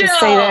just had to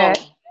say that.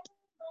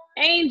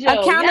 Angel,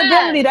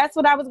 accountability. yes. That's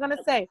what I was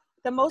gonna say.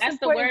 The most That's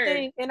important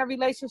thing in a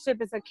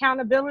relationship is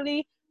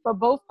accountability for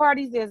both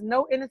parties. There's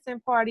no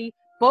innocent party.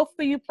 Both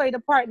of you played a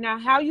part. Now,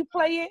 how you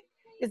play it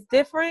is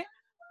different.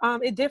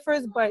 It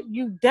differs, but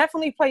you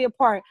definitely play a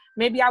part.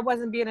 Maybe I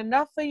wasn't being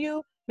enough for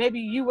you. Maybe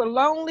you were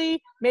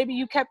lonely. Maybe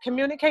you kept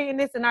communicating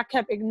this and I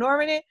kept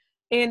ignoring it.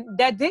 And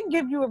that didn't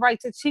give you a right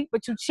to cheat,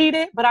 but you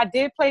cheated. But I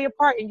did play a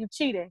part and you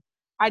cheated.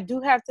 I do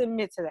have to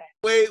admit to that.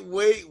 Wait.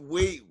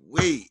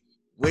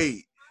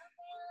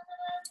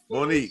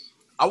 Monique,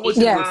 I want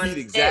you to repeat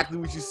exactly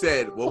what you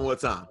said one more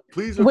time.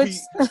 Please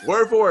repeat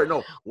word for word.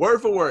 No, word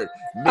for word.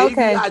 Maybe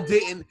I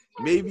didn't.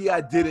 Maybe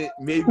I didn't.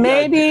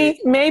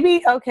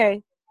 Maybe.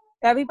 Okay.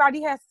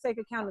 Everybody has to take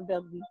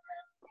accountability.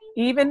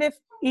 Even if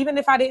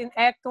I didn't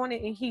act on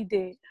it and he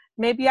did.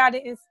 Maybe I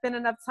didn't spend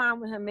enough time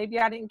with him. Maybe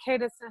I didn't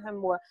cater to him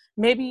more.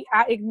 Maybe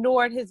I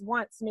ignored his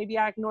wants. Maybe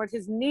I ignored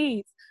his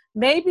needs.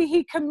 Maybe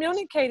he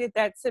communicated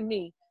that to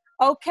me.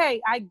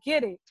 Okay, I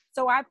get it.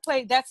 So I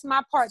played, that's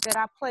my part that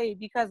I played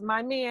because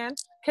my man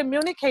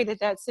communicated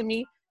that to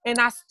me and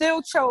I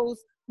still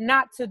chose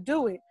not to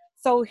do it.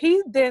 So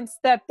he then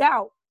stepped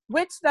out,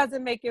 which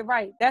doesn't make it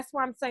right. That's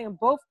why I'm saying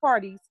both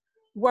parties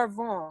were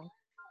wrong.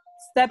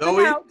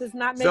 Stepping out does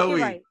not make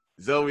it right.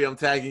 Zoe, I'm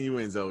tagging you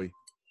in, Zoe.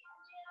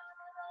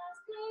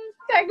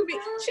 Tagging me.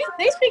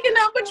 They speaking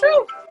out the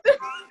truth.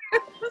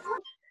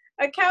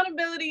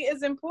 Accountability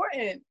is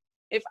important.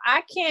 If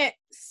I can't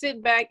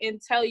sit back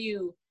and tell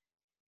you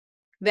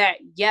that,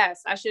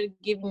 yes, I should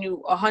have given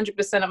you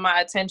 100% of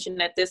my attention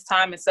at this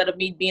time instead of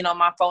me being on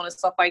my phone and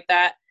stuff like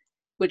that,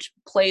 which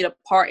played a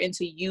part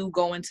into you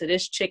going to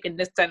this chick and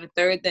this, that, and the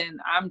third, then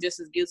I'm just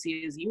as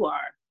guilty as you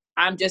are.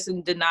 I'm just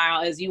in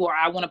denial as you are.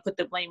 I want to put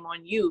the blame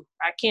on you.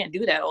 I can't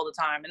do that all the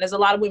time. And there's a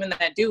lot of women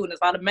that do, and there's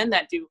a lot of men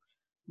that do.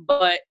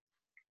 But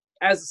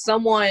as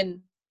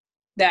someone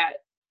that,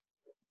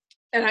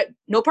 and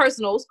no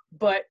personals,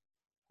 but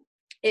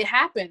it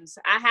happens.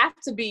 I have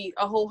to be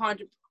a whole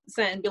 100%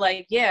 and be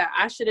like, yeah,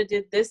 I should have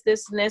did this,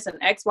 this, and this, and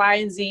X, Y,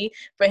 and Z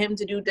for him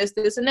to do this,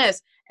 this, and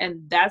this.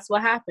 And that's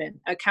what happened.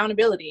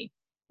 Accountability.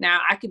 Now,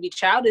 I could be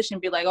childish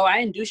and be like, oh, I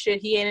didn't do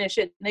shit. He ain't in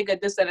shit,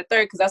 nigga, this, that, and the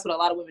third, because that's what a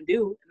lot of women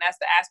do. And that's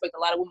the aspect a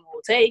lot of women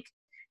will take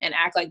and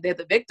act like they're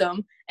the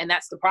victim. And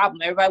that's the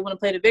problem. Everybody want to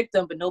play the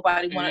victim, but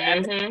nobody want to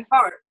act the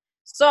part.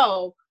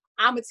 So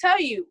I'm going to tell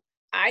you,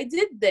 I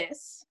did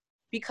this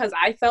because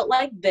I felt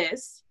like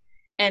this.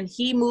 And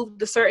he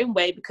moved a certain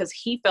way because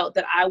he felt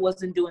that I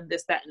wasn't doing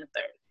this, that, and the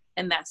third.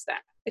 And that's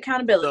that.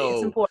 Accountability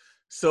is important.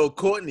 So,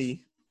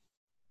 Courtney,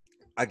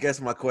 I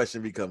guess my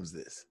question becomes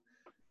this.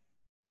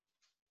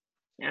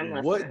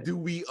 What do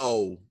we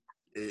owe?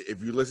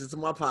 If you listen to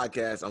my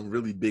podcast, I'm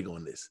really big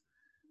on this.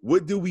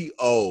 What do we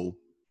owe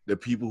the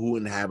people who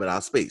inhabit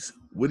our space?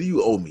 What do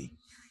you owe me?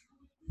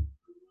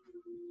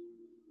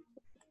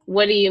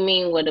 What do you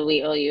mean? What do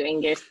we owe you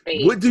in your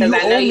space? What do you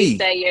owe me?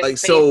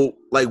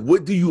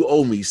 What do you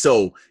owe me?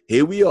 So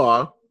here we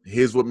are.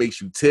 Here's what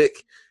makes you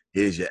tick.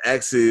 Here's your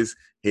exes.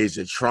 Here's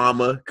your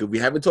trauma. Because we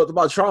haven't talked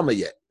about trauma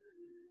yet.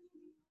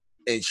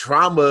 And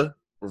trauma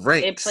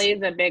ranks. It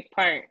plays a big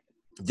part.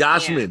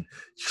 Yasmin,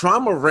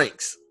 trauma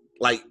ranks.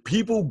 Like,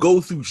 people go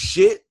through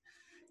shit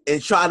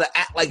and try to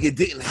act like it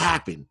didn't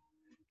happen.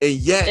 And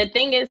yet the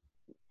thing is,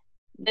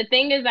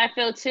 I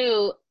feel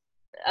too,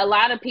 a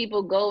lot of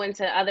people go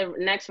into other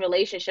next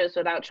relationships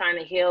without trying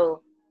to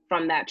heal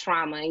from that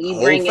trauma. And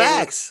you bring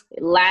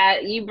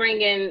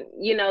in,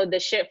 you know, the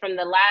shit from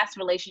the last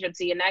relationship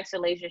to your next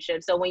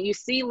relationship. So when you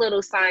see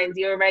little signs,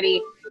 you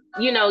already,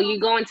 you know, you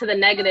go into the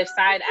negative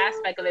side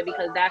aspect of it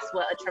because that's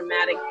what a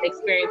traumatic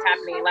experience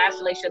happened in your last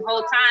relationship.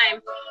 Whole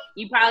time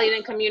you probably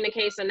didn't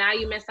communicate, so now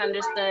you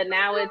misunderstood.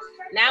 Now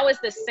it's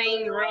the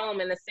same room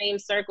and the same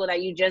circle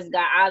that you just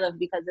got out of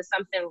because there's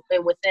something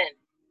within.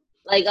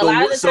 Like a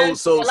lot of the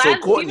times,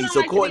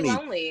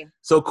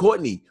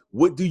 Courtney,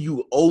 what do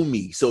you owe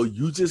me? So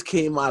you just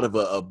came out of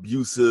an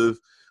abusive,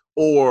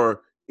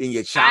 or in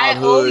your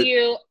childhood,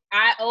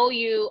 I owe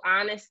you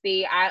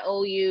honesty. I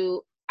owe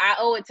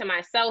it to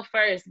myself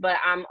first, but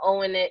I'm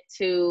owing it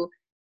to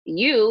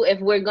you if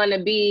we're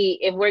gonna be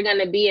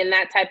in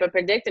that type of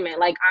predicament.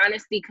 Like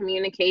honesty,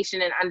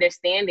 communication, and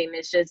understanding.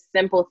 It's just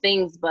simple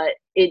things, but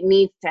it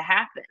needs to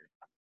happen.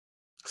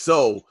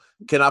 So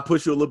can I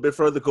push you a little bit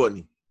further,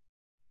 Courtney?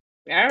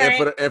 All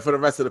right. And for the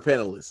rest of the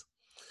panelists,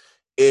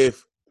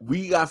 if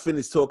we got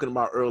finished talking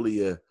about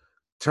earlier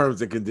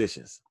terms and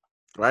conditions,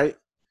 right?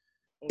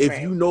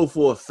 If you know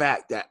for a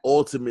fact that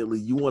ultimately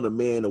you want a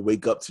man to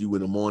wake up to you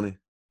in the morning,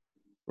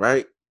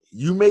 right?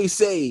 You may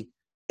say,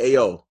 hey,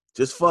 yo,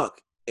 just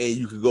fuck, and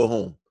you can go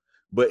home.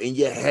 But in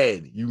your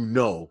head, you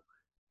know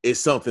it's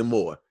something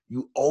more.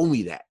 You owe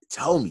me that.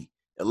 Tell me.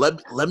 And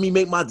let me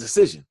make my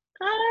decision.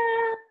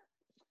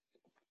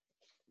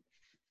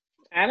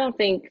 I don't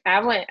think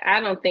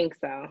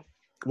so.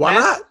 Why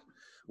not?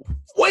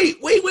 Wait.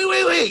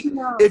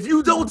 No. If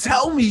you don't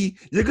tell me,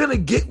 you're gonna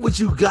get what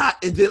you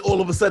got, and then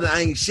all of a sudden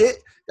I ain't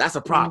shit. That's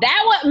a problem.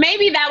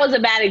 Maybe that was a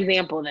bad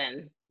example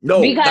then.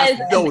 No, because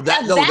no.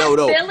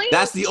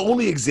 That's the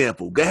only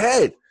example. Go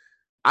ahead.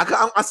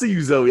 I see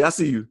you, Zoe. I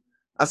see you,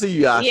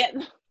 Yash. Yeah.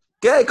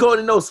 Go ahead,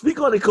 Courtney. No, speak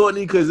on it,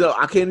 Courtney, because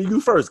I came to you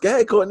first. Go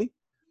ahead, Courtney.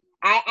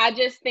 I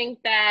just think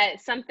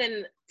that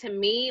something to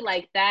me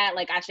like that,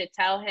 like I should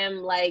tell him,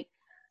 like,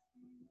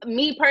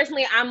 me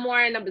personally, I'm more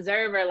an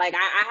observer. Like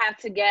I have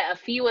to get a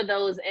few of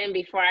those in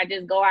before I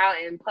just go out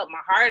and put my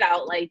heart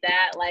out like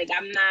that. Like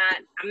I'm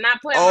not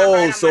putting my heart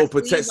on so my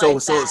protect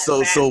sleeve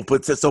so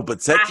protect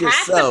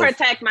yourself. I have to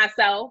protect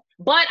myself,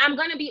 but I'm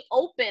gonna be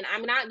open.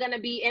 I'm not gonna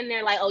be in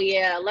there like, oh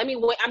yeah, let me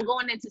wait. I'm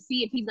going in to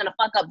see if he's gonna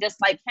fuck up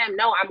just like him.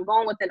 No, I'm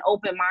going with an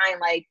open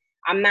mind. Like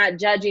I'm not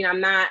judging. I'm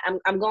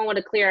going with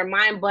a clear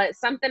mind. But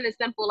something as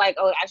simple like,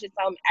 oh, I should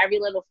tell him every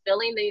little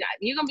feeling. That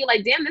you're gonna be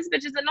like, damn, this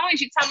bitch is annoying.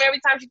 She tell me every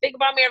time she think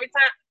about me every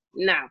time.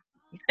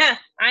 No,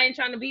 I ain't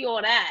trying to be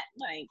all that.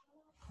 Like,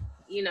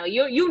 you know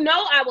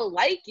I will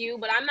like you,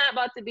 but I'm not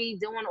about to be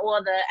doing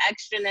all the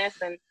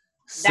extraness and.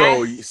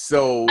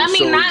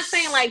 Not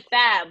saying like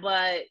that,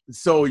 but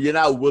so you're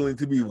not willing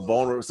to be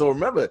vulnerable. So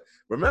remember,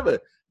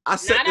 I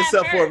set this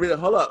up for a reason.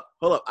 Hold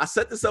up. I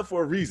set this up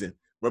for a reason.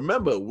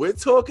 Remember, we're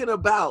talking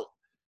about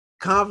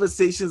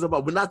conversations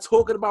about, we're not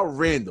talking about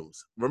randoms.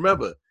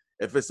 Remember,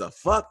 if it's a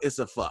fuck, it's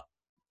a fuck.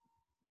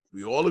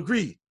 We all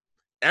agree.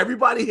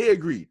 Everybody here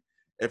agreed.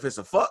 If it's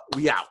a fuck,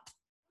 we out.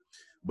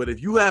 But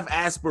if you have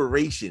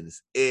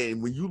aspirations,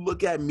 and when you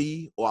look at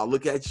me or I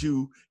look at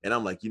you and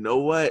I'm like, you know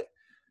what?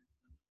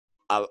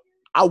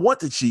 I want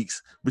the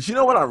cheeks, but you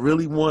know what I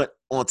really want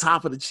on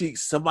top of the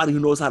cheeks? Somebody who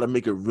knows how to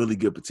make a really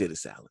good potato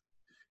salad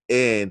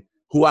and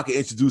who I can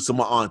introduce to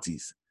my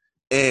aunties.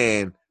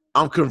 And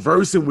I'm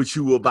conversing with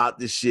you about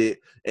this shit,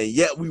 and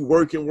yet we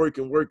working.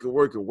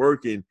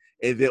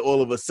 And then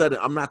all of a sudden,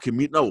 I'm not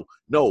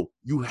No,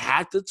 you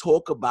have to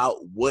talk about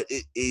what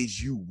it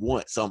is you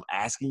want. So I'm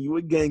asking you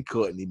again,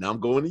 Courtney. Now I'm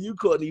going to you,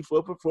 Courtney,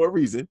 for a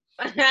reason.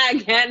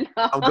 Again,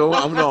 no.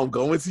 I'm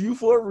going to you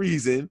for a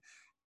reason.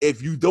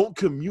 If you don't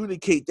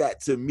communicate that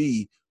to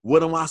me,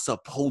 what am I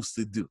supposed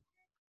to do?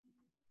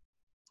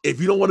 If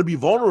you don't want to be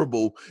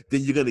vulnerable,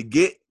 then you're gonna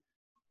get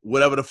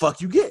whatever the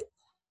fuck you get.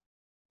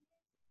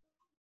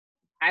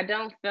 I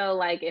don't feel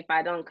like if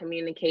I don't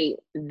communicate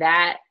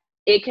that,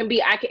 it can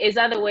be. It's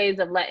other ways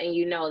of letting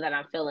you know that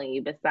I'm feeling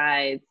you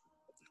besides.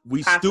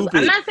 We stupid.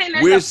 I'm not saying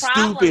we're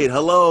stupid.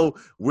 Hello,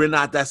 we're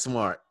not that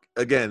smart.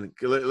 Again,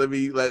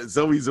 let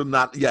Zoe's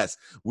not. Yes,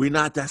 we're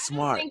not that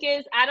smart.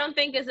 I don't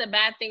think it's a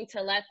bad thing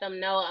to let them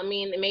know. I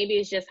mean, maybe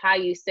it's just how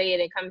you say it.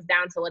 It comes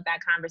down to what that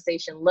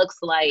conversation looks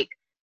like.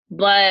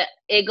 But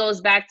it goes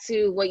back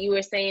to what you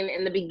were saying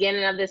in the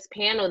beginning of this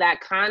panel,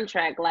 that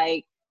contract.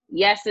 Like,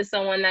 yes, it's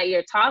someone that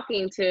you're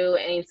talking to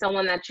and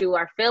someone that you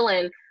are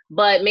feeling,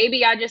 but maybe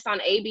y'all just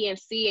on A, B, and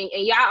C,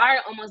 and y'all are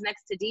almost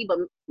next to D, but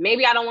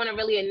maybe I don't want to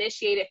really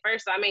initiate it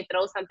first, so I may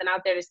throw something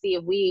out there to see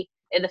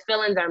if the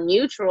feelings are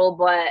mutual,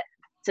 but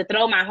to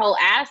throw my whole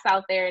ass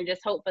out there and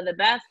just hope for the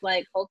best,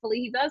 like, hopefully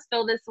he does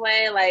feel this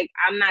way, like,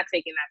 I'm not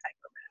taking that type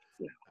of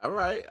risk. No. All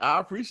right. I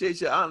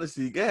appreciate your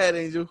honesty. Go ahead,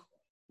 Angel.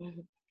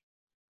 Mm-hmm.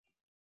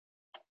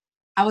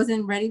 I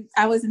wasn't ready.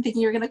 I wasn't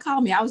thinking you were going to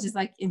call me. I was just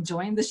like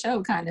enjoying the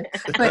show kind of.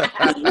 But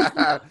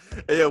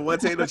yeah, one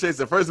take no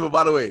chaser. First of all,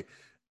 by the way,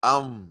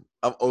 I'm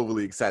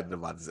overly excited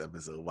about this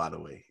episode, by the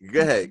way. Go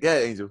ahead,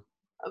 Angel.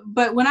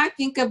 But when I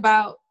think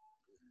about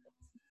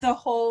the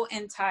whole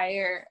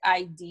entire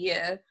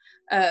idea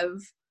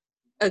of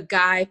a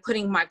guy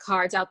putting my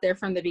cards out there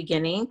from the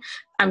beginning,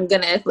 I'm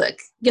gonna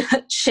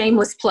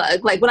shameless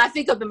plug. Like when I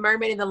think of The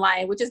Mermaid and the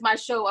Lion, which is my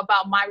show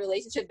about my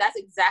relationship, that's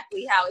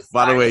exactly how it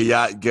started. By the way,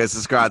 y'all get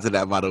subscribed to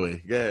that, by the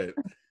way. Go ahead.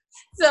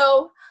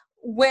 So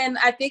when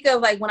I think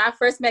of like when I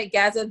first met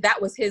Gaza,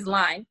 that was his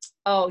line.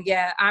 oh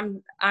yeah,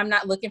 I'm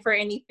not looking for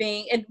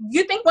anything. And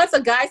you think once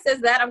a guy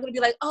says that, I'm gonna be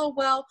like, oh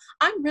well,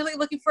 I'm really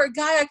looking for a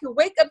guy I can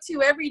wake up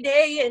to every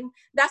day, and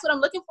that's what I'm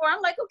looking for.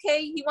 I'm like,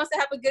 okay, he wants to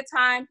have a good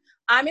time.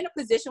 I'm in a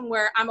position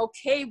where I'm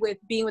okay with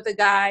being with a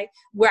guy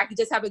where I can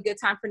just have a good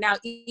time for now,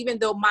 even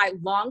though my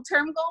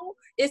long-term goal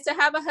is to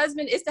have a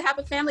husband, is to have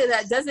a family.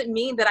 That doesn't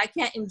mean that I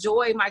can't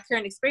enjoy my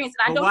current experience.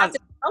 And I don't have to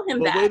tell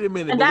him that. Wait a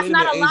minute. And that's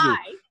not a Angel,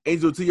 lie.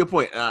 Angel, to your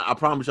point, I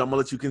promise you, I'm going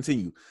to let you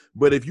continue.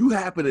 But if you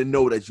happen to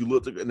know that you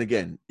look, and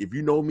again, if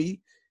you know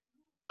me,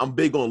 I'm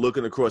big on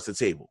looking across the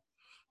table.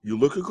 You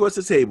look across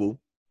the table,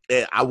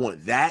 and I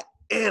want that,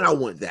 and I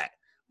want that.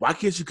 Why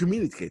can't you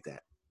communicate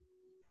that?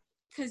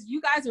 Because you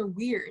guys are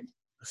weird.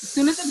 As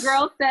soon as a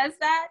girl says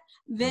that,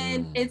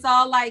 then it's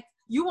all like,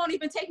 you won't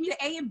even take me to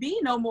A and B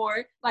no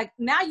more. Like,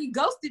 now you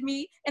ghosted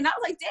me. And I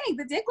was like, dang,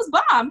 the dick was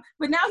bomb.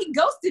 But now he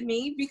ghosted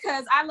me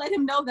because I let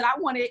him know that I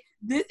wanted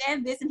this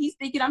and this. And he's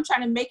thinking I'm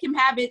trying to make him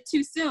have it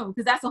too soon.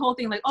 Because that's the whole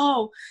thing. Like,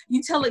 oh,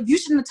 you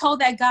shouldn't have told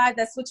that guy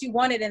that's what you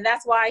wanted. And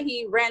that's why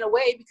he ran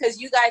away,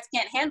 because you guys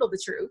can't handle the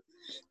truth.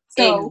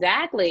 So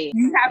exactly.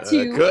 You have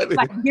to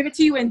give it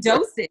to you in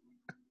doses.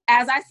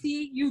 As I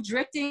see you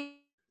drifting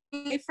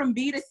from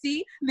B to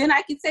C, then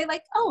I can say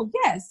like, oh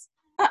yes,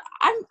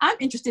 I'm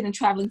interested in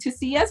traveling to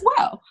C as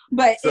well.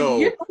 But so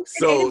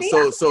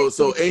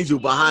Angel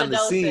behind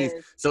the scenes.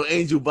 So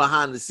Angel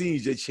behind the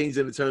scenes, you're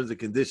changing the terms and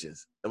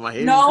conditions. Am I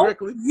hearing you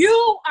correctly?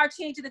 You are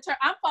changing the term.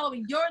 I'm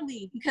following your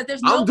lead because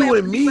there's no. I'm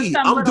doing me.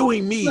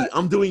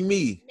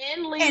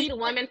 Men lead,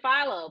 women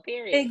follow.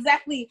 Period.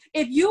 Exactly.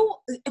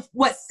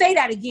 Say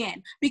that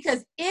again,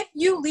 because if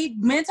you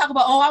lead, men talk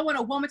about, oh, I want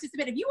a woman to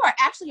submit. If you are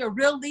actually a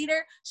real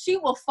leader, she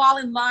will fall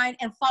in line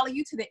and follow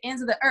you to the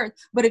ends of the earth.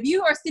 But if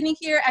you are sitting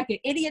here like an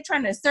idiot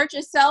trying to assert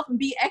yourself and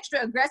be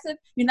extra aggressive,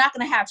 you're not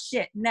going to have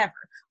shit. Never.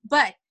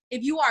 But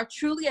if you are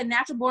truly a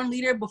natural born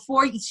leader,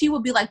 she will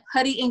be like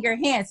putty in your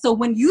hands. So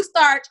when you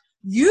start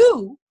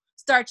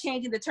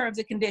changing the terms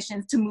and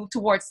conditions to move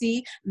towards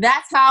C,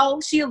 that's how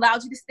she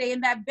allowed you to stay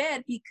in that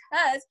bed,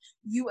 because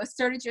you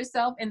asserted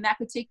yourself in that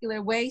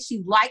particular way.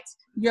 She liked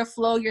your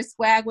flow, your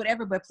swag,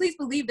 whatever. But please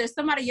believe there's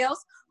somebody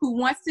else who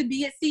wants to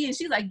be at C, and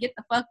she's like, get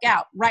the fuck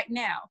out right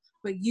now.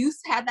 But you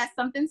had that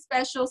something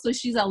special, so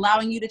she's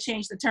allowing you to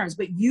change the terms.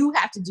 But you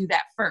have to do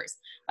that first.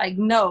 Like,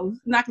 no, I'm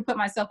not gonna put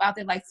myself out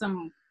there like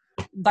some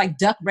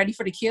duck ready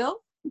for the kill.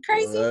 You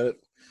crazy?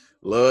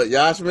 Lord,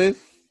 Yasmin.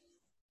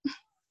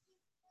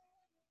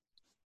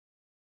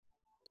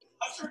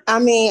 I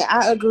mean,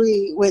 I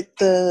agree with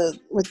the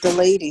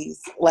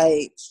ladies.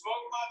 Like,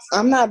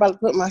 I'm not about to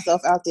put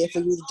myself out there for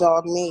you to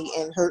dog me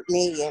and hurt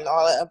me and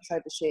all that other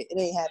type of shit. It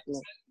ain't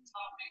happening.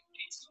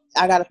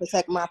 I gotta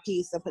protect my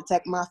peace and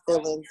protect my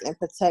feelings and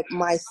protect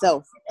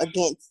myself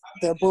against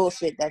the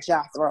bullshit that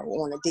y'all throw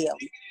on a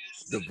daily.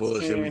 The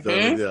bullshit we throw on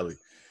a daily.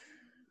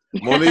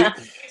 Monique.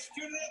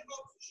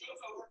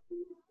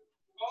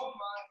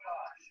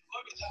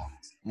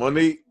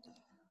 Monique.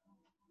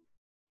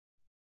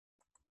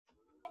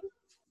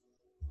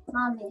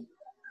 Mommy.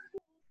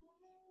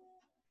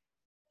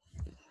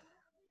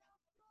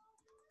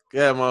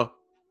 Yeah, Mo.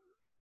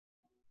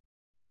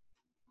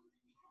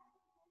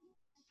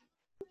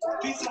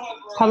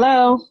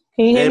 Hello,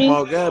 can you hear me?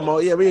 Mo, yeah, Mo,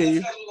 yeah, we hear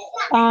you.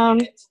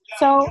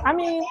 So I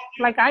mean,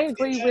 like, I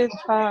agree with.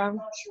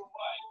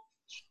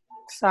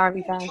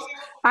 Sorry, guys.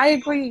 I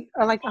agree,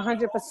 like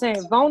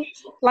 100%.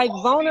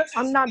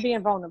 I'm not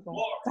being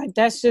vulnerable. Like,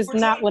 that's just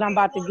not what I'm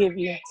about to give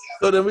you.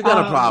 So then we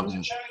got a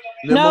problem.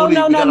 No.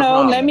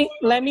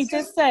 Let me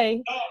just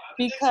say,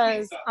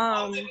 because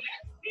I'm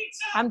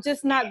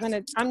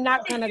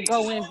not gonna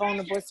go in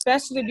vulnerable,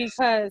 especially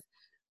because,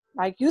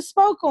 like you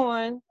spoke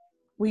on,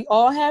 we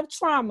all have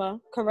trauma,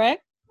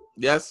 correct?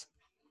 Yes.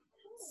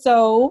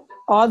 So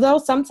although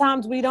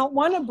sometimes we don't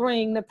want to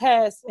bring the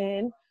past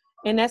in,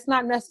 and that's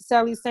not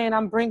necessarily saying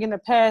I'm bringing the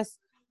past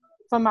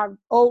from our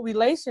old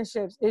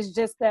relationships. It's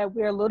just that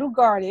we're a little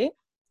guarded,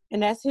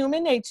 and that's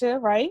human nature,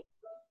 right?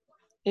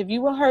 If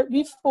you were hurt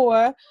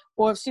before,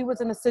 or if she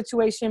was in a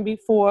situation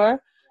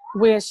before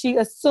where she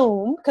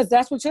assumed, because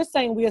that's what you're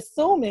saying, we're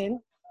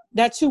assuming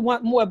that you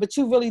want more, but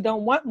you really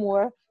don't want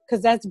more,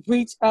 because that's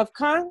breach of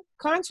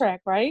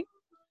contract, right?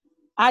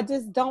 I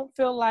just don't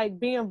feel like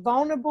being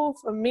vulnerable,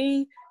 for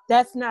me,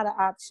 that's not an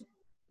option.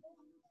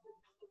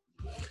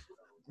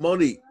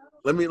 Monique,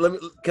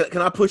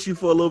 can I push you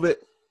for a little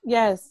bit?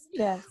 Yes.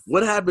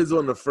 What happens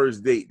on the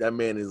first date? That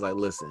man is like,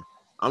 listen,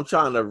 I'm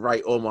trying to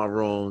right all my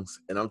wrongs,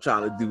 and I'm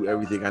trying to do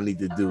everything I need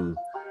to do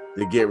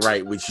to get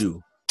right with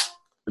you.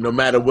 No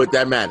matter what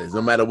that matters,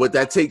 no matter what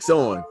that takes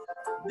on,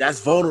 that's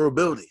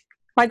vulnerability.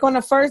 Like on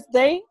the first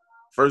date?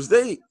 First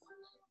date.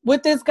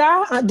 With this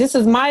guy? This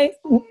is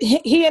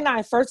he and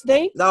I, first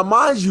date? Now,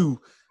 mind you,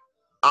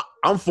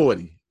 I'm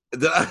 40.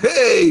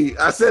 Hey,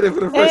 I said it for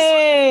the first time.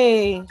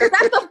 Hey.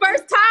 That's the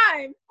first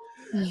time.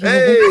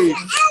 Hey,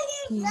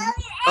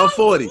 I'm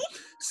 40.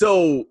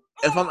 So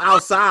if I'm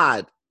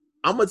outside,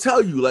 I'm gonna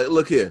tell you, like,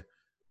 look here.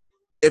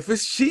 If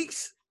it's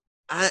cheeks,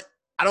 I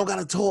don't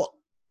gotta talk.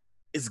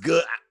 It's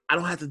good. I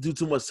don't have to do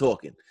too much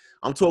talking.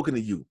 I'm talking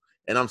to you,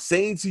 and I'm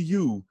saying to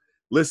you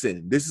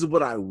listen, this is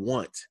what I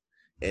want.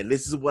 And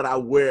this is what I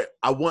wear.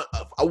 I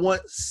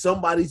want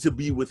somebody to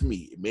be with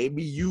me.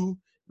 Maybe you,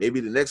 maybe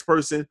the next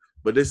person,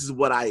 but this is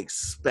what I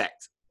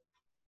expect.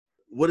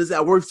 What is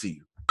that worth to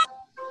you?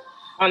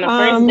 On the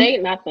first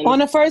date, nothing. On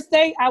the first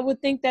date, I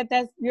would think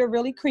you're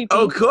really creepy.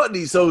 Oh,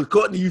 Courtney. So,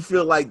 Courtney, you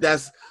feel like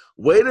that's,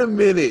 wait a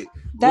minute.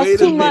 That's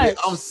too much.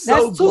 I'm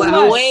so glad.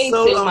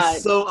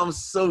 I'm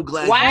so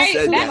glad you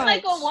said that's that.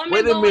 Like a woman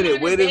wait a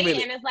minute.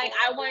 And it's like,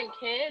 I want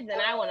kids and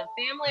I want a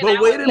family.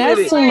 But wait a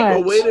minute.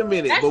 But wait a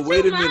minute. That's but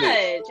wait too a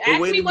minute. Much.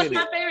 Ask me what's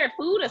my favorite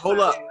food or Hold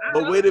something. up.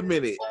 But wait a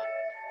minute.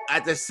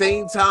 At the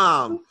same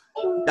time,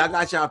 y'all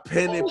got y'all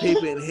pen and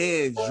paper in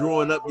hand,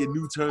 drawing up your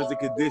new terms and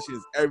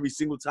conditions every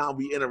single time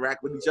we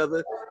interact with each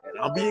other. And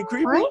I'm being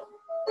creepy. What?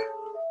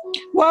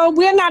 Well,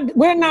 we're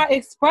not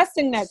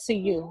expressing that to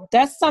you.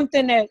 That's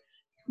something that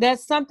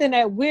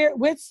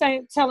we're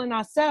saying, telling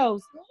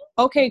ourselves.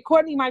 Okay,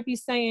 Courtney might be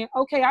saying,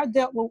 okay, I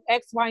dealt with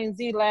X, Y, and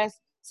Z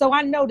last, so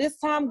I know this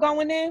time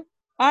going in,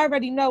 I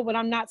already know what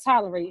I'm not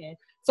tolerating.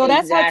 So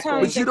that's her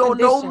terms. But you don't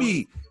know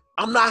me.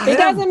 I'm not him. It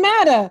doesn't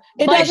matter.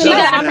 It but doesn't she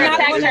matter. gotta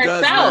protect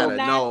herself.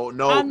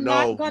 I'm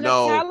not gonna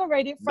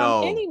tolerate it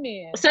from any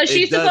man. So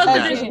she's supposed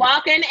to just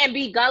walk in and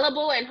be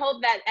gullible and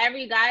hope that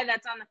every guy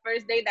that's on the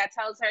first date that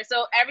tells her.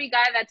 So every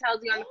guy that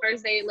tells you on the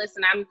first date,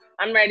 listen,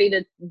 I'm ready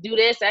to do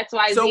this X,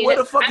 Y, Z. So where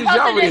the fuck is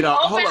y'all radar?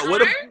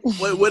 Hold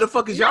on. Where the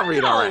fuck is y'all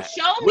radar at?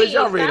 Where's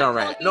y'all radar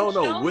at?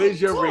 No.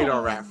 Where's your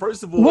radar at?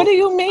 First of all, what do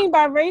you mean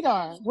by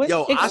radar?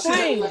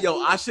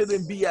 I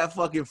shouldn't be at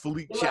fucking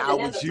Philippe Chow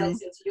with you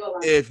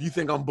if you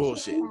think I'm bullshit.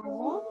 If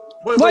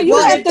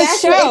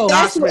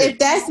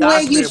that's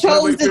where you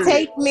chose to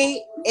take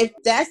me, if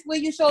that's where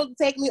you chose to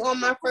take me on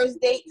my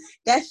first date,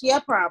 that's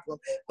your problem.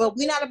 But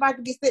we're not about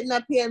to be sitting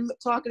up here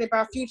talking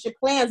about future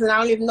plans, and I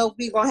don't even know if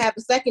we're gonna have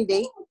a second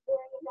date.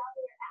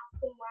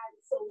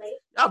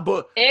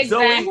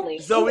 Exactly.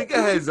 Zoe, go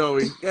ahead,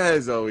 Zoe.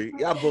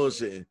 Y'all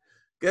bullshitting.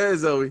 Go ahead,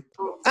 Zoe.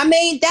 I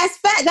mean, that's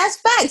fact. That's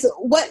facts.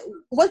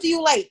 What do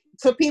you like?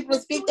 For people to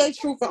speak their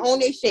truth and own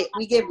their shit,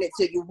 we giving it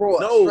to you raw,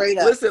 straight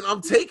up. Listen,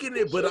 I'm taking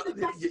it, but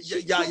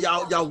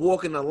y'all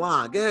walking the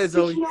line. Go ahead,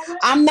 Zoe.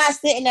 I'm not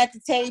sitting at the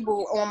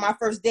table on my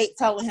first date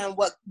telling him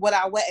what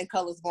our wedding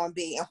color is going to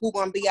be and who's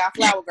going to be our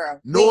flower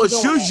girl. Nor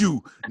should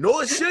you.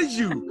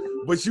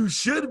 But you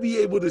should be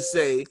able to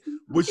say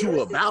what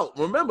you about.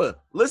 Remember,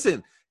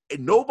 listen,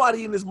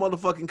 nobody in this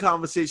motherfucking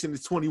conversation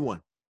is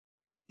 21.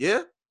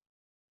 Yeah?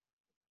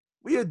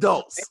 We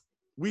adults.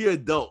 Be an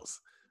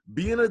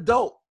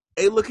adult.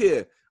 Hey, look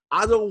here.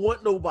 I don't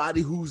want nobody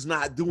who's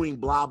not doing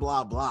blah,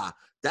 blah, blah.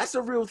 That's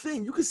a real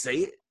thing. You can say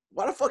it.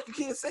 Why the fuck you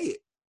can't say it?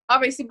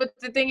 Obviously, but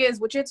the thing is,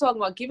 what you're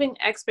talking about, giving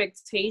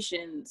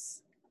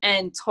expectations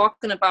and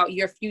talking about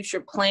your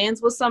future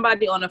plans with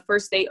somebody on a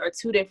first date are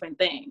two different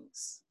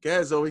things. Go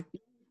ahead, Zoe.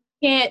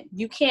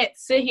 You can't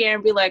sit here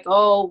and be like,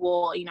 oh,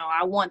 well,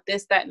 I want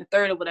this, that, and the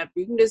third or whatever.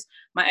 You can just,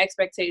 my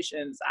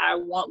expectations, I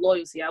want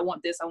loyalty, I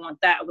want this, I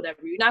want that, whatever.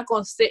 You're not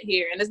going to sit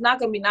here, and it's not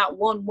going to be not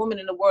one woman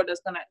in the world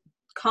that's going to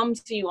come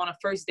to you on a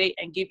first date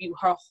and give you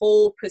her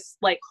whole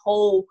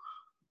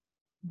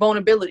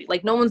vulnerability.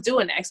 Like, no one's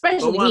doing that,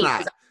 especially me.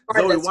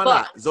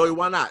 Zoe,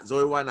 why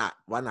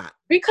not?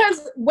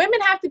 Because women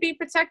have to be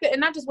protected,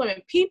 and not just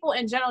women, people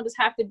in general just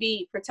have to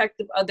be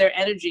protective of their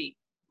energy.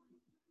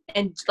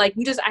 And like,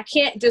 I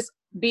can't just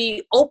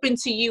be open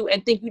to you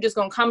and think you're just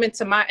gonna come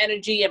into my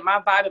energy and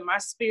my vibe and my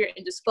spirit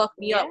and just fuck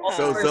me up.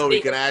 So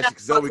Zoe, can I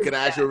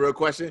ask you a real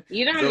question?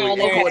 You don't know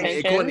their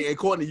intentions. And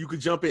Courtney, you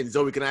could jump in.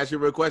 Zoe, can I ask you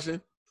a real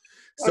question?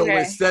 So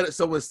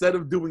instead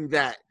of doing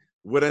that,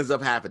 what ends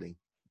up happening?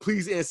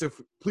 Please answer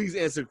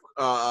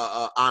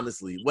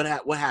honestly.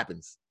 What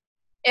happens?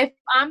 If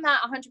I'm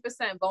not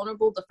 100%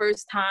 vulnerable the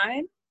first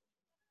time,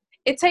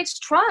 it takes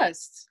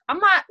trust. I'm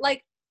not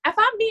like, if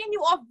I'm meeting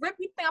you off rip,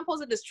 you think I'm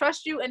supposed to just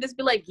trust you and just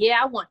be like, yeah,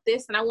 I want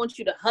this, and I want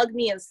you to hug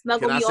me and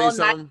snuggle me all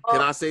night.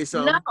 Can I say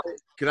something? No.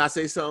 Can I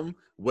say something?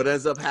 What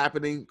ends up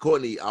happening,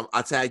 Courtney,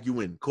 I'll tag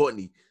you in.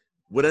 Courtney,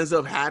 what ends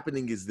up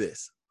happening is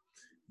this.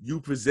 You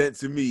present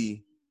to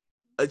me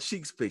a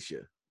cheeks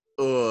picture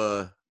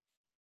or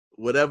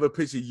whatever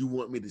picture you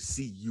want me to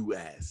see you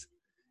as.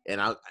 And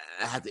I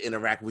have to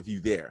interact with you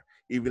there,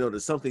 even though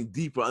there's something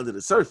deeper under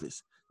the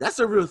surface. That's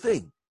a real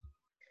thing.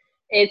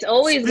 It's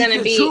always going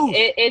to be,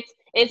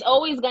 it's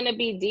always going to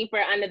be deeper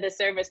under the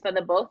surface for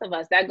the both of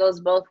us. That goes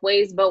both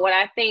ways. But what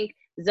I think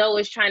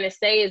Zoe is trying to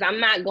say is, I'm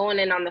not going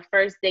in on the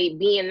first date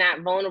being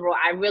that vulnerable.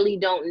 I really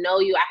don't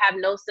know you. I have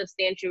no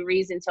substantial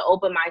reason to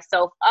open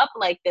myself up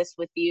like this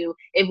with you.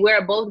 If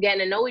we're both getting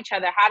to know each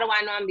other, how do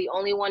I know I'm the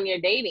only one you're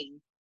dating?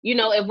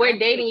 If we're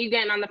dating, you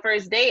getting on the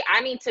first date,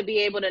 I need to be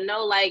able to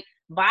know, like,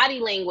 body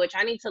language.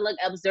 I need to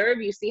observe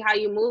you, see how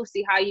you move,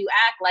 see how you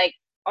act. Like,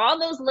 all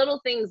those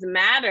little things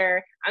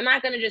matter. I'm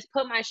not going to just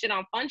put my shit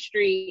on Fun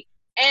Street.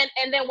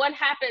 And then what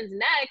happens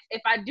next?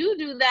 If I do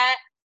that,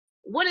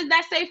 what does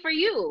that say for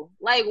you?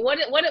 Like,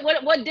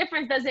 what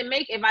difference does it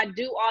make if I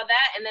do all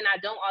that and then I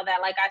don't all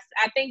that? Like,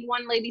 I think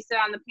one lady said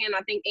on the panel,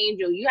 I think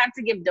Angel, you have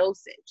to give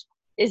dosage.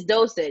 It's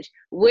dosage.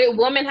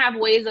 Women have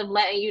ways of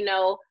letting you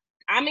know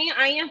I mean,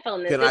 I am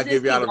feeling this. Can I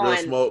give y'all a real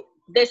smoke?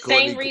 The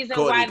same reason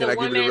why the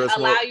women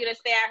allow you to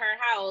stay at her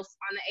house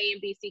on the A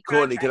and B C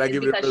contract. Courtney, can I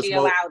give you the real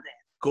smoke?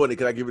 Courtney,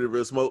 can I give you the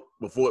real smoke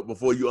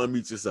before you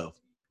unmute yourself?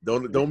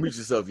 Don't mute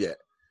yourself yet.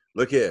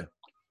 Look here.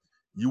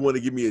 You want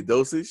to give me a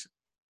dosage?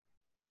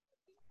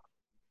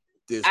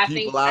 There's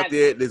people out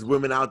there, there's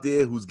women out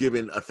there who's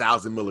giving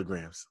 1,000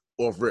 milligrams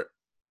off rip.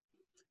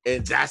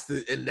 And that's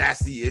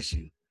the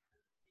issue.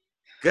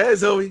 Go ahead,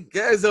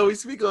 Zoe.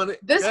 Speak on it.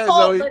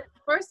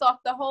 First off,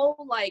 the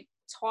whole like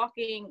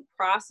talking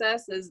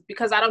process is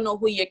because I don't know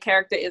who your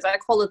character is. I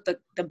call it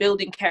the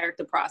building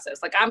character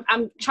process. Like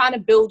I'm trying to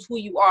build who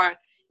you are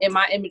in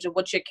my image of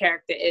what your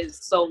character is.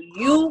 So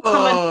you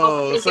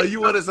so you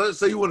want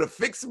to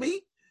fix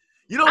me?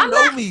 You don't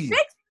know me.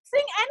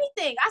 Fixing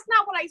anything. That's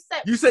not what I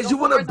said. You said you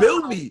want to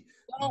build me.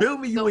 Build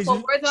me.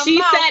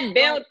 She said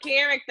build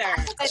character.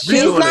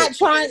 She's not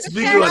trying.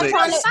 Speak on it.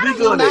 Speak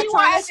on it.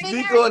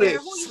 She's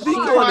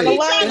trying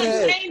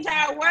to change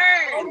our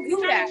words. She's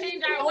trying to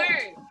change our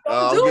words.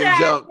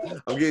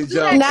 I'm getting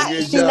jumped.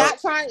 She's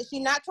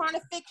not trying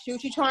to fix you.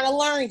 She's trying to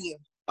learn you.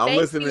 I'm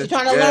listening. She's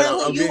trying to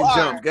learn who you are.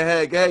 Jumped. Go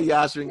ahead,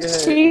 Yashrin. Go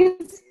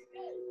ahead.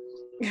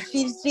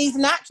 She's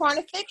not trying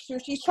to fix you.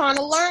 She's trying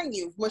to learn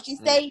you. When she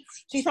say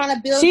she's trying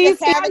to build your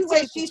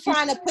character, she's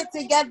trying to put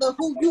together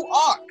who you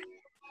are.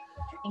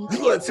 You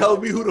gonna tell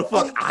me who the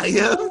fuck I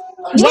am?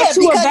 Yeah,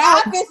 because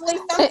obviously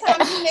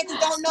sometimes you niggas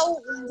don't know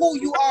who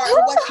you are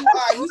and what you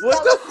are. You still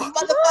a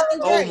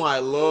motherfucking Oh my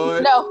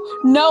Lord.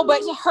 No,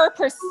 but her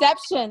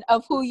perception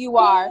of who you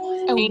are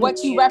and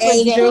what you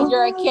represent,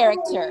 you're a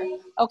character.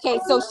 Okay,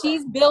 so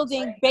she's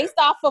building based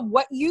off of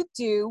what you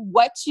do,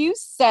 what you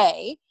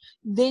say,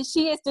 then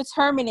she is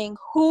determining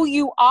who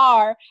you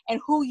are and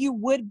who you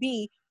would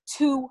be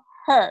to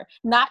her,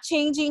 not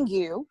changing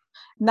you,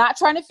 not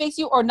trying to fix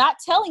you or not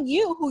telling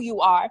you who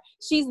you are.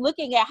 She's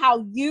looking at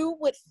how you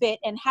would fit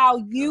and how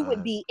you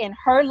would be in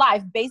her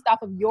life based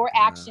off of your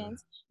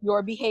actions,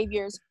 your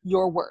behaviors,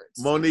 your words.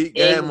 Monique,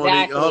 go ahead,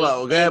 Monique. Hold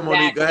on. Go ahead,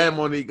 Monique.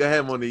 Go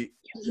ahead, Monique.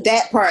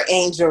 That part,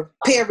 Angel.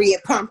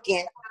 Period,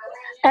 pumpkin.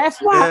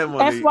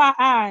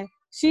 FYI,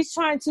 she's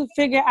trying to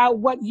figure out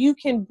what you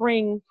can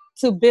bring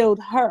to build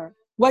her,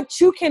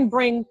 what you can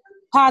bring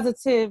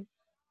positive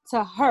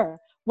to her,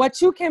 what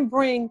you can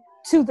bring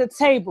to the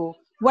table,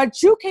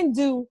 what you can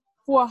do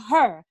for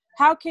her.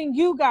 How can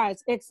you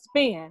guys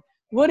expand?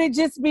 Would it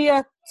just be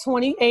a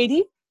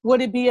 20-80?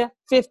 Would it be a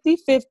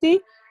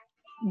 50-50?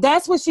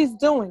 That's what she's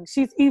doing.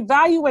 She's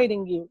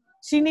evaluating you.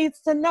 She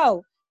needs to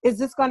know, is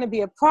this going to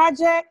be a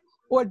project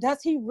or does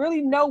he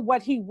really know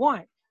what he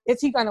wants? Is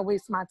he going to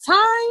waste my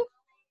time?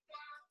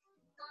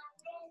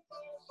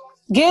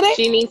 Get it?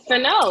 She needs to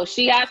know.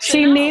 She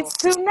needs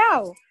to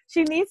know.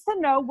 She needs to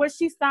know what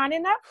she's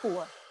signing up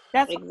for.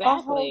 That's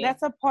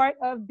that's a part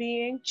of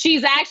being.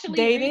 She's actually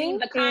dating reading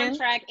the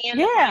contract and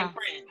the fine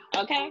print.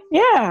 Okay.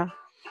 Yeah,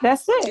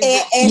 that's it.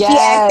 And she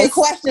asked the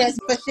questions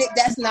for shit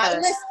that's not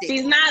listed.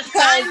 She's not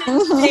signing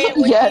shit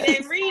when she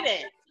didn't read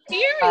it.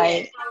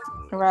 Period.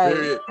 Right.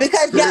 Period.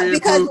 Because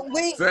Period. y'all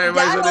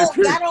don't ask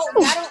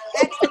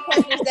the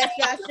questions that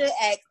y'all should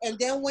ask, and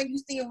then when you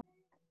see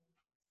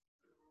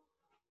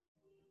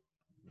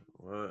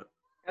what?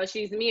 Oh,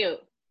 she's mute.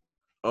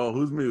 Oh,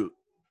 who's mute?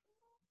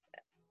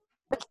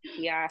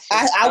 Yeah,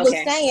 I was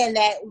saying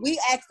that we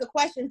ask the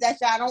questions that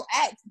y'all don't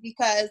ask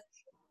because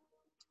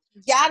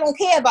y'all don't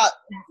care about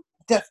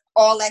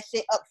all that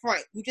shit up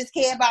front. You just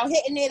care about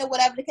hitting it or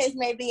whatever the case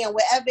may be, and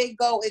wherever it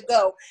go.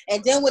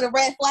 And then when the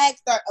red flags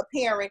start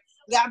appearing,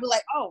 y'all be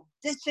like, "Oh,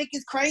 this chick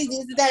is crazy.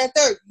 This is that and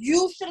third."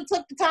 You should have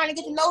took the time to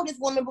get to know this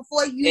woman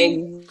before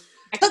you.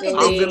 I'm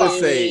gonna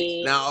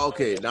say now.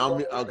 Okay,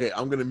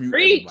 I'm gonna mute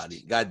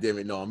everybody. God damn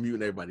it, no, I'm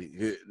muting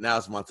everybody. Now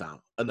it's my time.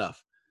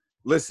 Enough.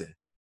 Listen.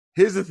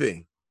 Here's the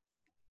thing.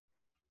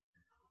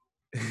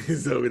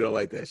 So we don't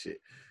like that shit.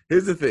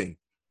 Here's the thing.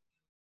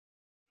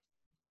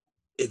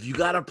 If you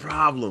got a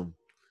problem,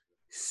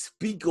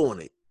 speak on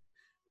it.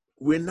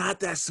 We're not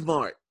that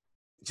smart.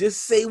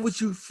 Just say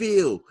what you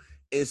feel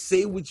and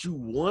say what you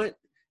want.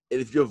 And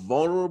if you're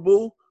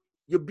vulnerable,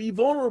 you'll be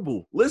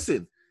vulnerable.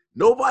 Listen,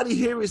 nobody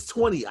here is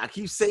 20. I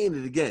keep saying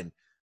it again.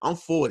 I'm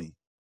 40.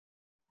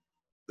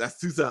 That's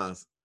 2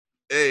 times.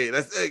 Hey,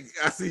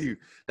 I see you.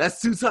 That's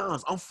 2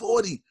 times. I'm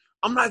 40.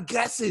 I'm not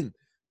guessing.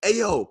 Hey,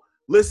 yo,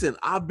 listen,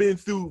 I've been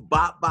through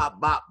bop.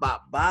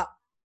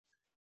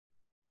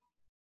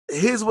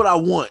 Here's what I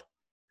want.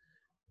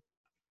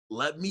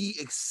 Let me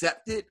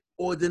accept it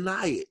or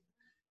deny it.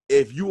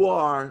 If you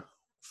are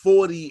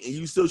 40 and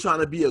you still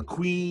trying to be a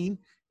queen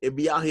and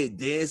be out here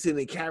dancing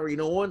and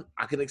carrying on,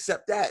 I can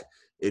accept that.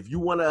 If you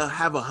want to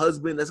have a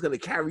husband that's going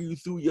to carry you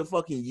through your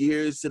fucking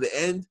years to the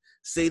end,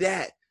 say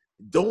that.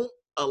 Don't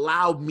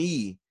allow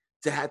me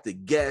to have to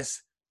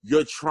guess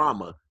your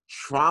trauma.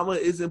 Trauma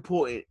is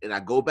important, and I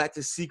go back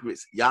to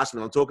secrets.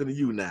 Yashmin, I'm talking to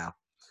you now.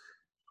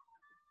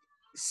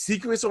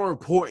 Secrets are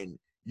important.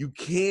 You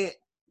can't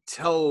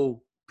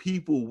tell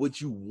people what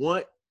you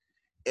want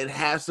and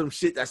have some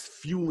shit that's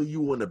fueling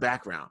you in the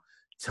background.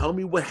 Tell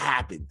me what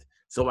happened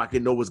so I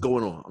can know what's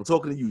going on. I'm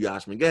talking to you,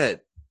 Yashmin. Go ahead.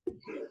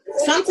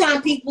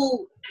 sometimes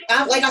people,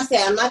 like I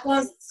said, I'm not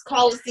going to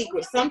call it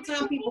secret.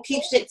 Sometimes people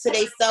keep shit to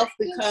themselves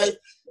because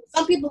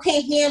some people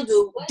can't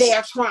handle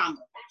their trauma.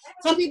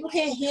 Some people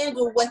can't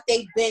handle what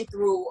they've been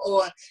through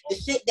or the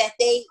shit that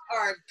they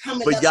are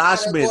coming up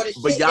out of.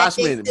 But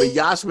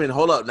Yasmin,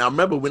 hold up. Now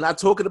remember, we're not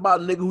talking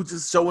about a nigga who's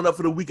just showing up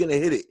for the weekend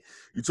and hit it.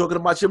 You're talking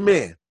about your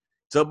man.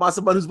 Talking about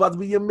somebody who's about to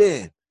be your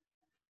man.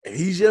 And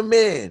he's your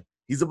man.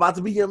 He's about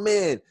to be your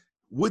man.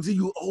 What do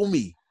you owe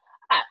me?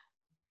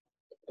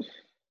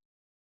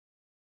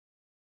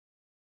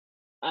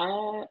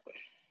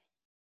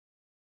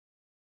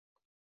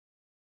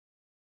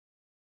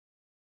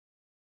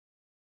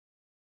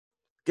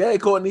 Go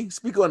ahead, Courtney.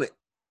 Speak on it.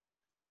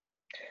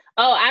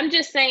 Oh, I'm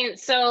just saying.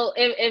 So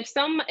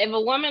if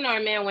a woman or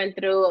a man went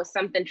through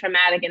something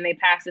traumatic and they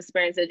past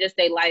experience of just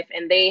their life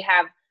and they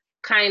have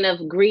kind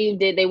of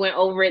grieved it, they went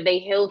over it, they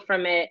healed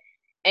from it,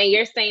 and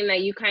you're saying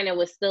that you kind of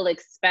would still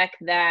expect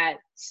that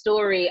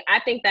story, I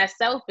think that's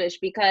selfish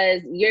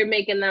because you're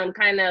making them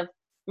kind of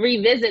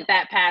revisit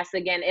that past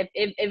again.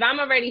 If I'm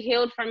already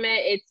healed from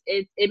it,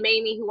 it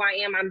made me who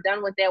I am. I'm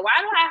done with it. Why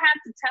do I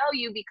have to tell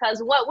you?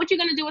 Because what you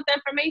gonna do with the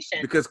information?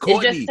 Because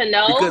Courtney, just to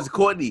know. Because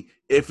Courtney,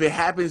 if it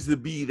happens to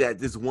be that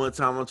this one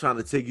time I'm trying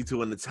to take you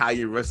to an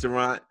Italian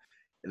restaurant,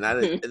 and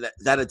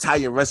that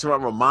Italian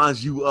restaurant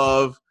reminds you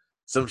of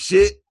some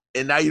shit,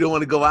 and now you don't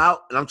want to go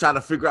out, and I'm trying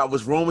to figure out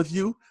what's wrong with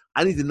you,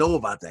 I need to know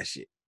about that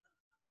shit.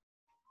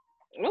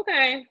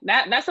 Okay,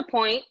 that's a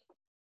point.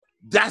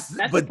 That's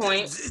the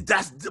point.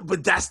 That's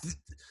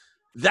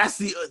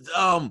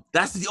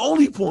the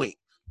only point.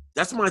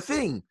 That's my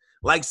thing.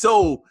 Like,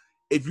 so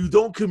if you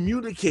don't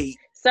communicate,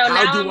 so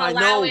how now do I'm I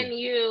allowing know?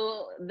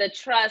 you the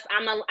trust.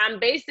 I'm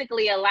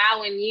basically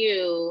allowing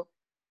you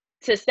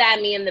to stab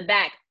me in the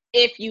back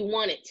if you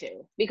wanted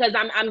to, because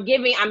I'm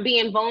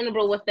being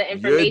vulnerable with the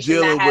information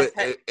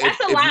that's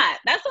a lot.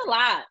 That's a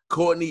lot.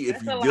 Courtney,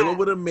 if you're dealing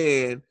with a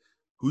man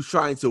who's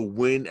trying to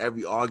win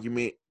every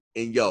argument,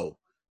 and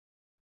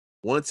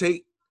one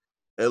take,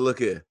 and look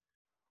here,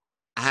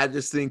 I have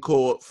this thing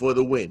called For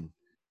the Win.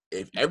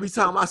 If every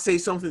time I say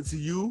something to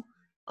you,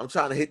 I'm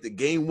trying to hit the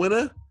game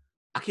winner,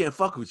 I can't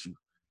fuck with you.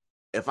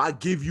 If I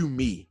give you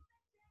me,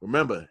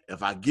 remember,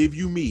 if I give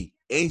you me,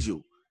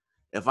 Angel,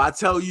 if I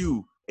tell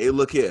you, hey,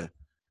 look here,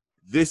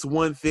 this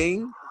one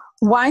thing.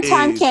 Wine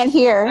Time can't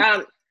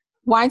hear.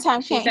 Wine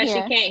Time can't hear. She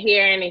said she can't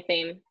hear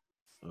anything.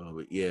 Oh,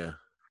 but yeah.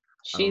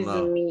 She's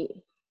me.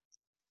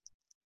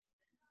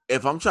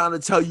 If I'm trying to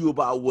tell you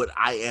about what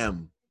I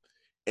am,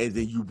 and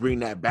then you bring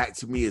that back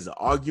to me as an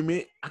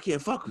argument, I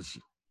can't fuck with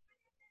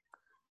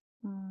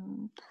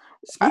you.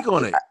 Speak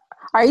on it.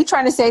 Are you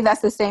trying to say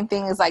that's the same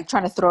thing as like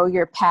trying to throw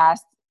your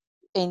past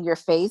in your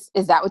face?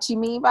 Is that what you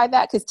mean by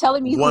that? Because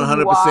telling me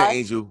 100%,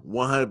 Angel.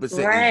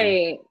 100%, right.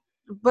 Angel.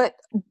 But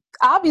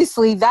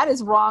obviously that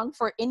is wrong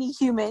for any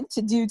human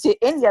to do to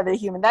any other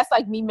human. That's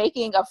like me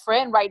making a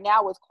friend right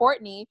now with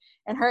Courtney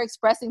and her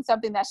expressing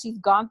something that she's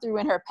gone through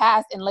in her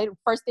past, and later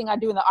first thing I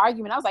do in the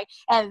argument I was like,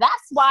 and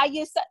that's why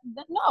you said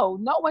no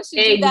one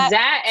should do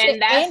that to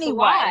and that's anyone.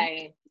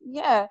 Why.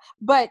 Yeah,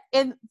 but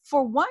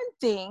for one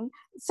thing,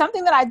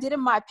 something that I did in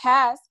my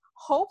past,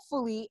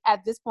 hopefully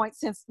at this point,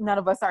 since none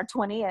of us are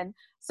 20 and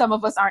some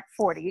of us aren't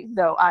 40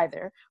 though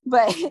either,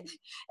 but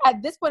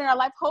at this point in our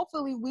life,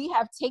 hopefully we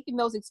have taken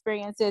those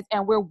experiences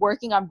and we're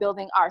working on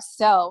building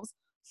ourselves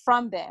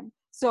from them.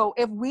 So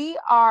if we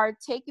are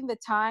taking the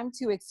time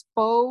to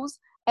expose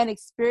an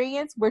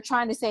experience, we're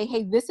trying to say,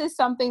 hey, this is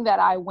something that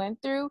I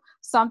went through,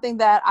 something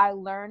that I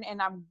learned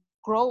and I'm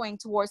growing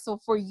towards. So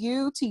for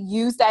you to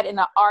use that in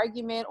an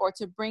argument or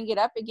to bring it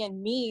up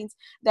again means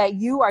that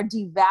you are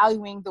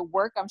devaluing the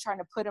work I'm trying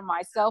to put in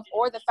myself,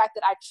 or the fact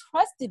that I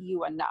trusted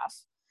you enough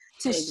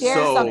to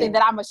share something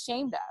that I'm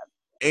ashamed of.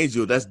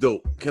 Angel, that's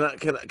dope.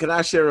 Can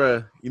I share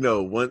a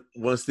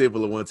one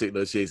staple of One Take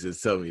No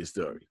Chasers? Tell me a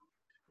story.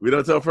 We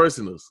don't tell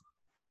personals,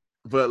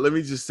 but let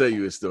me just tell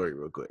you a story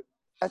real quick.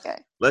 Okay.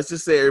 Let's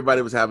just say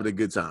everybody was having a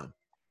good time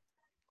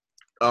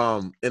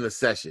in a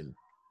session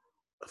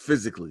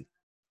physically.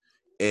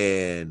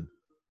 And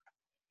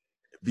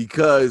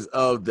because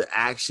of the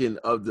action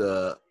of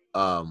the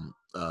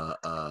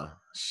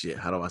shit,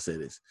 how do I say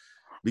this?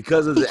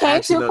 Because of the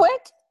action too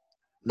quick?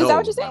 No, is that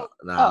what you're saying?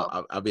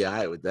 I'll be all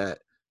right with that.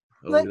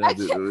 Look,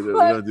 we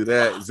don't do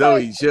that.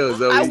 Zoe, chill.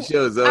 Zoe.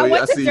 I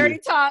went to Dirty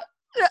Talk.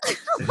 I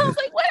was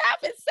like, what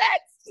happened?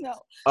 Sex?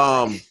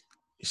 No.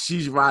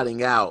 She's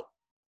riding out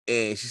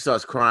and she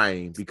starts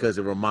crying because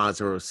it reminds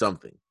her of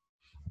something.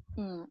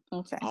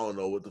 Okay. I don't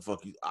know what the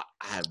fuck I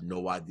have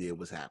no idea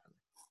what's happening.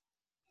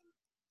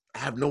 I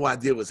have no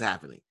idea what's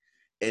happening.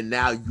 And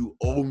now you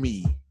owe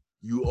me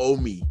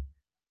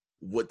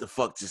what the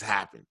fuck just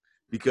happened,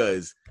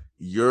 because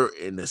you're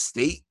in a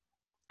state,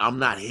 I'm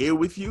not here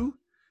with you,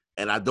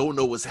 and I don't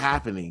know what's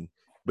happening,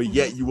 but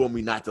yet you want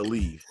me not to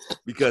leave,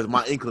 because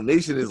my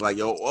inclination is like,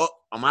 yo,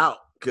 I'm out,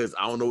 because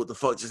I don't know what the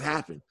fuck just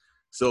happened.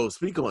 So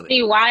speak on it.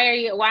 See, why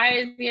is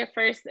the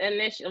first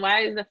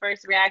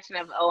reaction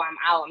of, oh, I'm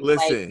out?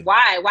 Listen.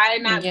 Like, why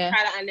not try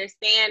to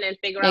understand and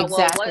figure out,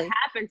 well, what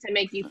happened to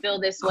make you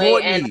feel this way?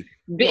 Courtney,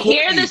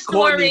 hear the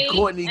story.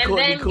 Courtney,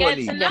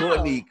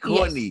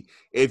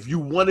 if you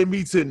wanted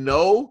me to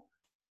know,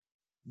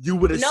 you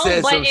would have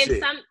said some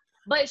shit.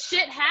 But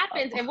shit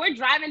happens. If we're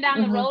driving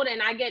down the road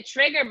and I get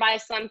triggered by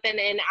something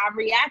and I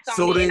react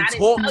on it and I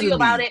didn't tell you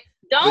about it,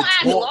 don't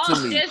act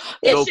lost. It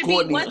should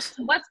be, what's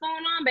going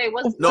on, babe?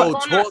 What's going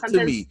on? Talk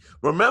to me.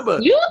 Remember,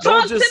 you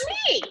talk to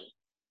me.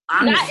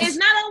 It's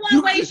not a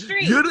one-way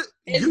street.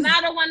 It's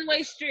not a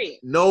one-way street.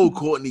 No,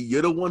 Courtney,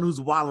 you're the one who's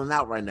wilding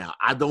out right now.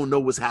 I don't know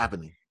what's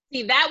happening.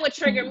 See, that would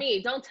trigger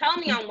me. Don't tell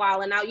me I'm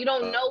wilding out. You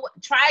don't know.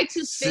 Try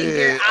to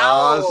figure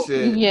out.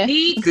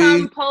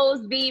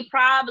 Decompose the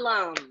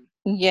problem.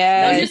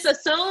 Yeah. Don't just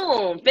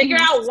assume. Figure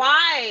out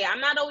why.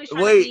 I'm not always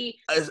trying to be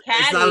catty.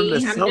 It's not an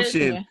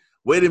assumption.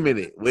 Wait a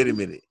minute.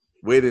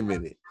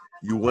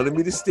 You wanted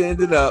me to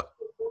stand it up.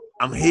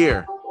 I'm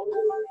here.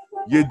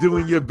 You're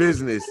doing your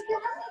business.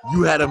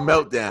 You had a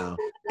meltdown.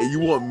 And you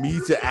want me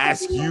to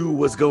ask you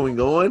what's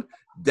going on?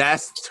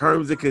 That's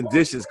terms and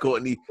conditions,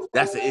 Courtney.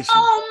 That's the issue.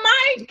 Oh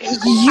my God.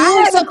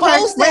 You're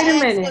supposed to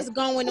ask what's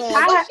going on.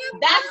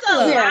 That's a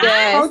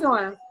lie. Hold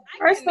on.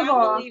 First of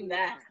all,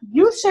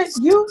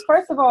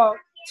 first of all,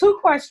 2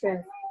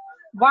 questions.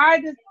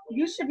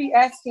 You should be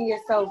asking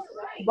yourself,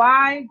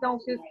 why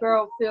don't this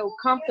girl feel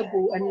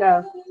comfortable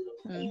enough?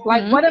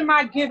 Like, what am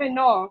I giving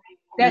off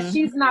that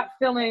she's not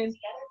feeling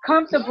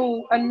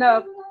comfortable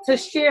enough to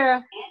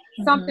share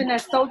something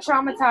that's so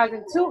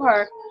traumatizing to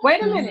her?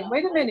 Wait a minute.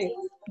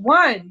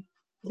 1,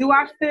 do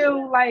I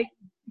feel like,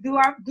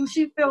 do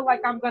she feel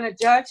like I'm gonna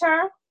judge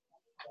her?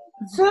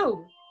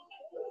 2,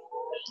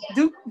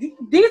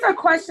 these are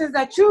questions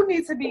that you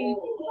need to be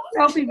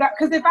selfie about.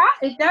 Because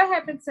if that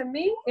happened to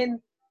me and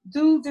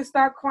dude just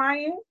start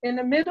crying in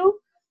the middle,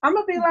 I'm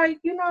gonna be like,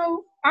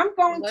 I'm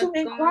going to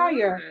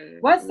inquire.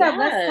 What's up?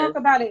 Let's talk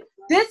about it.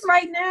 This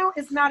right now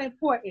is not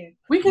important.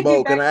 We can Mo,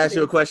 get back can I ask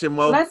you a question,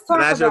 Mo? Let's talk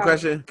Can I ask you a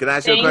question? it. Can I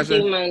ask you a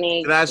question?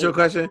 Monique. Can I ask you a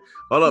question?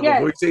 Hold up, Yes.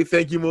 before you say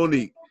thank you,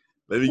 Monique.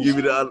 Let me give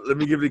you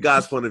the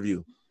guy's point of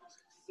view.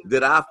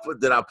 Did I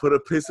put a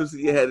pistol to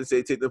your head and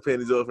say take the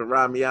panties off and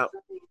ride me out?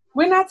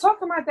 We're not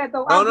talking about that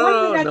though. No.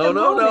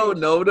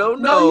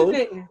 No, you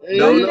didn't.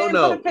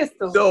 No. Put a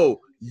pistol.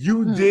 So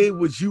you did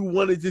what you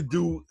wanted to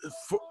do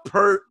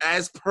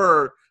as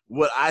per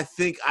what I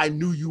think I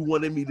knew you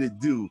wanted me to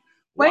do.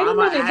 Wait a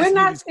minute. We're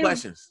not these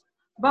questions.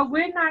 But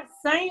we're not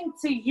saying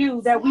to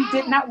you that we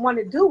did not want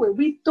to do it.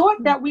 We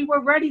thought that we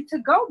were ready to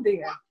go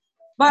there.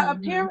 But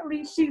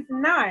apparently she's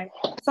not.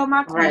 So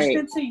my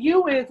question to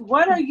you is,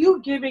 what are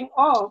you giving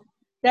off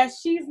that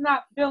she's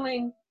not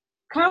feeling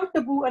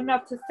comfortable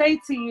enough to say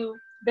to you,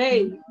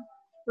 babe,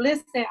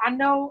 listen, I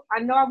know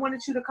I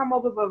wanted you to come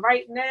over, but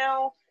right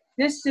now,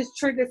 this just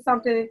triggered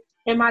something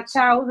in my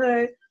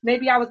childhood.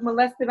 Maybe I was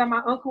molested by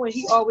my uncle and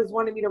he always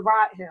wanted me to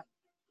ride him.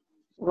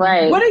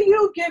 Right. What are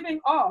you giving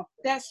off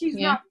that she's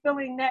not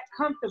feeling that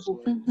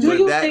comfortable? Do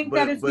you think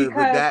that it's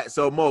because...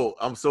 So Mo,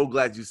 I'm so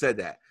glad you said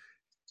that.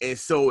 And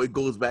so it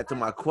goes back to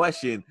my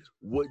question,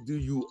 what do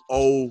you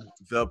owe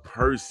the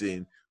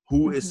person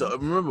who is... So,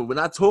 remember, we're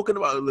not talking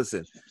about...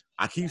 Listen,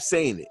 I keep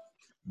saying it.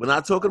 We're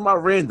not talking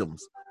about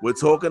randoms. We're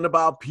talking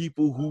about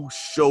people who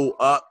show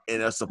up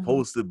and are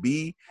supposed to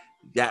be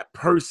that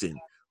person.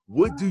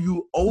 What do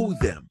you owe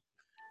them?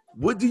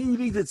 What do you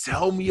need to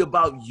tell me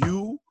about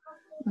you?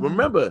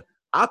 Remember,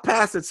 I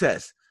passed the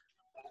test.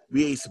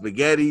 We ate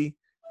spaghetti.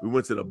 We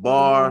went to the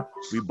bar.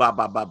 We ba.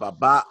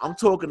 I'm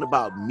talking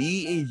about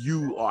me and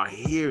you are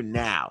here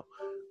now.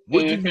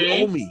 What do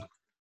you owe me?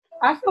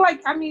 I feel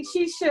like,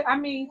 she should,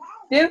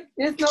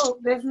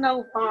 there's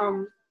no,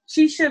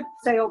 she should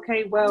say,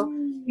 okay, well,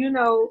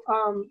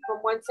 from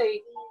one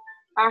take,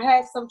 I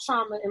had some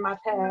trauma in my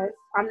past.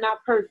 I'm not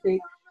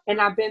perfect and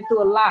I've been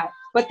through a lot.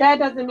 But that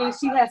doesn't mean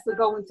she has to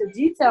go into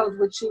details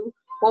with you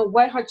on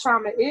what her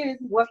trauma is,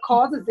 what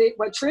causes it,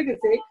 what triggers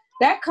it.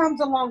 That comes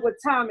along with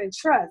time and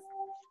trust.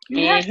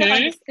 You have to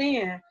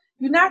understand,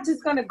 you're not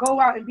just going to go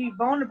out and be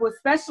vulnerable,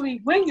 especially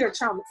when you're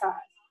traumatized.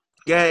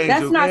 Go ahead,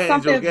 Angel.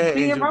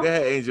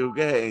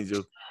 Go ahead,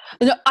 Angel.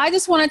 No, I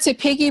just wanted to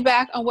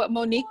piggyback on what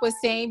Monique was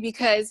saying,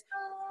 because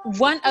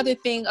one other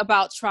thing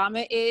about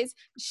trauma is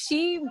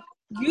you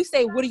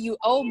say, what do you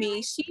owe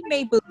me? She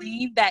may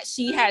believe that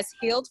she has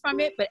healed from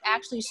it, but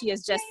actually she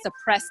has just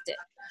suppressed it.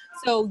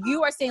 So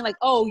you are saying like,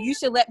 oh, you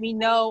should let me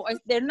know. Or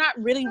they're not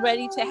really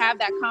ready to have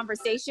that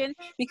conversation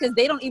because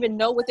they don't even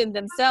know within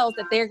themselves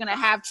that they're going to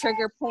have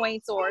trigger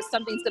points or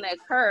something's going to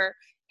occur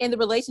in the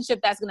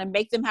relationship that's going to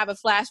make them have a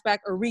flashback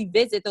or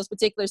revisit those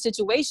particular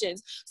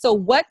situations. So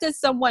what does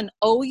someone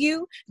owe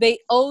you? They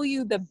owe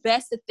you the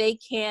best that they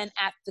can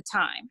at the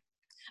time.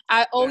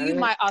 I owe you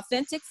my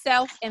authentic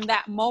self in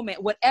that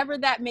moment, whatever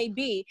that may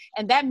be.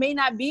 And that may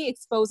not be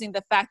exposing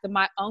the fact that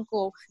my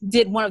uncle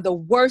did one of the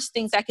worst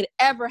things that could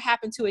ever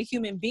happen to a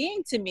human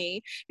being to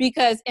me,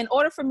 because in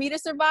order for me to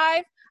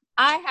survive,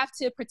 I have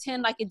to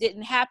pretend like it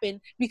didn't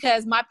happen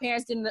because my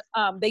parents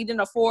didn't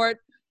afford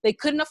they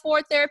couldn't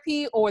afford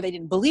therapy, or they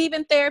didn't believe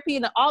in therapy,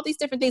 and all these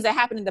different things that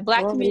happen in the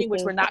Black community,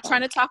 which we're not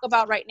trying to talk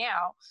about right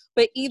now.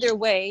 But either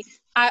way,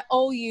 I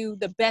owe you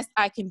the best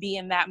I can be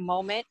in that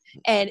moment,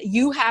 and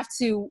you have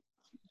to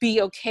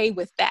be okay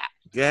with that.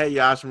 Yeah,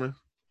 Yashmin.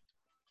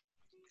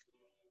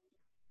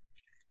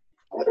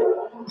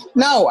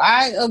 No,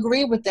 I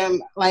agree with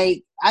them.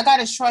 Like, I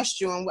gotta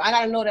trust you, and I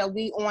gotta know that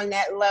we on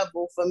that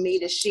level for me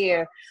to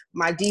share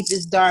my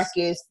deepest,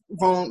 darkest,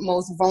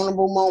 most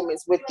vulnerable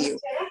moments with you.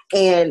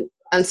 And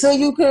until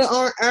you can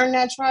earn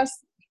that trust,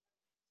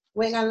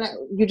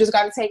 you just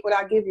gotta take what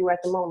I give you at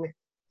the moment.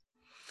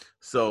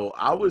 So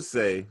I would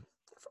say,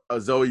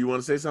 Zoe, you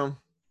want to say something?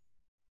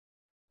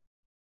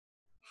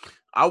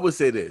 I would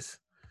say this,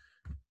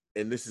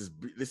 and this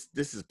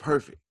is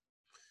perfect.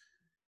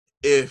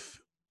 If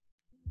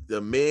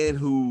the man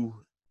who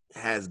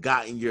has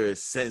gotten your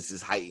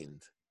senses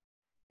heightened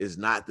is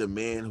not the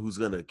man who's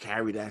going to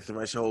carry that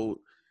threshold,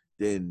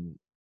 then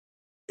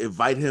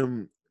invite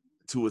him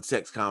to a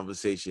text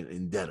conversation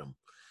and dead him.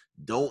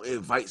 Don't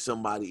invite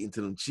somebody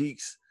into them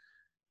cheeks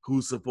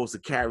who's supposed to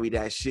carry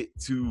that shit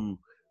to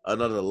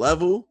another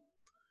level,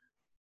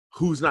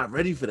 who's not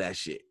ready for that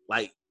shit.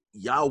 Like,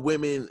 y'all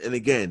women, and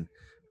again,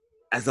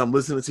 as I'm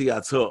listening to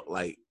y'all talk,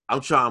 like, I'm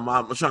trying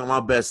my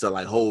best to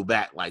like hold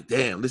back. Like,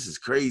 damn, this is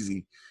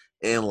crazy.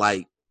 And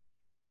like,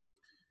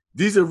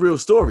 these are real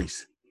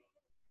stories,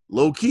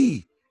 low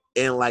key.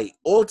 And like,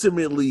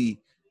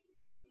 ultimately,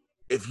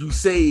 if you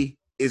say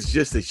it's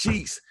just the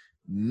cheeks,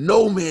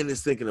 no man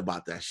is thinking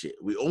about that shit.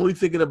 We only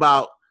thinking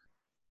about,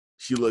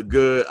 she look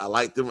good. I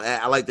like them.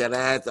 I like that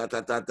ass.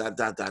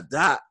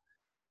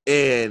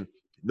 And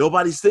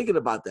nobody's thinking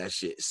about that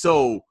shit.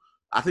 So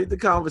I think the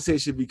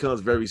conversation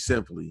becomes very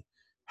simply,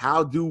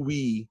 how do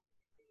we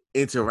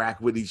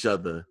interact with each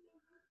other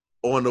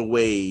on the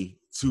way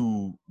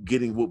to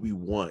getting what we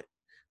want,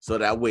 so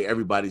that way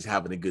everybody's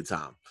having a good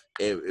time?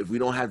 And if we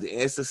don't have the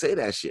answer, say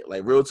that shit.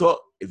 Like, real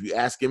talk, if you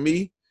asking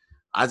me,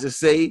 I just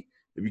say,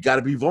 you got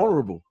to be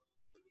vulnerable.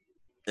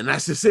 And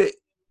that's just it.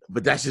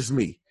 But that's just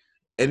me.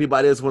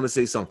 Anybody else want to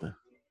say something?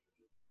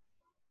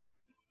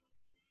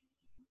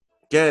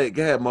 Go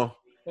ahead, Mo.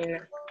 Yeah.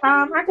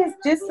 I guess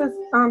just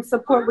to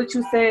support what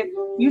you said.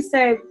 You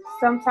said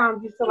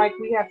sometimes you feel like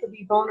we have to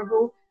be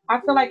vulnerable. I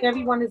feel like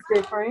everyone is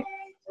different.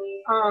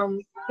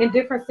 In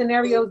different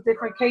scenarios,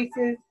 different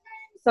cases.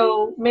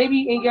 So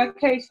maybe in your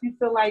case, you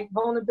feel like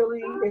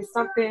vulnerability is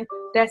something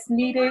that's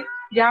needed.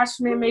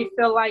 Yashmin may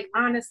feel like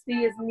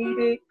honesty is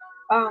needed.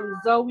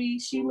 Zoe,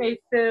 she may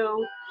feel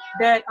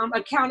that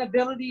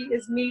accountability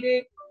is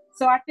needed.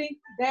 So I think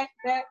that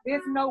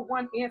there's no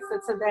one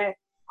answer to that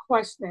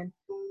question.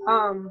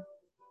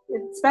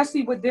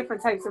 Especially with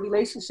different types of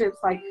relationships,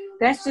 like,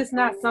 that's just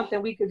not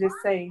something we could just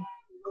say,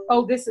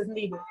 oh, this is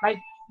needed. Like,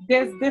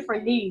 there's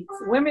different needs.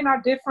 Women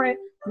are different,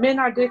 men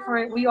are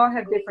different. We all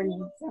have different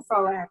needs. That's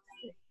all I have to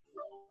say.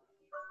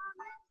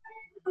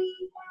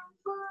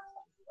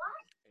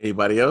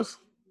 Anybody else?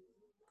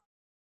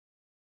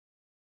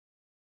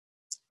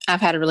 I've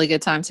had a really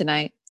good time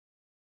tonight.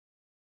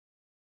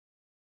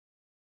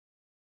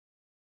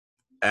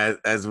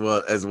 As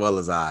well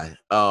as I.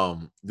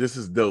 This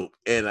is dope.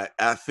 And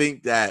I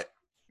think that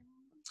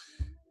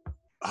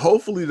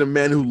hopefully the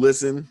men who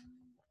listen,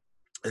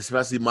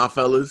 especially my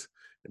fellas,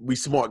 we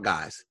smart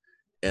guys.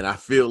 And I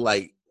feel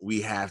like we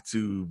have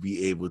to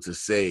be able to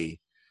say,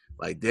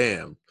 like,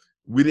 damn,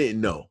 we didn't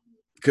know.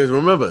 Because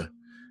remember,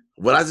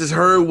 what I just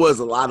heard was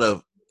a lot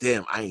of,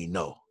 damn, I ain't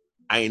know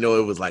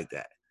it was like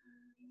that.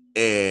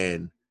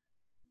 And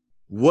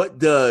what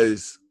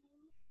does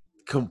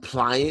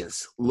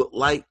compliance look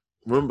like?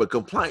 Remember,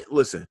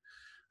 listen,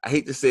 I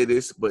hate to say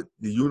this, but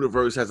the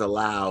universe has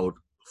allowed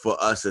for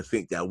us to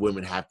think that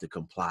women have to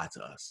comply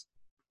to us.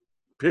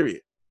 Period.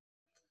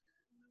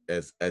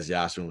 As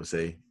Yashmin would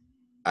say,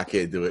 I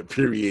can't do it.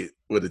 Period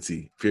with a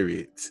T.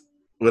 Period.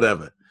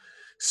 Whatever.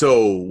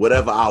 So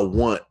whatever I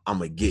want, I'm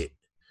going to get.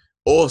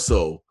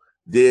 Also,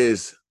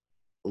 there's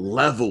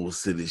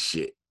levels to this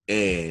shit.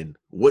 And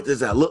what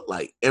does that look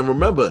like? And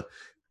remember,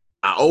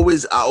 I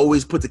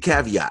always put the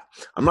caveat.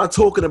 I'm not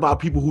talking about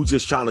people who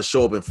just trying to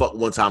show up and fuck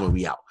one time and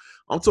we out.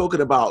 I'm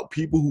talking about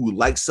people who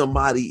like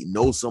somebody,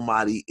 know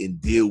somebody, and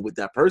deal with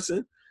that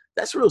person.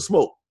 That's real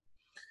smoke.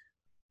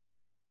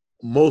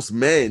 Most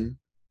men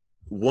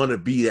want to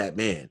be that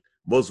man.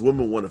 Most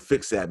women want to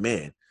fix that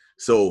man.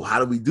 So how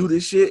do we do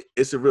this shit?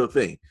 It's a real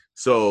thing.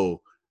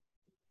 So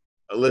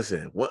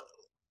listen,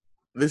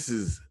 this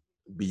is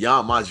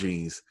beyond my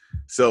dreams.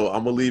 So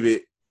I'm gonna leave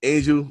it.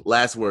 Angel,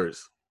 last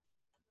words.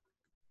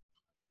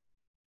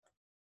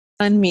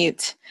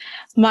 Unmute.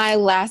 My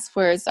last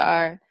words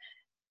are,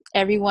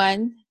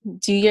 everyone,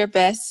 do your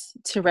best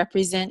to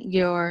represent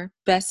your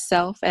best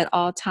self at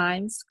all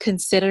times,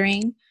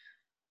 considering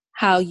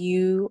how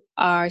you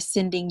are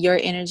sending your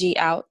energy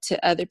out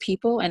to other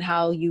people and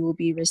how you will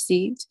be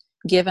received.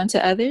 Give unto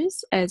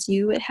others as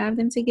you would have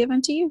them to give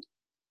unto you.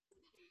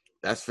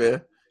 That's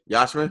fair.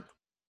 Yashmin?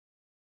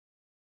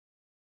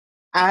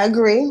 I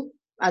agree.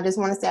 I just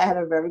want to say I had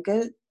a very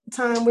good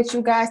time with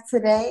you guys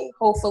today.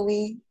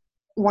 Hopefully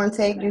one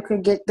take, you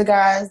could get the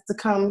guys to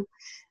come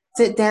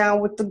sit down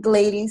with the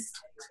ladies,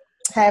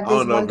 have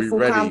this wonderful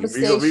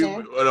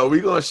conversation. We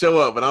gonna show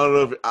up, but I don't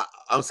know if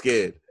I'm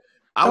scared.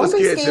 I was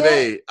scared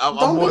today.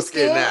 I'm more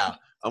scared now.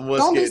 I'm more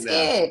scared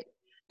now.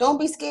 Don't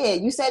be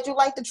scared. You said you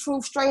like the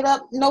truth straight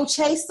up, no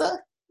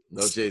chaser.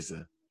 No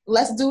chaser.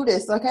 Let's do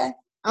this, okay?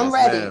 I'm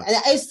ready. Ma'am. And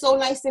it's so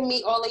nice to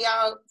meet all of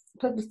y'all.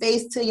 Put the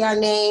face to your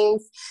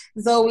names.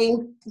 Zoe,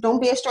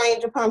 don't be a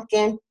stranger,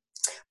 Pumpkin.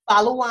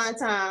 Follow Wine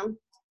Time.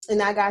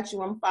 And I got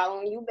you. I'm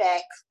following you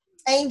back.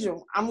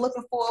 Angel, I'm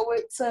looking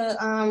forward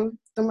to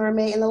The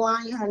Mermaid and the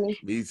Lion, honey.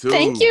 Me too.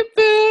 Thank you,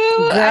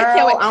 boo.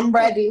 Girl, I'm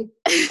ready.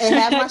 And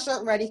have my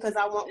shirt ready because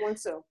I want one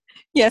too.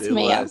 Yes,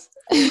 ma'am.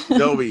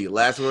 Zoe,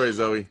 last word,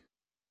 Zoe.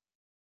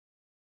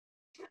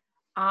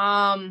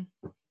 Oh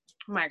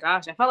my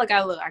gosh, I felt like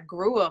I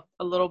grew up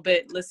a little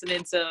bit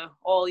listening to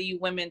all you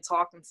women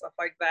talk and stuff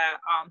like that.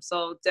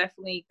 So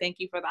definitely thank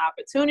you for the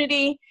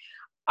opportunity.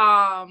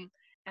 And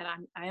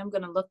I am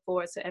gonna look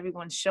forward to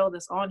everyone's show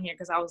that's on here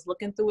because I was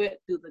looking through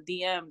it through the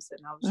DMs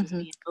and I was just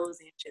being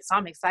nosy and shit. So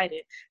I'm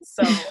excited.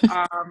 So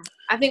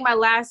I think my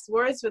last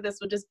words for this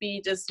would just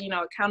be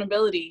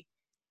accountability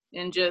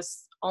and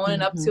just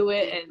owning up to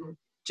it and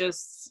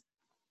just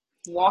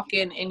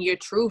walking in your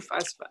truth.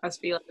 I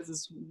feel like this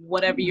is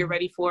whatever you're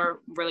ready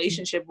for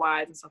relationship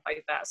wise and stuff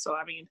like that. So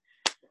I mean,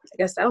 I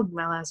guess that would be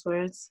my last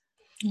words.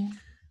 Yeah.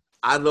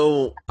 I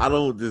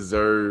don't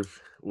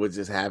deserve what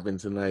just happened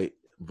tonight,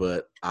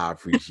 but I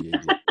appreciate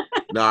it.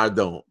 No,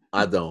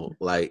 I don't.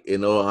 Like,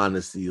 in all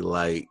honesty,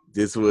 like,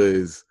 this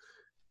was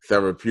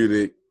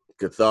therapeutic,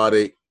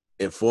 cathartic,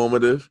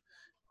 informative,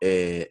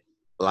 and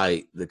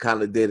like the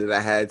kind of day that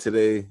I had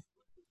today,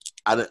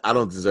 I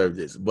don't deserve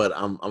this, but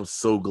I'm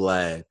so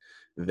glad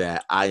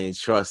that I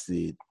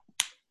entrusted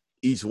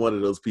each one of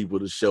those people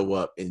to show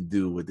up and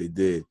do what they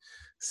did.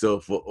 So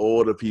for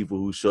all the people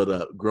who showed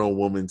up, Grown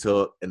Woman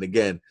Talk, and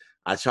again,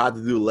 I tried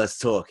to do less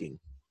talking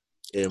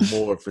and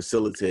more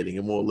facilitating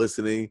and more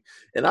listening,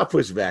 and I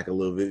pushed back a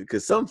little bit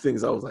because some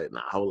things I was like,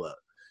 nah, hold up.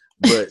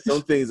 But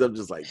some things I'm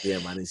just like,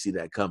 damn, I didn't see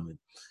that coming.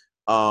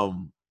 I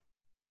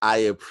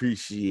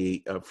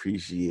appreciate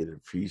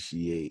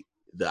the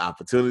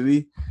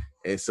opportunity.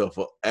 And so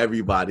for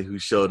everybody who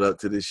showed up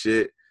to this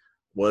shit,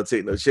 Won't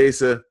Take No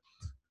Chaser,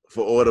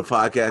 for all the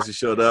podcasts who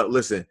showed up,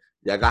 listen,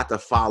 y'all got to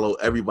follow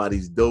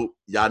Everybody's Dope.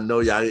 Y'all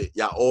know y'all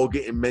all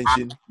getting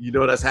mentioned. You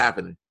know that's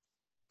happening.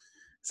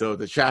 So if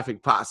the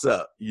traffic pops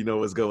up, you know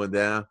what's going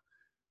down.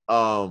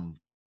 I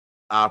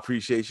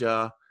appreciate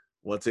y'all.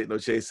 Won't Take No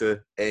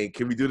Chaser. And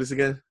can we do this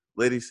again,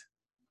 ladies?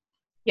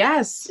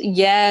 Yes.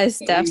 Yes,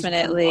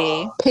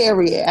 definitely.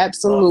 Period.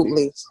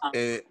 Absolutely.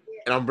 And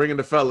I'm bringing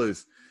the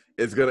fellas.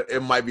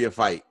 It might be a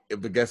fight.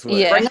 But guess what?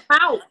 Yeah. Bring them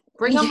out.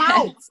 Bring them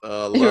out.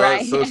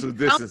 Right. Social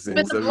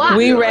distancing. So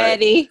we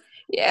ready.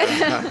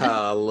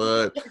 Yeah.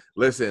 Lord.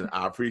 Listen,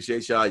 I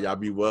appreciate y'all. Y'all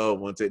be well.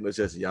 Won't Take No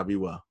Chaser. Y'all be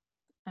well.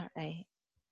 All right.